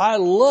mean, I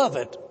love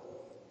it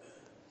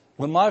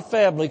when my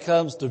family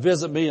comes to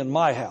visit me in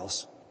my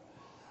house.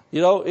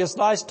 It's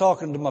nice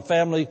talking to my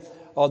family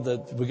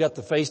we got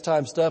the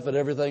FaceTime stuff and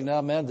everything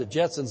now, man. The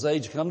Jetsons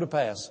age come to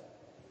pass.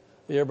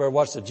 You ever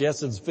watched the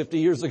Jetsons 50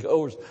 years ago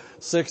or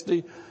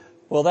 60?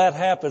 Well, that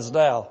happens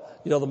now.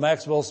 The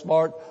Maxwell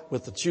Smart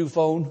with the Chew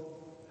phone.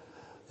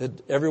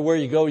 Everywhere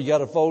you go, you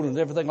got a phone and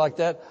everything like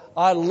that.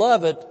 I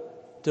love it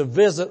to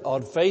visit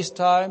on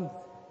FaceTime,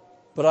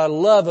 but I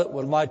love it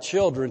when my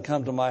children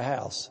come to my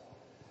house.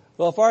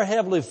 Well, if our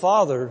Heavenly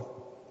Father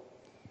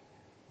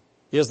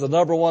is the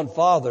number one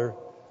Father,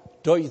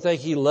 don't you think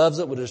he loves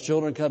it when his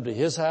children come to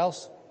his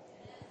house?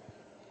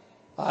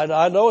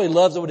 I know he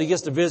loves it when he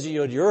gets to visit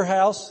you at your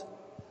house,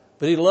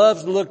 but he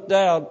loves to look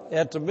down.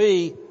 And to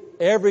me,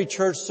 every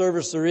church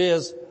service there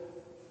is,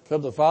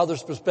 from the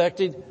Father's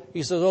perspective,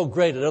 he says, oh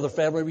great, another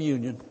family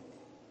reunion.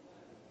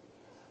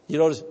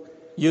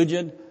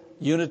 Union,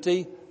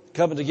 unity,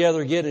 coming together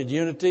again in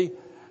unity.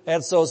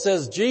 And so it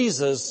says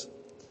Jesus,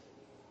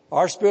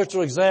 our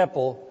spiritual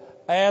example,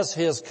 as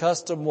his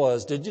custom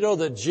was. Did you know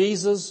that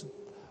Jesus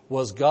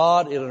was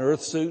God in an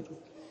earth suit?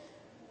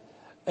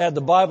 And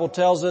the Bible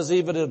tells us,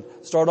 even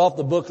start off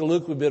the book of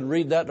Luke, we've been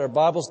reading that in our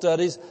Bible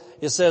studies.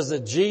 It says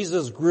that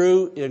Jesus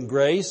grew in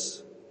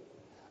grace.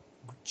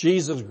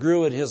 Jesus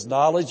grew in his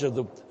knowledge of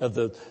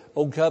the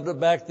old covenant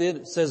back then.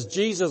 It says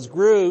Jesus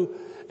grew,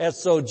 and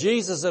so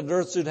Jesus in an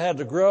earth suit had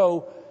to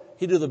grow.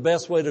 He knew the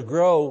best way to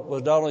grow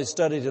was not only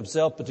study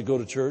himself, but to go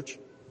to church.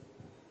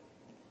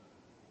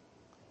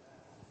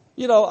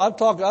 You know, I'm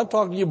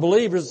talking to you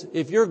believers.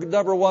 If your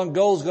number one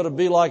goal is going to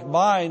be like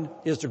mine,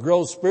 is to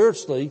grow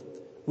spiritually,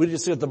 we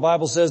just see what the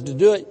Bible says to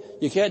do it.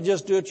 You can't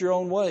just do it your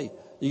own way.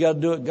 You got to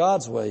do it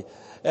God's way.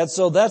 And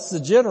so that's the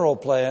general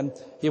plan.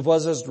 He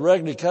was us to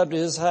regularly come to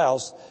his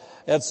house.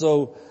 And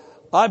so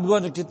I'm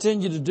going to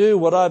continue to do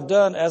what I've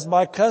done as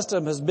my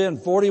custom has been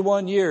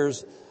 41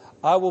 years.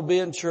 I will be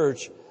in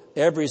church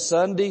every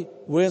Sunday,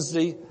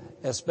 Wednesday,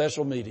 and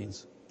special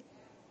meetings.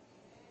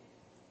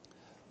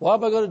 Why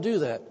am I going to do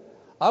that?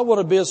 I want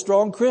to be a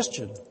strong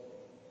Christian.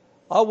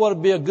 I want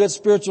to be a good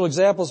spiritual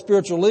example,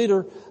 spiritual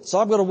leader. So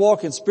I'm going to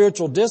walk in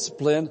spiritual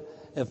discipline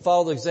and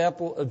follow the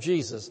example of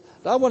Jesus.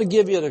 Now I want to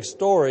give you a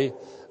story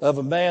of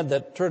a man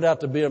that turned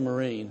out to be a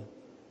Marine.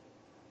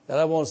 And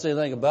I won't say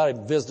anything about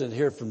him visiting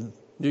here from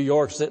New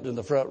York, sitting in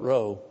the front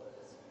row.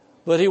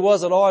 But he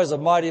wasn't always a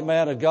mighty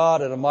man of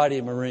God and a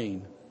mighty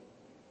Marine.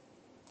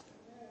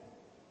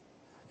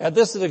 And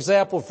this is an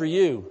example for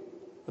you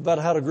about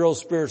how to grow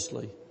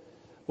spiritually.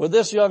 When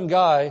this young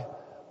guy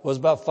was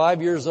about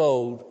 5 years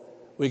old,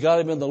 we got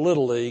him in the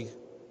Little League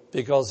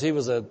because he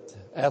was an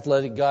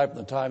athletic guy from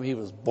the time he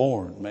was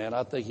born, man.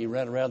 I think he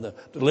ran around the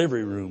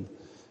delivery room.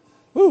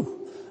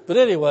 Whew. But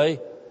anyway,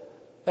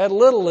 at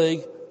Little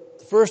League,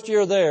 the first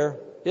year there,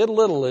 in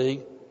Little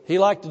League, he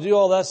liked to do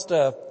all that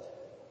stuff.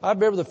 I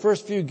remember the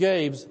first few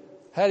games,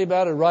 had him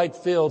out in right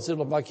field. Seemed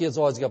like my kids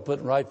always got put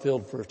in right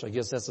field first. I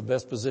guess that's the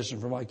best position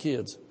for my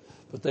kids,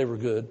 but they were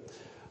good.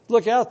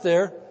 Look out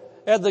there,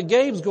 and the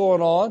game's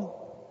going on,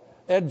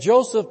 and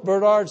Joseph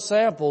Bernard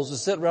Samples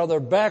is sitting around there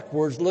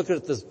backwards looking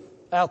at this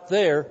out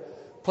there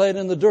playing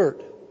in the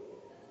dirt.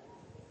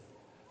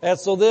 And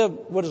so then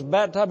when it's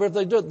bat time,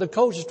 everything do it, the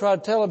coaches try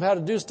to tell him how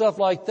to do stuff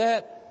like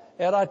that.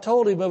 And I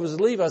told him I was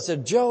leaving. I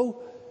said,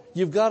 Joe,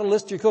 you've got to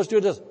listen to your coach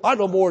do this. I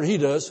know more than he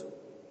does.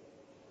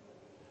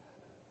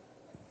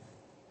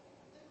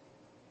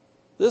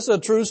 This is a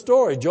true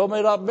story. Joe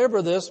may not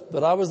remember this,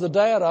 but I was the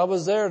dad. I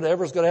was there, and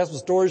Everett's going to have some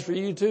stories for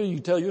you too. You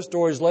can tell your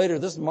stories later.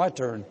 This is my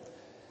turn.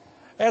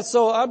 And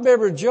so I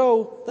remember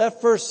Joe, that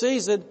first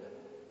season,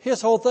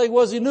 his whole thing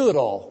was he knew it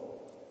all.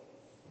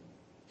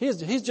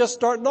 He's just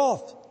starting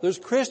off. There's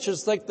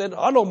Christians think that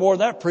I know more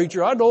than that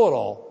preacher. I know it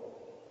all.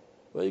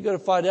 Well, you're going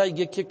to find out you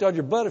get kicked on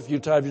your butt a few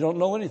times. You don't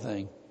know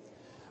anything.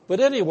 But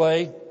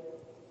anyway,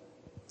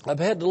 I've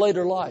had the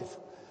later life.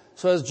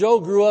 So as Joe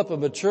grew up and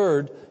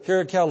matured,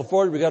 here in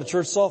California, we got a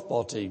church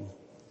softball team.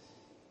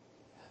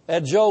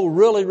 And Joe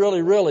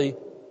really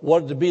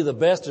wanted to be the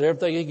best at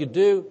everything he could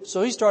do.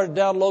 So he started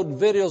downloading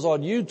videos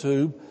on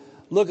YouTube,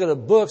 looking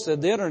at books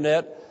and the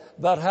internet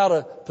about how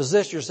to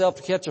position yourself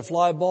to catch a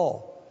fly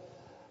ball,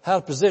 how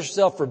to position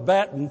yourself for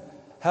batting,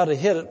 how to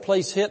hit it,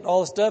 place hit, and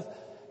all this stuff.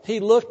 He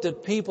looked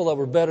at people that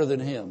were better than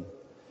him.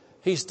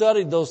 He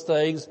studied those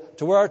things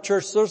to where our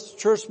church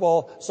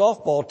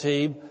softball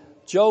team,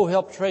 Joe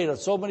helped train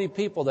so many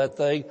people that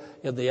thing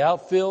in the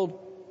outfield,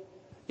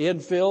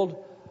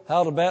 infield,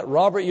 how to bat.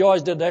 Robert, you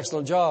always did an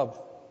excellent job.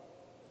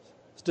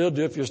 Still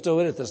do if you're still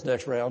in it this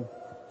next round.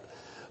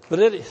 But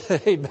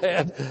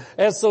amen.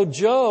 And so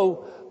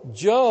Joe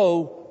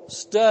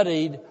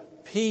studied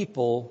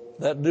people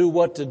that knew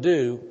what to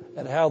do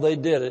and how they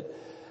did it.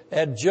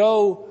 And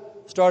Joe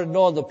started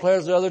knowing the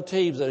players of other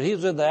teams. That he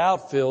was in the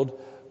outfield,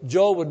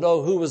 Joe would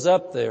know who was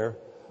up there,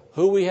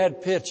 who we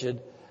had pitching,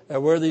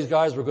 and where these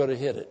guys were going to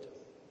hit it.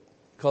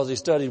 Because he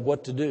studied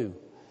what to do.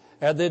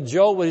 And then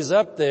Joe, when he's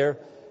up there,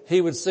 he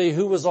would see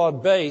who was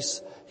on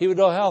base. He would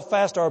know how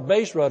fast our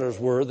base runners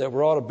were that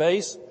were on a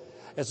base.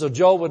 And so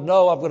Joe would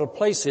know, I'm going to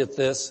place hit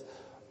this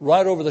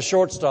right over the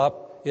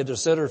shortstop into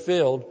center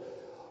field.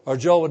 Or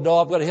Joe would know,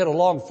 I'm going to hit a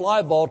long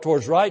fly ball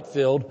towards right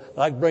field, and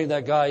I can bring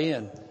that guy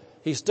in.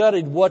 He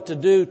studied what to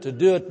do it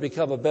to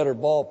become a better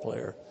ball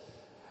player.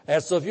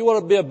 And so if you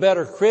want to be a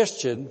better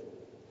Christian,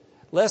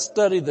 let's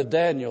study the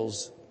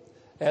Daniels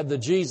and the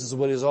Jesus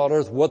when he was on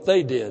earth, what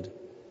they did.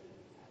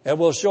 And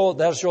that'll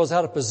show us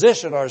how to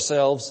position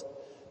ourselves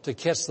to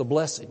catch the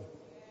blessing.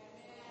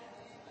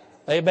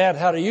 Amen.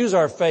 How to use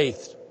our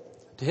faith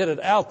to hit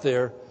it out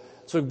there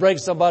so we bring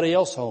somebody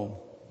else home.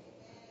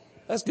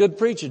 That's good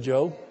preaching,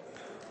 Joe.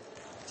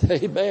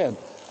 Amen.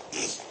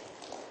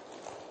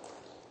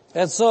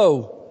 And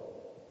so,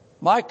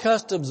 my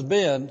custom's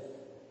been,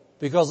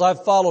 because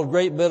I've followed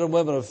great men and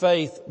women of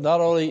faith,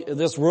 not only in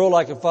this world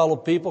I can follow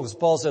people, because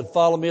Paul said,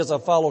 follow me as I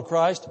follow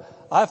Christ.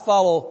 I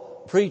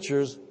follow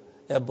preachers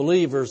and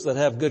believers that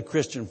have good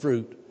Christian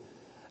fruit.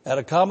 At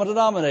a common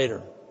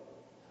denominator,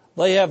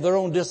 they have their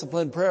own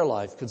disciplined prayer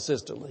life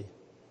consistently.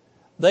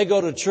 They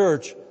go to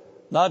church,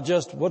 not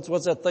just,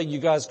 what's that thing you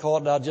guys call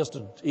it now, just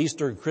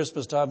Easter and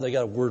Christmas time? They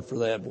got a word for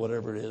that,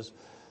 whatever it is.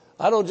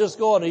 I don't just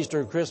go on Easter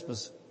and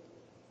Christmas.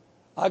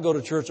 I go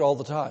to church all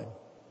the time.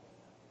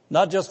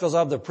 Not just because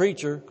I'm the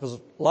preacher, because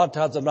a lot of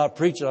times I'm not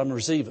preaching, I'm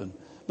receiving.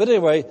 But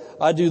anyway,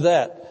 I do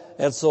that.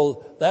 And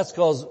so that's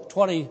because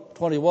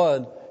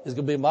 2021 is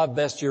going to be my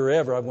best year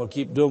ever. I'm going to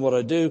keep doing what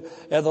I do.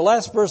 And the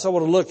last verse I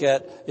want to look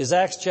at is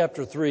Acts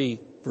chapter 3,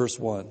 verse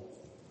 1.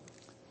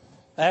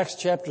 Acts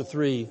chapter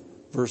 3,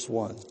 verse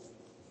 1.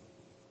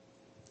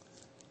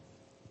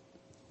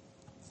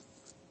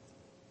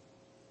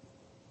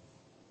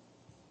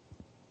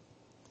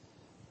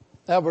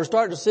 Now we're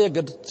starting to see a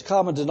good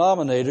common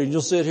denominator.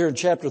 You'll see it here in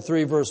chapter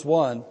 3, verse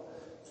 1.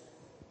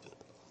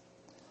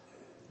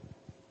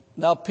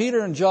 Now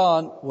Peter and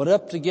John went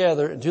up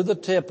together into the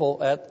temple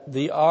at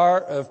the hour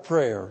of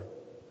prayer.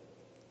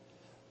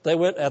 They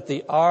went at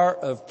the hour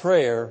of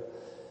prayer,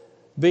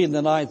 being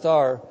the 9th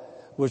hour,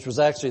 which was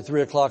actually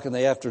 3 o'clock in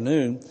the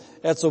afternoon.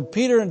 And so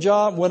Peter and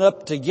John went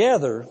up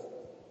together.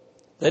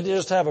 They didn't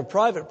just have a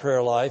private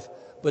prayer life,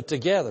 but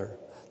together.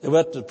 They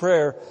went to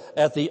prayer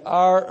at the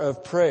hour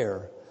of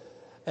prayer.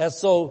 And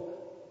so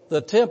the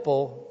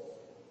temple,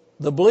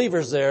 the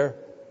believers there,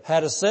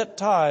 had a set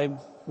time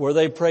where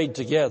they prayed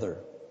together.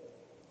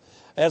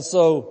 And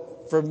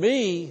so for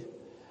me,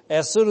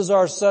 as soon as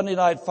our Sunday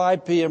night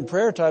 5 p.m.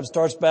 prayer time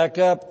starts back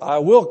up, I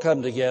will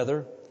come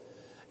together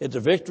into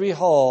Victory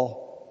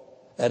Hall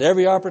at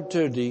every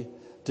opportunity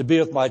to be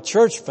with my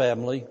church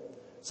family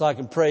so I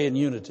can pray in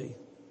unity.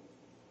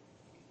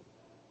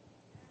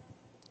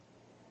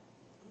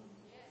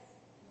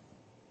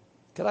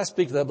 Can I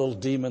speak to that little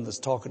demon that's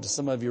talking to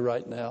some of you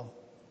right now?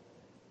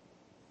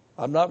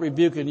 I'm not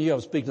rebuking you.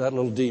 I'm speaking to that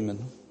little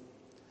demon.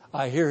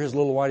 I hear his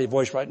little whiny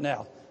voice right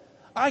now.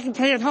 I can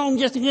pray at home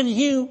just as good as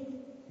you.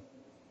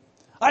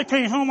 I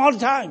pray at home all the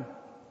time.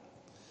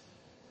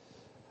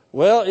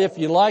 Well, if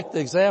you like the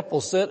example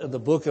set in the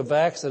book of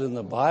Acts and in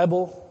the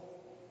Bible,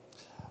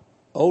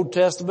 Old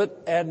Testament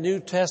and New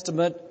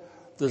Testament,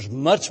 there's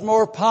much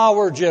more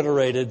power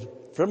generated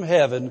from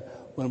heaven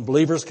when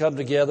believers come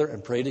together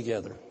and pray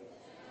together.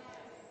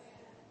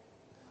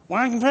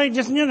 Well, I can pray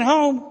just as good at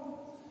home.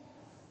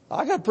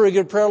 I got a pretty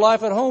good prayer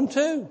life at home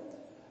too.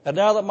 And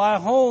now that my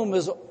home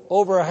is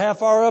over a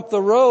half hour up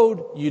the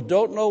road, you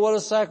don't know what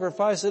a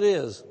sacrifice it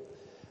is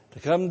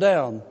to come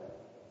down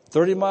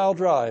 30-mile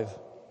drive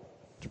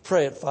to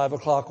pray at 5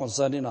 o'clock on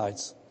Sunday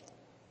nights.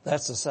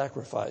 That's a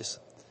sacrifice.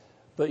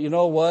 But you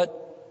know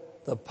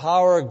what? The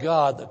power of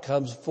God that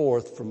comes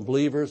forth from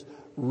believers,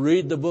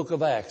 read the book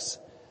of Acts.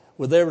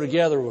 When they were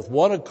together with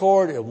one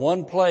accord in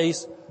one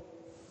place,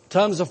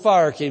 tongues of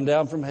fire came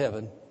down from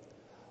heaven.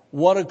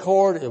 One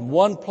accord in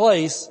one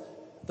place,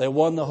 they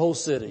won the whole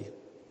city.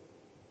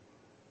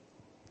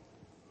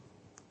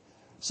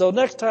 So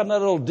next time that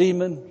little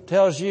demon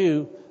tells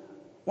you,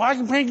 well, I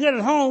can pray good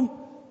at home.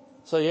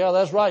 So yeah,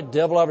 that's right,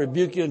 devil. I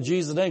rebuke you in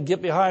Jesus' name.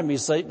 Get behind me,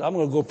 Satan. I'm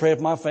going to go pray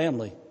with my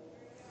family.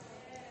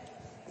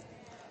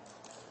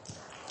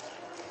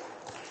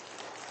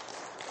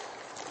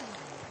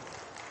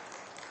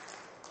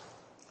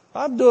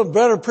 I'm doing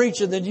better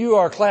preaching than you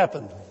are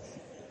clapping.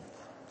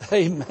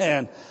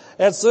 Amen.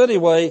 And so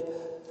anyway,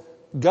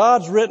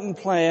 God's written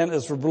plan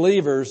is for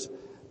believers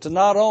to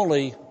not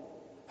only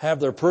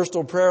have their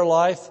personal prayer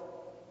life,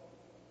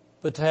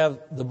 but to have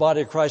the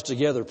body of Christ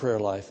together prayer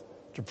life,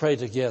 to pray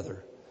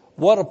together.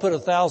 One will put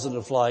 1,000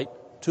 to flight,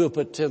 two will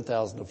put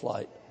 10,000 to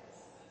flight.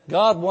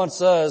 God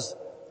wants us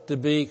to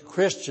be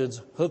Christians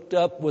hooked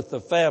up with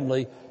the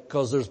family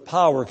because there's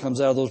power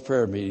comes out of those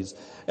prayer meetings.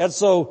 And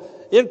so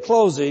in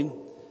closing,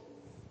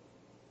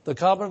 the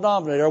common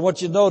denominator, I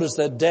want you to notice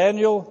that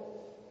Daniel,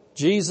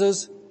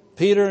 Jesus,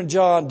 Peter, and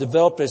John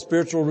developed a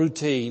spiritual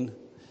routine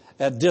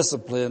and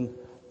discipline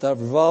that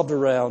revolved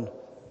around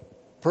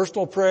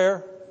personal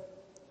prayer,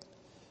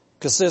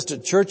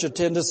 consistent church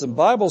attendance and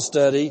Bible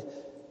study,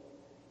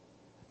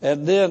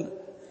 and then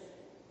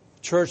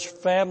church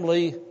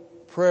family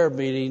prayer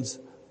meetings,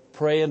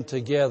 praying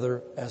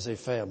together as a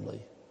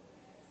family.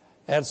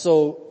 And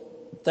so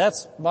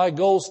that's my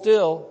goal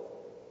still.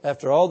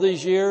 After all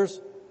these years,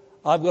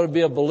 I'm going to be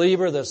a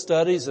believer that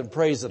studies and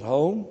prays at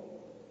home.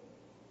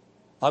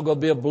 I'm going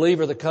to be a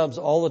believer that comes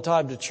all the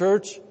time to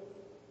church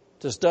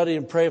to study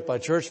and pray with my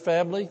church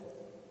family.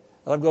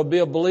 And I'm going to be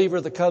a believer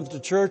that comes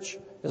to church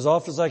as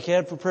often as I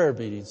can for prayer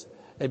meetings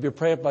and be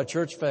praying with my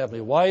church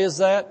family. Why is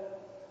that?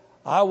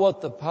 I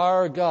want the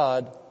power of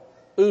God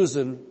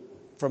oozing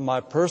from my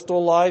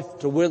personal life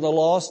to win the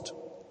lost,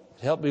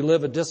 to help me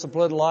live a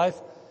disciplined life.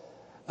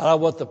 And I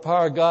want the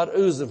power of God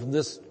oozing from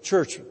this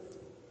church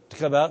to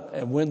come out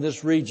and win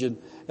this region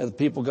and the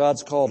people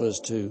God's called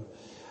us to.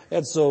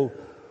 And so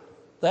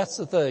that's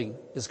the thing.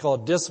 It's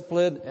called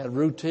discipline and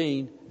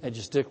routine, and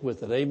you stick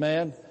with it.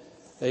 Amen?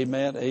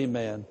 Amen,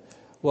 amen.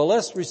 Well,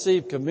 let's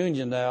receive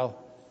communion now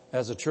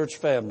as a church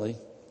family.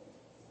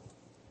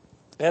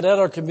 And at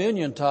our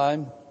communion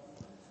time,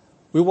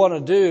 we want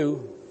to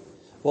do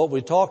what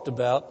we talked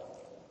about.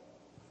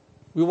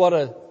 We want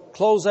to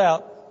close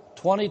out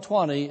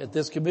 2020 at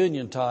this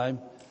communion time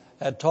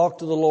and talk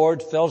to the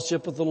Lord,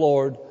 fellowship with the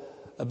Lord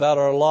about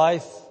our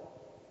life,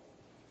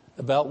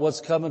 about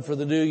what's coming for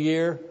the new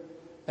year,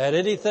 and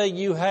anything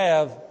you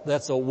have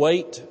that's a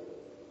weight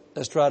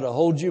that's trying to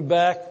hold you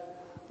back,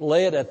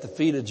 lay it at the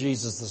feet of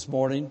Jesus this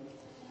morning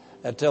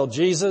and tell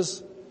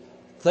Jesus,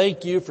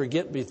 thank you for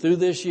getting me through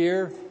this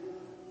year.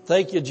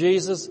 Thank you,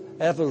 Jesus.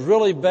 And if it was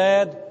really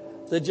bad,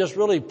 then just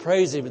really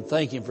praise Him and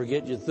thank Him for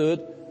getting you through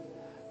it.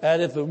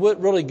 And if it went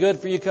really good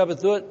for you coming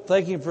through it,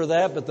 thank Him for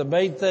that. But the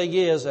main thing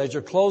is, as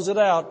you're closing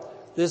out,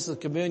 this is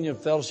communion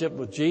fellowship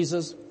with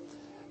Jesus.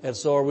 And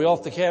so are we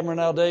off the camera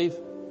now, Dave?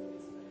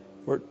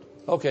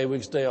 Okay, we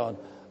can stay on.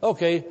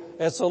 Okay,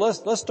 And so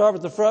let's start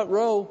with the front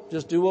row.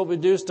 Just do what we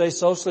do. Stay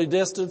socially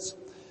distanced.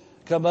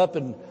 Come up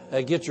and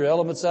get your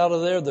elements out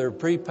of there. They're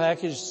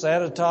prepackaged,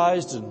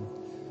 sanitized, and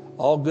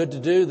all good to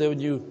do. Then when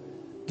you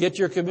get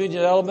your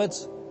communion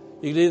elements,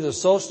 you can either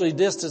socially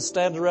distance,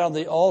 stand around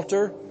the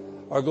altar,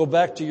 or go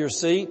back to your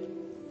seat.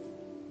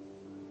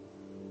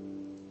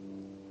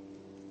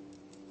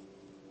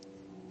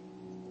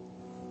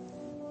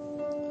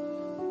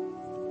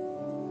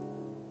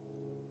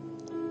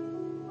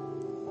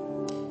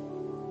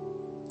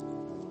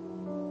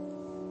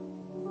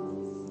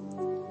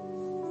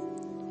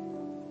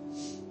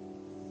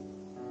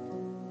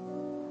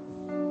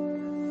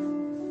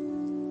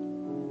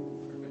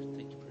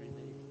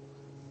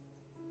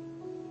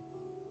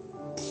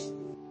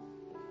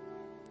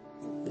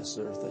 Yes,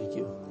 sir. Thank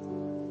you.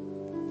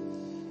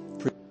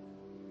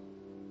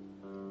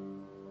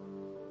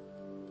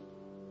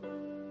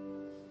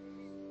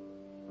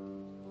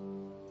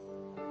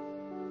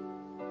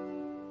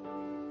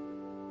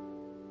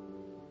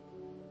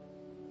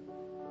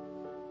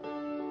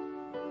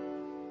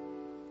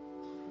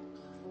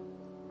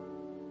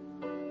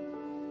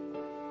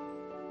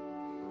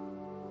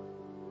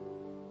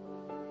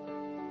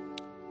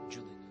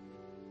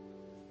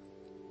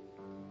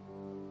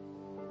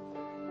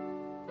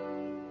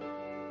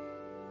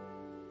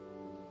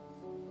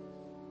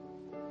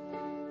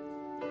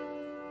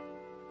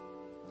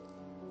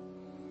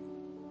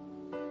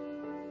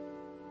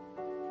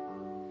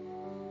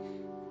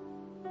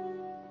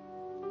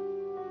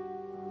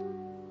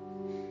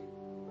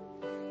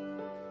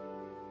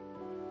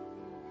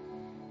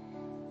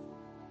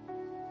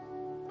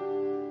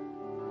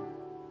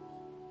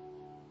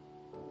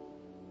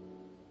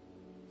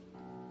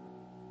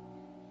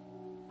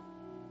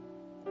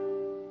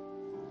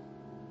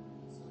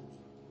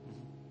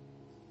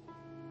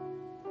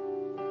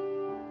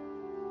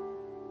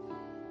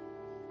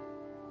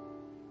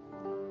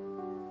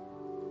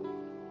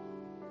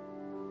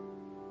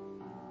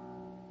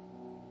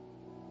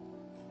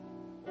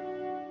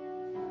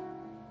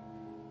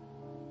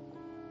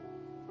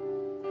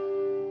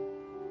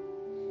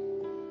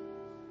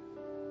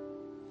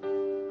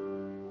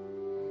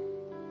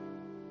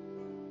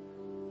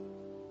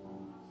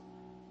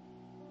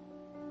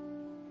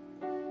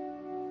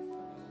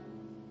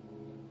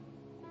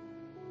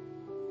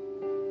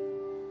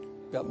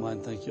 Got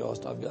mine, thank you.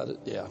 I've got it,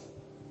 yeah.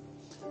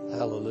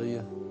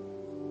 Hallelujah.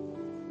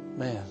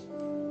 Man.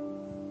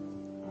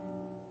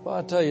 Well,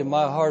 I tell you, in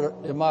my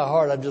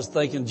heart, I'm just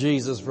thanking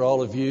Jesus for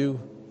all of you,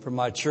 for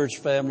my church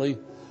family.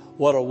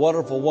 What a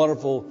wonderful,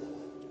 wonderful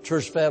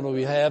church family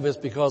we have. It's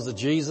because of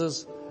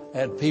Jesus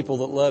and people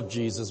that love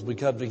Jesus. We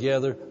come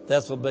together.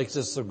 That's what makes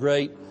this so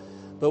great.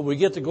 But we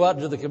get to go out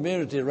into the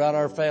community around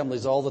our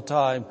families all the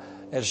time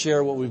and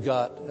share what we've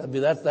got. I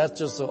mean, that's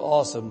just so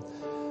awesome.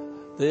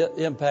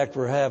 The impact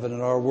we're having in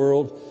our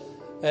world.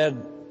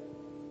 And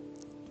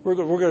we're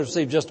going to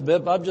receive just a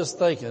bit, but I'm just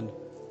thinking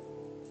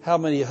how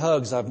many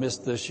hugs I've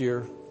missed this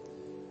year.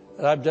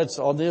 And that's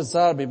on the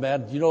inside of me,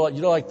 man. You know,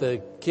 like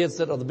the kids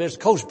sitting on the bench,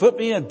 coach, put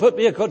me in,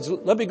 coach,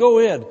 let me go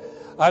in.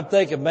 I'm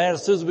thinking, man,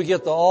 as soon as we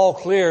get the all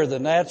clear, the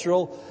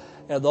natural,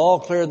 and the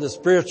all clear, the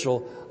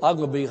spiritual, I'm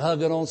going to be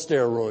hugging on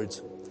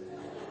steroids.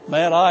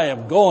 Man, I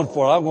am going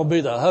for it. I'm going to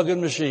be the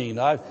hugging machine.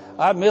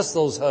 I miss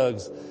those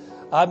hugs.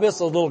 I miss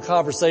those little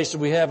conversations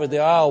we have in the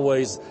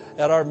aisleways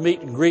at our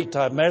meet and greet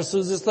time. Man, as soon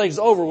as this thing's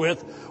over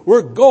with,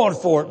 we're going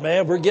for it,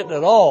 man. We're getting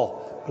it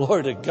all.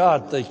 Glory to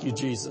God. Thank you,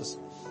 Jesus.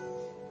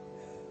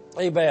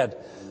 Amen.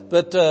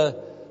 But,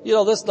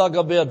 this is not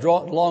going to be a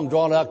long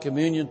drawn out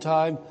communion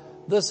time.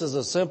 This is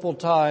a simple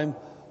time.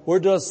 We're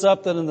doing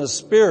something in the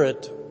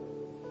spirit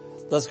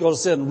that's going to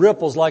send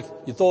ripples like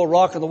you throw a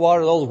rock in the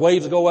water, those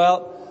waves go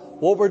out.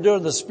 What we're doing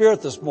in the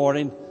spirit this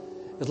morning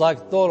is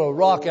like throwing a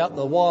rock out in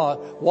the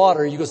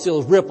water. You can see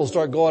those ripples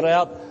start going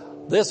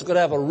out. This is going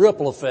to have a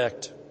ripple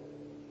effect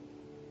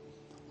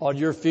on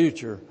your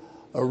future,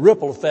 a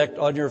ripple effect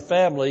on your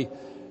family,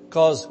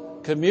 because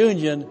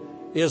communion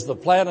is the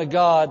plan of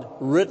God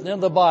written in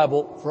the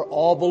Bible for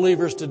all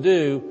believers to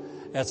do.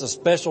 And it's a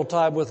special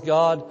time with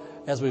God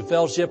as we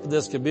fellowship in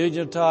this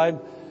communion time.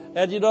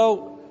 And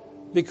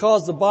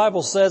because the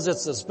Bible says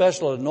it's a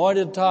special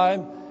anointed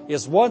time,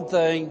 it's one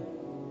thing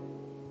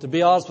to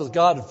be honest with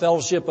God and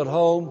fellowship at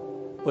home.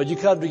 When you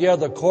come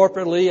together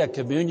corporately at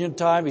communion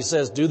time, He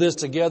says, do this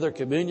together,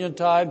 communion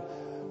time.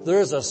 There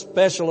is a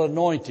special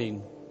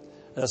anointing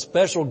and a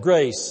special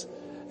grace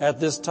at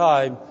this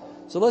time.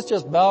 So let's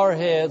just bow our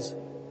heads,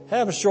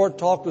 have a short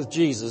talk with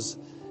Jesus.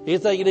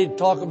 Anything you need to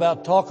talk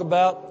about, talk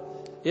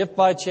about. If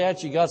by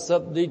chance you got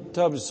something you need to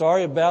tell Him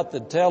sorry about,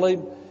 then tell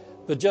Him.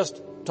 But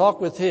just talk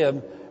with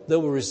Him that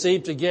we'll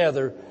receive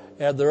together.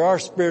 And there are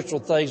spiritual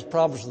things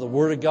promised in the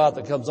Word of God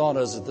that comes on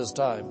us at this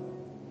time.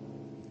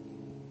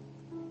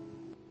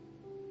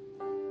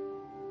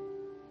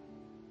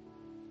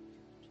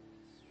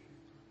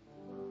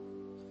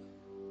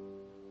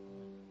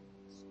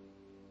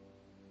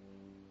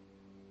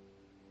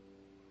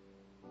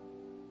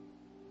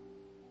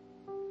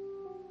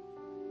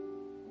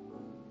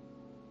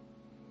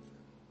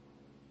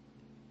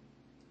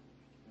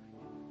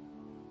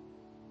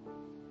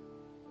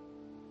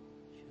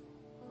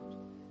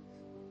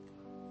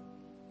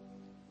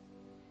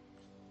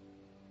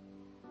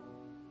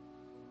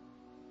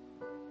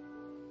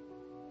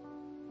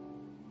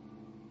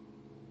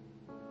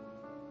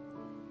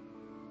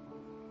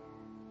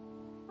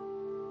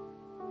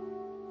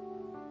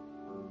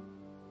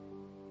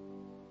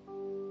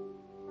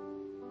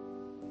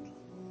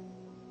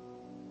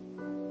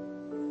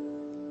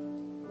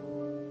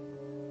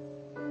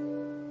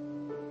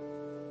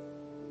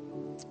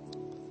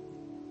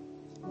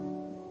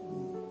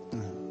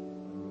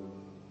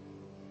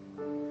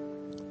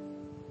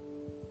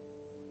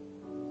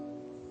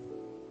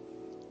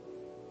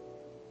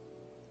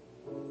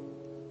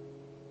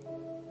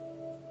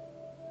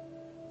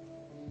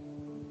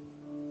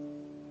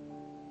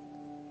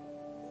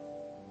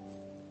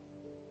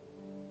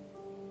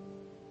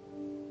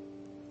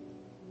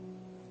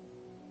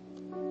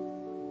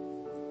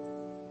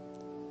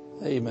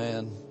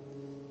 Amen.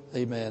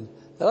 Amen.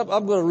 And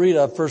I'm going to read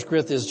out 1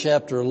 Corinthians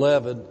chapter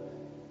 11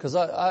 because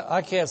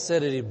I can't say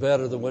it any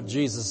better than what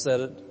Jesus said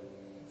it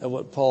and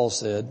what Paul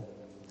said.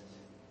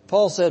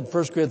 Paul said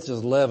 1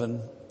 Corinthians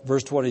 11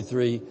 verse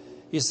 23,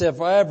 he said,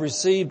 "For I have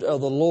received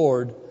of the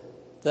Lord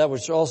that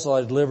which also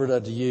I delivered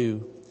unto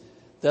you,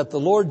 that the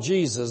Lord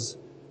Jesus,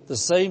 the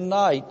same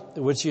night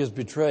in which he was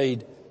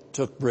betrayed,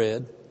 took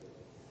bread.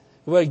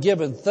 When he had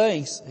given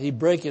thanks, he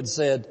brake it and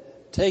said,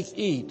 Take,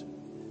 eat.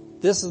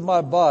 This is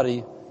my body,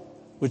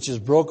 which is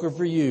broken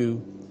for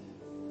you.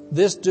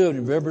 This do in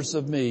remembrance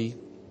of me."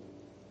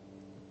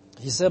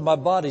 He said, my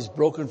body's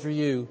broken for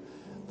you.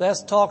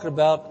 That's talking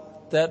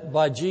about that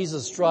by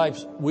Jesus'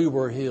 stripes we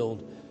were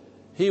healed.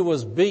 He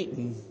was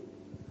beaten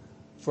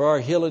for our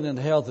healing and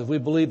health. If we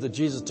believe that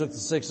Jesus took the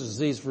sickness and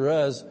disease for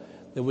us,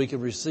 then we can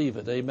receive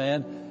it.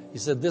 Amen. He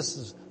said,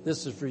 this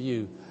is for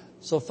you.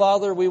 So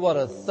Father, we want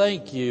to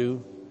thank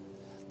you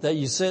that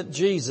you sent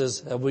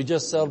Jesus, and we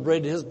just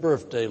celebrated his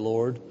birthday,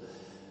 Lord.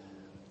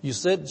 You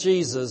sent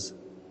Jesus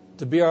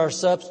to be our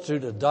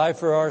substitute, to die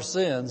for our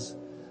sins,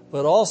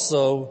 but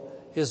also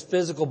his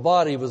physical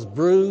body was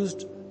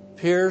bruised,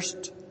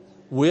 pierced,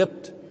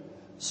 whipped,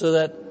 so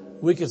that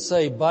we could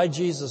say, by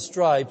Jesus'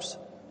 stripes,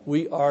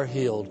 we are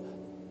healed.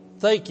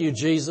 Thank you,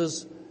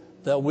 Jesus,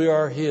 that we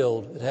are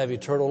healed and have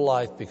eternal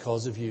life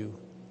because of you.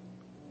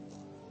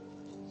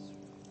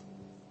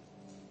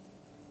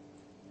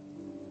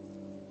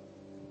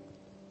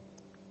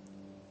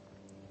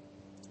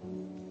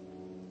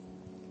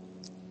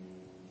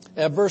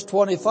 And verse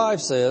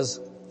 25 says,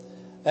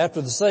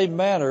 after the same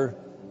manner,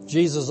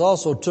 Jesus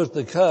also took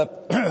the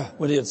cup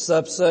when he had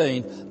supped,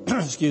 saying,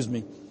 excuse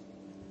me,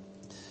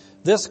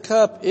 "This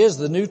cup is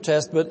the New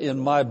Testament in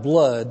my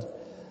blood.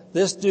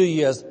 This do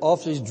ye as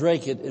often as you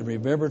drink it in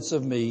remembrance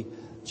of me."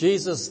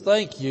 Jesus,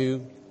 thank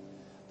you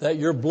that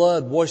your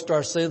blood washed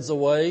our sins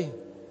away.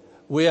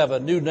 We have a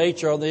new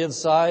nature on the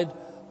inside.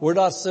 We're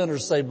not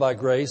sinners saved by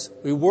grace.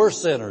 We were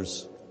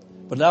sinners,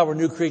 but now we're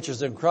new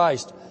creatures in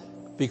Christ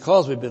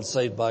because we've been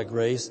saved by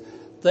grace.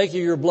 Thank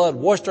you, your blood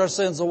washed our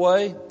sins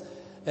away.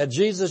 And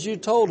Jesus, you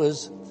told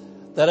us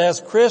that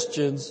as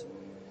Christians,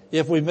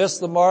 if we miss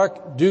the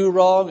mark, do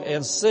wrong,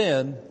 and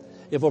sin,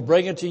 if we'll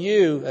bring it to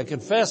you and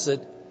confess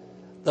it,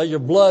 that your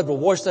blood will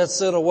wash that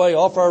sin away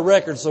off our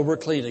record so we're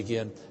clean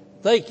again.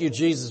 Thank you,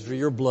 Jesus, for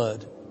your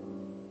blood.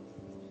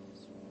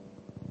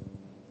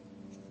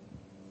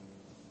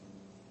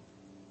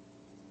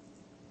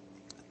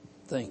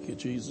 Thank you,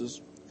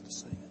 Jesus.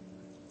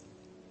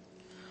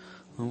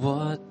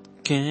 What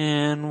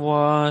can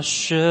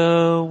wash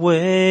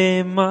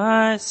away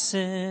my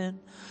sin?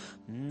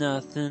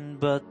 Nothing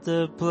but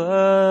the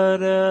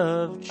blood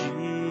of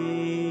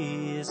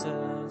Jesus.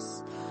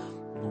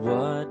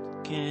 What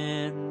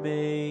can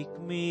make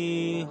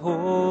me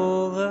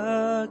whole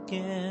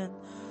again?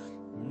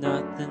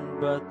 Nothing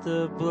but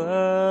the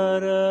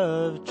blood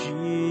of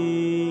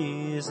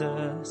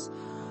Jesus.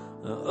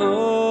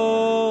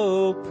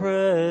 Oh,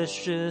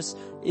 precious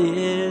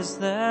is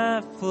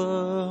that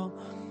flow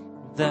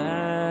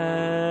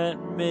that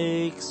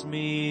makes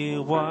me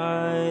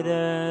white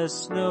as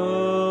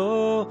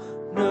snow.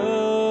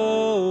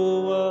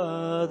 No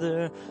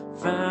other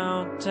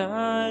fount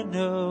I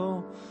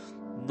know.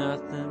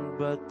 Nothing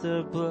but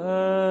the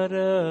blood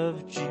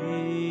of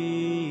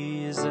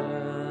Jesus.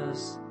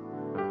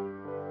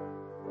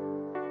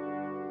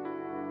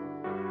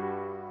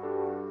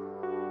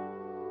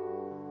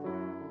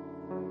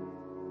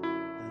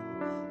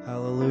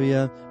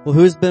 Hallelujah. Well,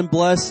 who's been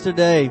blessed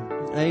today?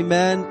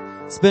 Amen.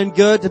 It's been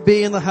good to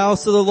be in the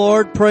house of the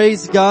Lord.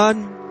 Praise God.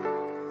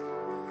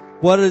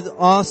 What an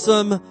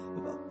awesome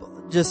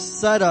just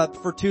setup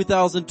for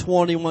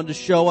 2021 to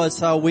show us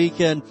how we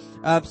can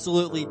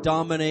absolutely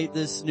dominate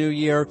this new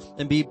year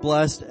and be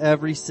blessed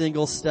every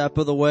single step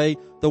of the way.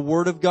 The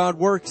Word of God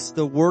works.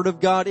 The Word of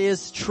God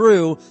is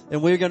true,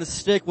 and we're going to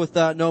stick with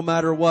that no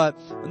matter what.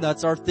 And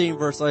that's our theme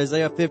verse,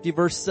 Isaiah 50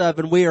 verse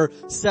 7. We are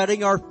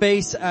setting our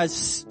face as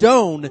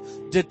stone,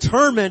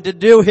 determined to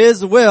do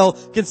His will.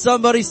 Can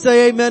somebody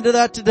say amen to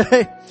that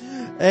today?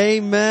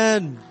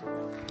 Amen.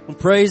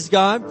 Praise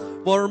God.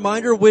 Well, a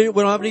reminder, we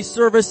don't have any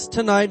service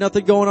tonight,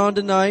 nothing going on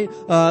tonight,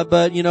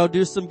 but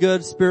do some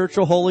good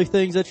spiritual holy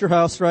things at your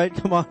house, right?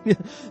 Come on.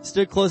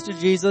 Stick close to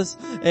Jesus.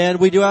 And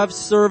we do have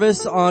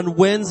service on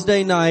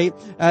Wednesday night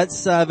at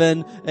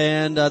 7,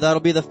 and that'll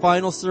be the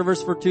final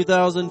service for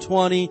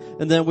 2020,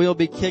 and then we'll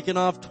be kicking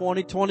off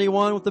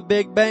 2021 with a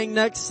big bang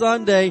next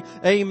Sunday.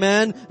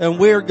 Amen. And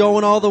we're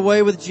going all the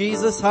way with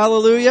Jesus.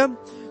 Hallelujah.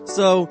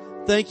 So,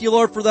 thank you,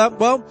 Lord, for that.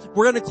 Well,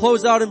 we're going to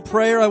close out in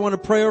prayer. I want to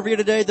pray over you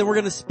today. Then we're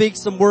going to speak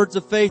some words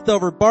of faith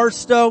over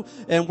Barstow,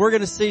 and we're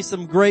going to see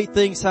some great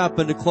things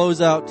happen to close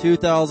out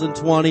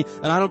 2020.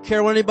 And I don't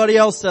care what anybody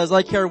else says.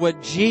 I care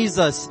what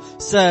Jesus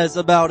says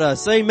about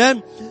us.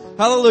 Amen.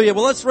 Hallelujah.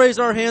 Well, let's raise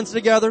our hands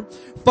together.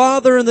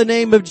 Father, in the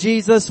name of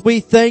Jesus, we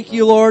thank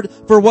you, Lord,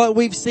 for what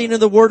we've seen in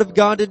the Word of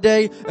God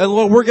today. And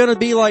Lord, we're going to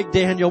be like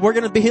Daniel. We're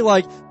going to be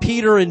like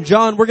Peter and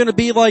John. We're going to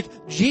be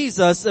like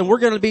Jesus, and we're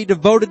going to be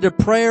devoted to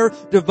prayer,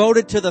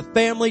 devoted to the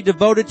family,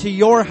 devoted to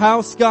your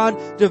house,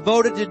 God,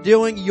 devoted to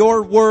doing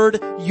your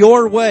word,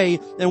 your way.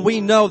 And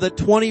we know that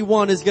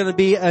 21 is going to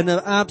be an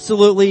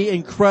absolutely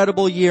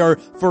incredible year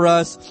for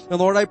us. And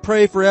Lord, I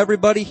pray for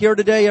everybody here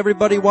today,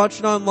 everybody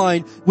watching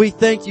online. We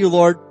thank you,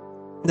 Lord.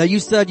 Now you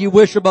said you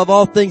wish above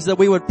all things that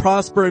we would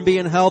prosper and be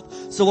in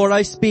health. So Lord,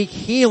 I speak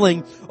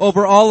healing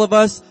over all of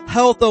us,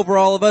 health over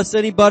all of us.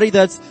 Anybody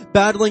that's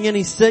battling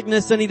any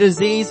sickness, any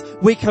disease,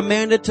 we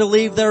command it to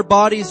leave their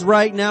bodies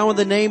right now in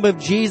the name of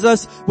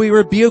Jesus. We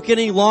rebuke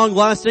any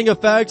long-lasting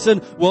effects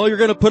and, well, you're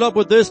going to put up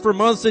with this for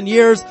months and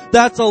years.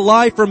 That's a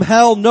lie from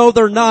hell. No,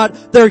 they're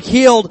not. They're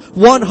healed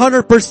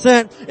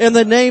 100% in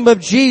the name of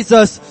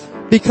Jesus.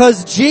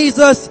 Because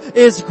Jesus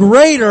is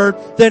greater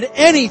than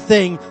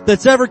anything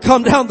that's ever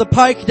come down the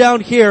pike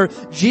down here.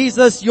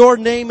 Jesus, your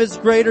name is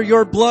greater,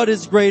 your blood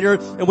is greater,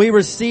 and we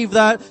receive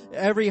that.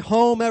 Every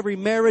home, every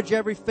marriage,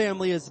 every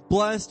family is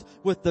blessed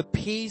with the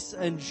peace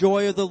and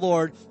joy of the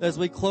Lord as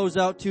we close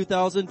out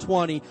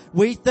 2020.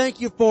 We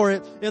thank you for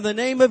it. In the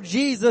name of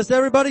Jesus,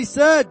 everybody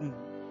said,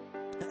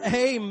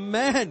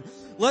 amen.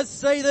 Let's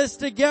say this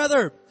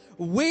together.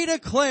 We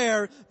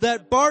declare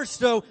that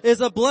Barstow is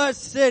a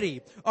blessed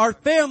city. Our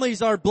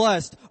families are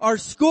blessed. Our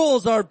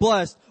schools are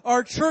blessed.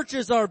 Our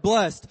churches are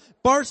blessed.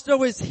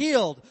 Barstow is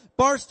healed.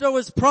 Barstow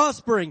is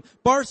prospering.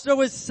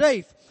 Barstow is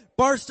safe.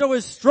 Barstow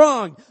is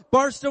strong.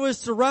 Barstow is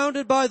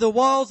surrounded by the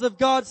walls of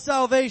God's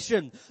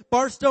salvation.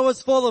 Barstow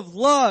is full of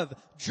love,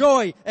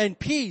 joy, and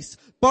peace.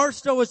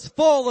 Barstow is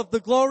full of the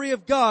glory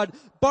of God.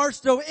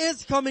 Barstow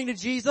is coming to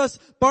Jesus.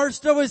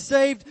 Barstow is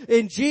saved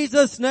in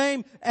Jesus'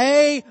 name.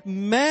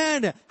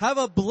 Amen. Have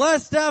a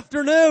blessed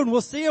afternoon.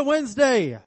 We'll see you Wednesday.